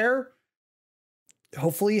you care,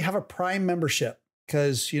 hopefully you have a Prime membership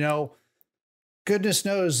because, you know, goodness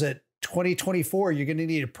knows that 2024, you're going to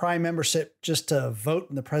need a Prime membership just to vote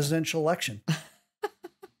in the presidential election.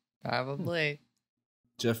 Probably.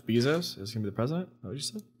 Jeff Bezos is going to be the president? Is that what you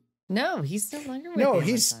said? No, he's no longer with No,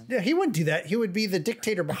 Amazon. he wouldn't do that. He would be the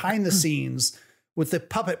dictator behind the scenes with the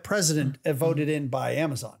puppet president voted in by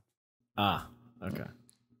Amazon. Ah, okay.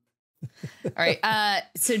 All right.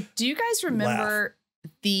 So do you guys remember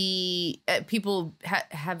the people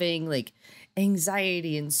having like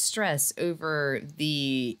anxiety and stress over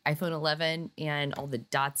the iPhone 11 and all the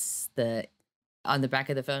dots on the back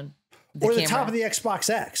of the phone? Or the top of the Xbox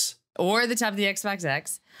X. Or the top of the Xbox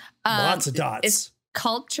X. Lots of dots. It's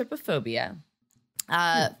called trypophobia.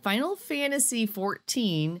 Final Fantasy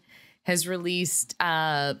 14 has released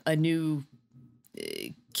a new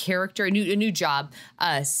character, a new job,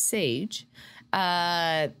 Sage,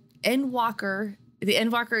 Endwalker, the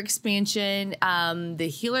Endwalker expansion, the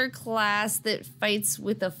healer class that fights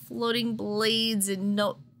with the floating blades and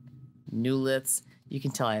Newliths. You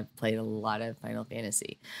can tell I've played a lot of Final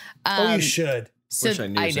Fantasy. You should. So wish I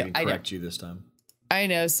knew so I could correct you this time. I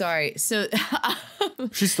know, sorry. So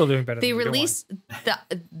she's still doing better. They released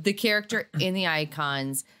the character in the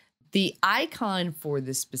icons. The icon for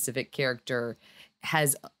this specific character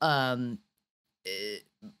has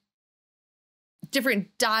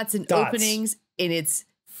different dots and openings, and it's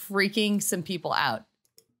freaking some people out.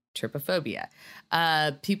 Trypophobia.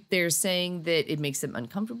 They're saying that it makes them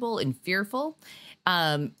uncomfortable and fearful.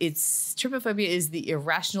 Trypophobia is the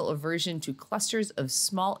irrational aversion to clusters of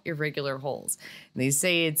small irregular holes. And they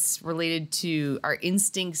say it's related to our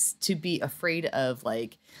instincts to be afraid of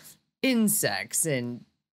like insects and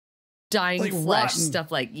dying like flesh, rotten,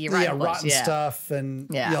 stuff like rotten stuff and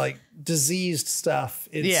like diseased stuff.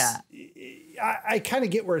 I kind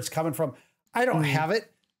of get where it's coming from. I don't have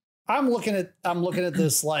it. I'm looking at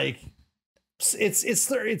this like it's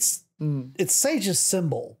Sage's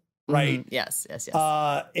symbol, right? Mm-hmm. Yes.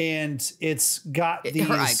 And it's got these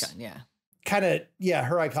her icon,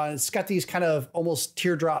 her icon. It's got these kind of almost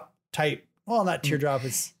teardrop type. Well, not teardrop.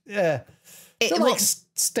 It's they're like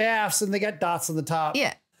staffs, and they got dots on the top.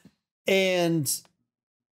 Yeah, and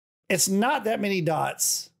it's not that many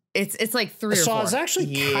dots. It's like 3 or 4. So I was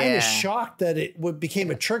actually kind of shocked that it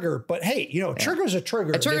became a trigger. But hey, trigger's a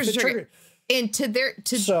trigger. A trigger's a trigger. And to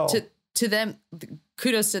them,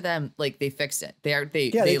 kudos to them. Like they fixed it. They like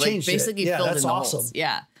basically filled in the holes.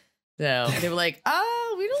 Yeah. So they were like,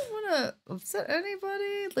 oh, we don't want to upset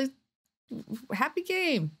anybody. Like, happy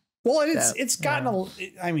game. Well, it's gotten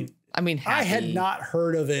I had not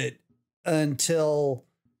heard of it until.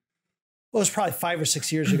 Well, it was probably 5 or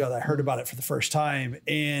 6 years ago that I heard about it for the first time.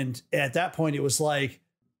 And at that point, it was like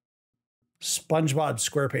SpongeBob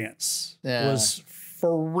SquarePants was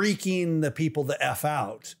freaking the people the F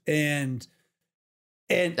out. And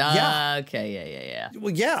okay.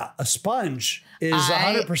 Well, yeah, a sponge is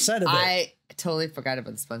 100% of it. I totally forgot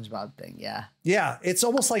about the SpongeBob thing. Yeah. Yeah. It's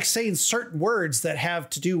almost like saying certain words that have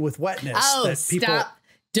to do with wetness. Oh, that people, stop.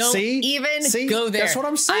 Don't even go there. That's what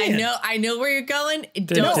I'm saying. I know where you're going.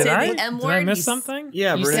 Don't say the M word. Did I miss something?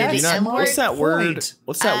 Yeah, Bruno, what's that word?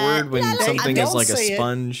 What's that word when something is like a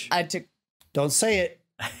sponge? Don't say it.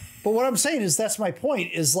 But what I'm saying is that's my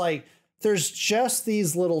point. Is like there's just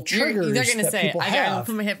these little triggers. They're gonna that say people it. I have. gotta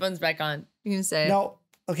put my headphones back on. You can say it. No.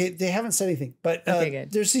 Okay, they haven't said anything, but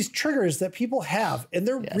there's these triggers that people have, and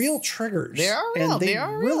they're real triggers. They are real. And they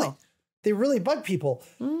are real. They really bug people.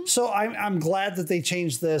 Mm-hmm. So I'm glad that they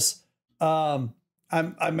changed this. I'm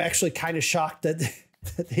actually kind of shocked that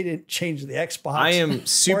they didn't change the Xbox. I am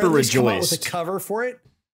super rejoiced. Come out with a cover for it.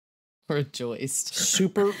 Rejoiced.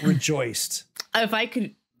 Super rejoiced. If I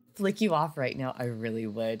could flick you off right now, I really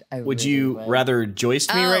would. Would you rather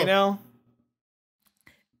joist me right now?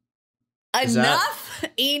 Enough.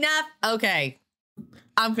 Okay.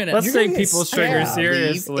 I'm gonna. Let's take people's triggers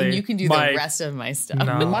seriously. And you can do the rest of my stuff.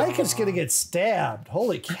 No. Mike is gonna get stabbed.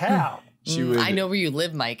 Holy cow! I know where you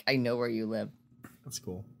live, Mike. I know where you live. That's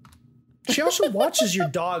cool. She also watches your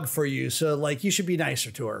dog for you, so like you should be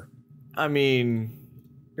nicer to her. I mean,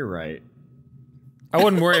 you're right. I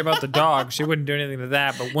wouldn't worry about the dog. She wouldn't do anything to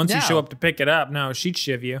that. But once you show up to pick it up, no, she'd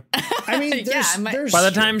shiv you. I mean, there's by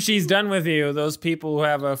the time she's done with you, those people who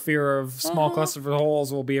have a fear of small clusters of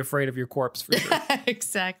holes will be afraid of your corpse for sure.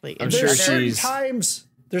 Exactly. I'm sure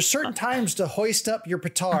there's certain times to hoist up your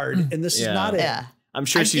petard, and this is not it. Yeah. I'm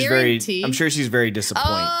sure she's very disappointed.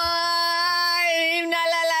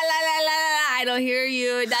 I don't hear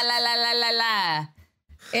you. La la la la la la.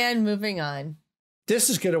 And moving on. This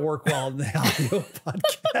is going to work well in the audio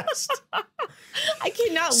podcast. I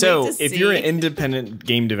cannot So wait to if see. you're an independent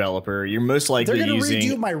game developer, you're most likely They're gonna using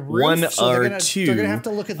redo my roof, one so or they're two gonna have to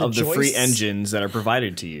look at the of the free joists. engines that are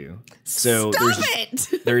provided to you. So Stop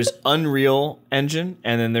it! there's Unreal Engine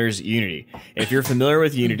and then there's Unity. If you're familiar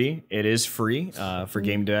with Unity, it is free for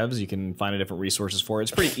game devs. You can find different resources for it.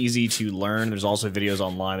 It's pretty easy to learn. There's also videos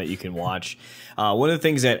online that you can watch. One of the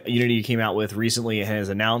things that Unity came out with recently has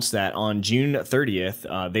announced that on June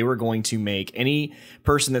 30th, they were going to make any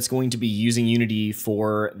person that's going to be using Unity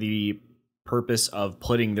for the purpose of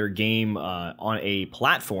putting their game on a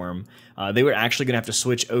platform, they were actually going to have to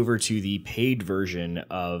switch over to the paid version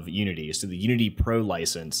of Unity, so the Unity Pro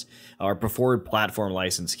license or preferred platform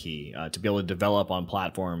license key to be able to develop on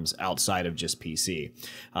platforms outside of just PC.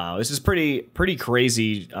 This is pretty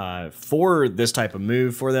crazy for this type of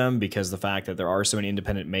move for them, because the fact that there are so many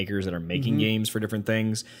independent makers that are making games for different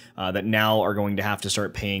things that now are going to have to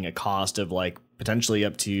start paying a cost of like potentially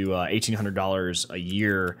up to $1,800 a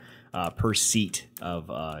year per seat of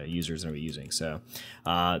users that are using. So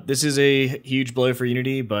this is a huge blow for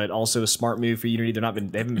Unity, but also a smart move for Unity. They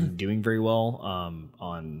haven't been doing very well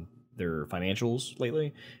on their financials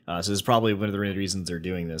lately. So this is probably one of the reasons they're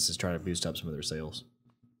doing this, is trying to boost up some of their sales.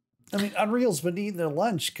 I mean, Unreal's been eating their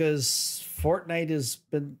lunch because Fortnite has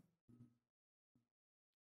been.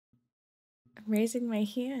 I'm raising my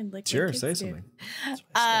hand. Like Sure, say something.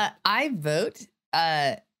 I vote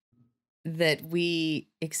that we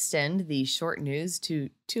extend the short news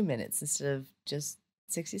to 2 minutes instead of just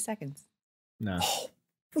 60 seconds. No.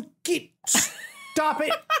 Stop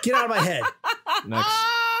it. Get out of my head. Next.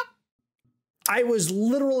 I was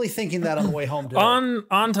literally thinking that on the way home today.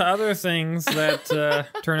 On to other things that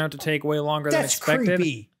turn out to take way longer than That's expected.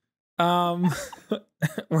 creepy.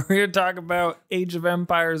 We're here to talk about Age of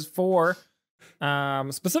Empires 4,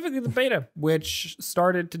 specifically the beta, which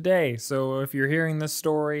started today. So if you're hearing this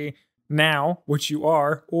story now, which you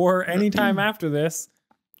are, or anytime after this,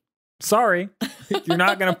 sorry, you're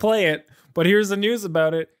not going to play it. But here's the news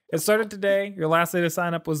about it. It started today. Your last day to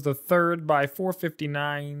sign up was the 3rd by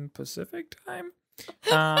 4:59 Pacific time.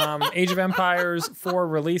 Age of Empires 4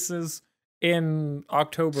 releases in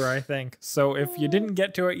October, I think. So if you didn't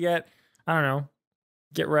get to it yet, I don't know,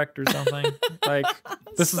 get wrecked or something. Like,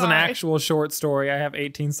 this is an actual short story. I have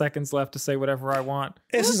 18 seconds left to say whatever I want.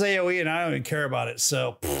 This is AoE and I don't even care about it.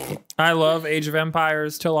 So I love Age of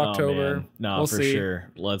Empires till October. Man. No, we'll for see. sure.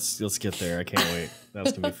 Let's get there. I can't wait.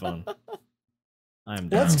 That's gonna be fun. I'm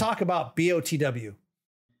down. let's talk about BOTW.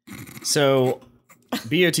 So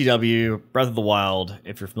BOTW, Breath of the Wild,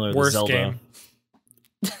 if you're familiar with Worst Zelda. game.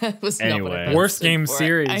 That was Anyway. not what I Worst voted game for.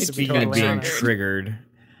 series, I to be Speaking of totally being honest. triggered,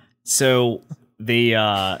 so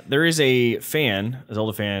there is a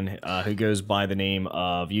Zelda fan, who goes by the name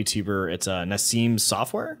of YouTuber. It's Nassim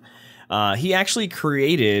Software. He actually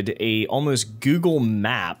created a almost Google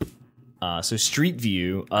map, so Street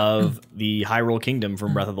View of the Hyrule Kingdom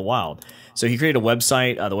from Breath of the Wild. So he created a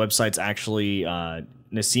website. The website's actually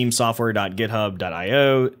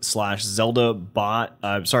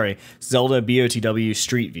nassimsoftware.github.io/Zelda BOTW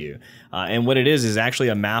Street View. And what it is actually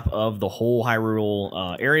a map of the whole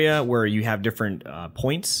Hyrule area, where you have different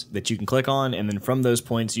points that you can click on, and then from those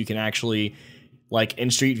points you can actually, like in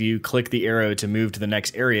Street View, click the arrow to move to the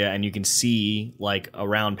next area, and you can see like a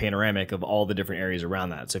round panoramic of all the different areas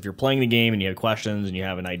around that. So if you're playing the game and you have questions and you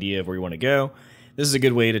have an idea of where you want to go, this is a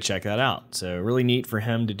good way to check that out. So really neat for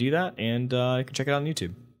him to do that, and you can check it out on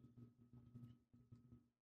YouTube.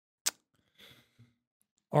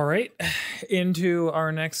 All right, into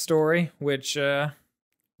our next story, which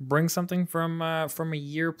brings something from a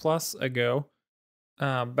year plus ago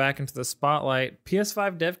back into the spotlight.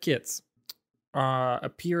 PS5 dev kits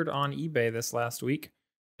appeared on eBay this last week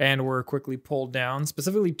and were quickly pulled down.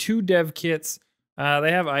 Specifically, 2 dev kits.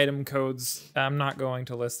 They have item codes. I'm not going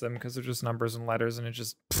to list them because they're just numbers and letters, and it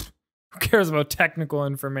just who cares about technical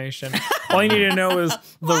information? All you need to know is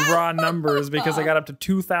the raw numbers, because they got up to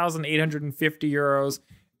 2,850 euros.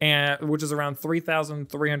 Which is around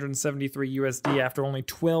 3,373 USD after only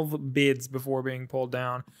 12 bids before being pulled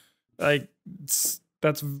down. Like,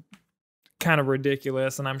 that's kind of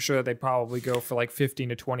ridiculous, and I'm sure they probably go for like 15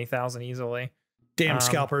 to 20,000 easily. Damn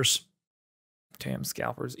scalpers. Damn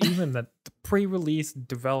scalpers. Even the pre-release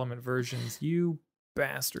development versions, you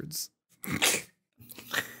bastards.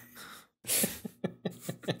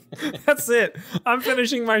 That's it. I'm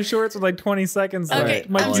finishing my shorts with like 20 seconds left. Okay,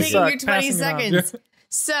 Mike, I'm you taking suck. your 20 Passing it on. seconds.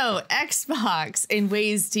 So Xbox and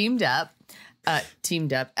Waze teamed up,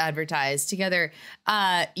 advertised together.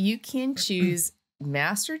 You can choose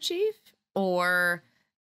Master Chief or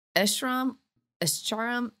Escharum,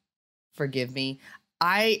 forgive me,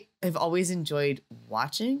 I have always enjoyed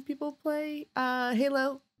watching people play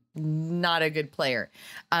Halo. Not a good player.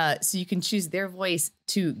 So you can choose their voice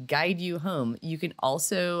to guide you home. You can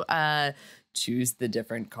also choose the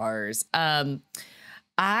different cars.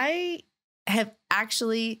 I have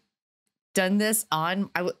actually done this on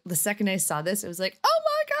the second I saw this, it was like, oh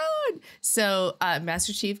my God. So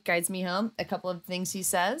Master Chief guides me home. A couple of things he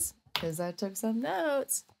says, because I took some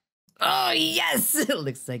notes. Oh, yes. It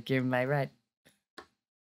looks like you're my ride.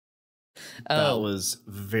 That was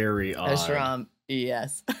very odd. Ashram,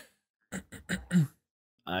 yes.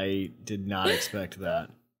 I did not expect that.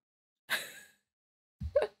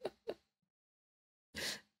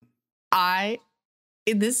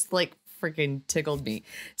 This like freaking tickled me.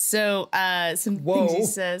 So some things he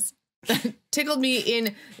says tickled me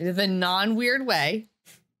in the non-weird way.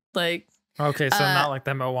 Like, okay, so not like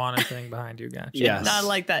the Moana thing behind you, gotcha. Yes. Not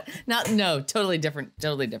like that. No, totally different.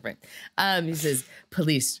 Totally different. He says,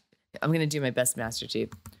 police. I'm gonna do my best, Master Chief.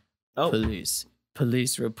 Oh.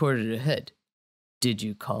 Police reported ahead. Did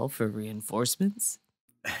you call for reinforcements?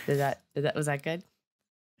 Was that good?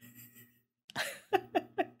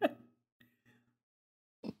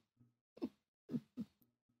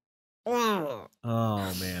 Oh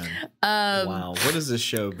man! Wow, what does this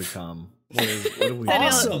show become? What do we?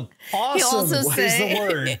 Awesome! Awesome! What is the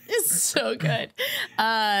word? It's so good.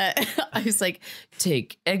 I was like,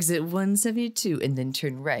 take exit 172 and then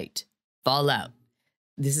turn right. Fall out.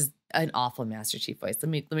 This is an awful Master Chief voice. Let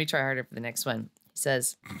me try harder for the next one. He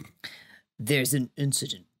says, "There's an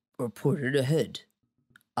incident reported ahead.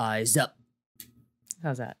 Eyes up."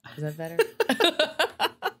 How's that? Is that better?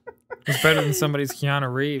 It's better than somebody's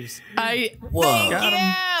Keanu Reeves. Whoa. Got him.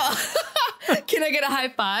 Yeah. Can I get a high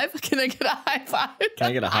five? Can I get a high five? Can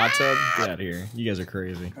I get a hot tub? Get out of here. You guys are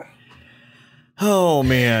crazy. Oh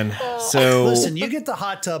man. So listen, you get the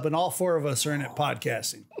hot tub, and all four of us are in it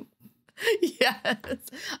podcasting. Yes.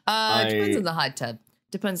 Depends on the hot tub.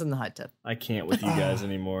 Depends on the hot tub. I can't with you guys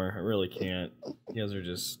anymore. I really can't. You guys are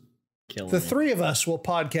just killing The me. three of us will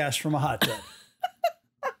podcast from a hot tub.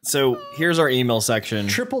 So here's our email section,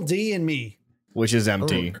 Triple D and me. which is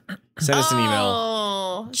empty. Send us an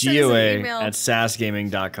email.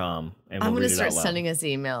 GOA@sassgaming.com. And I'm we'll going to read it start out loud. sending us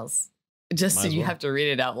emails just Might so as you well. have to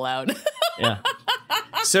read it out loud. Yeah.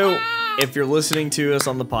 So if you're listening to us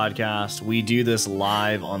on the podcast, we do this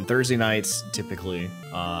live on Thursday nights, typically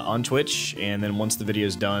on Twitch. And then once the video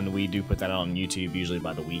is done, we do put that out on YouTube, usually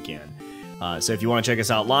by the weekend. So if you want to check us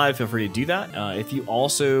out live, feel free to do that. If you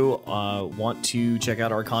also want to check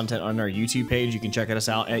out our content on our YouTube page, you can check us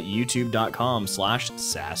out at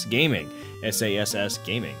youtube.com/sassgaming, SASS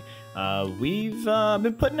gaming. We've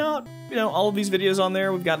been putting out, all of these videos on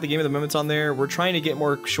there. We've got the Game of the Moments on there. We're trying to get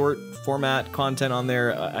more short format content on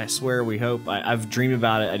there. I swear, we hope. I've dreamed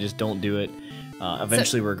about it. I just don't do it.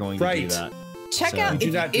 Eventually, we're going to do that. Check So- out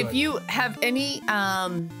Do if you have any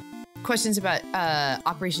questions about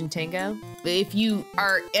Operation Tango. If you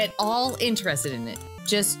are at all interested in it,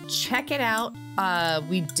 just check it out.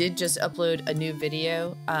 We did just upload a new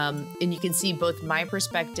video, and you can see both my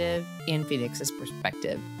perspective and Phoenix's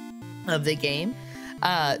perspective of the game.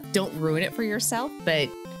 Don't ruin it for yourself, but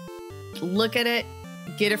look at it.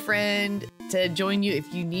 Get a friend to join you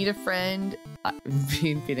if you need a friend.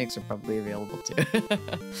 Me and Phoenix are probably available too.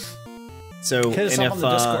 So, Hit us and up on the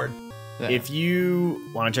Discord. if you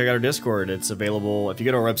want to check out our Discord, it's available. If you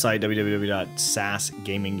go to our website,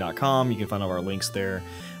 www.sassgaming.com, you can find all our links there.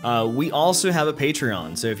 We also have a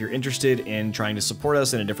Patreon, so if you're interested in trying to support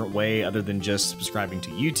us in a different way other than just subscribing to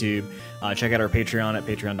YouTube, check out our Patreon at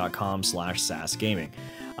patreon.com/sassgaming.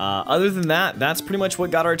 Other than that, that's pretty much what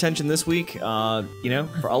got our attention this week. For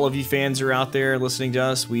all of you fans who are out there listening to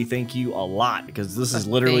us, we thank you a lot, because this is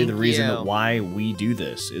literally the reason that why we do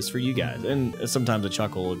this is for you guys, and sometimes a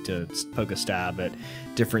chuckle to poke a stab at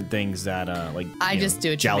different things that I just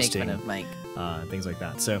do it to make jousting, fun of Mike. things like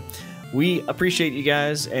that. So we appreciate you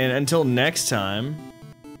guys, and until next time,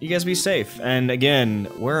 you guys be safe. And again,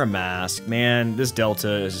 wear a mask, man. This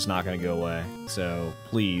Delta is just not going to go away. So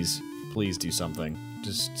please do something.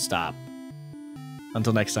 Just stop.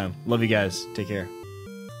 Until next time. Love you guys. Take care.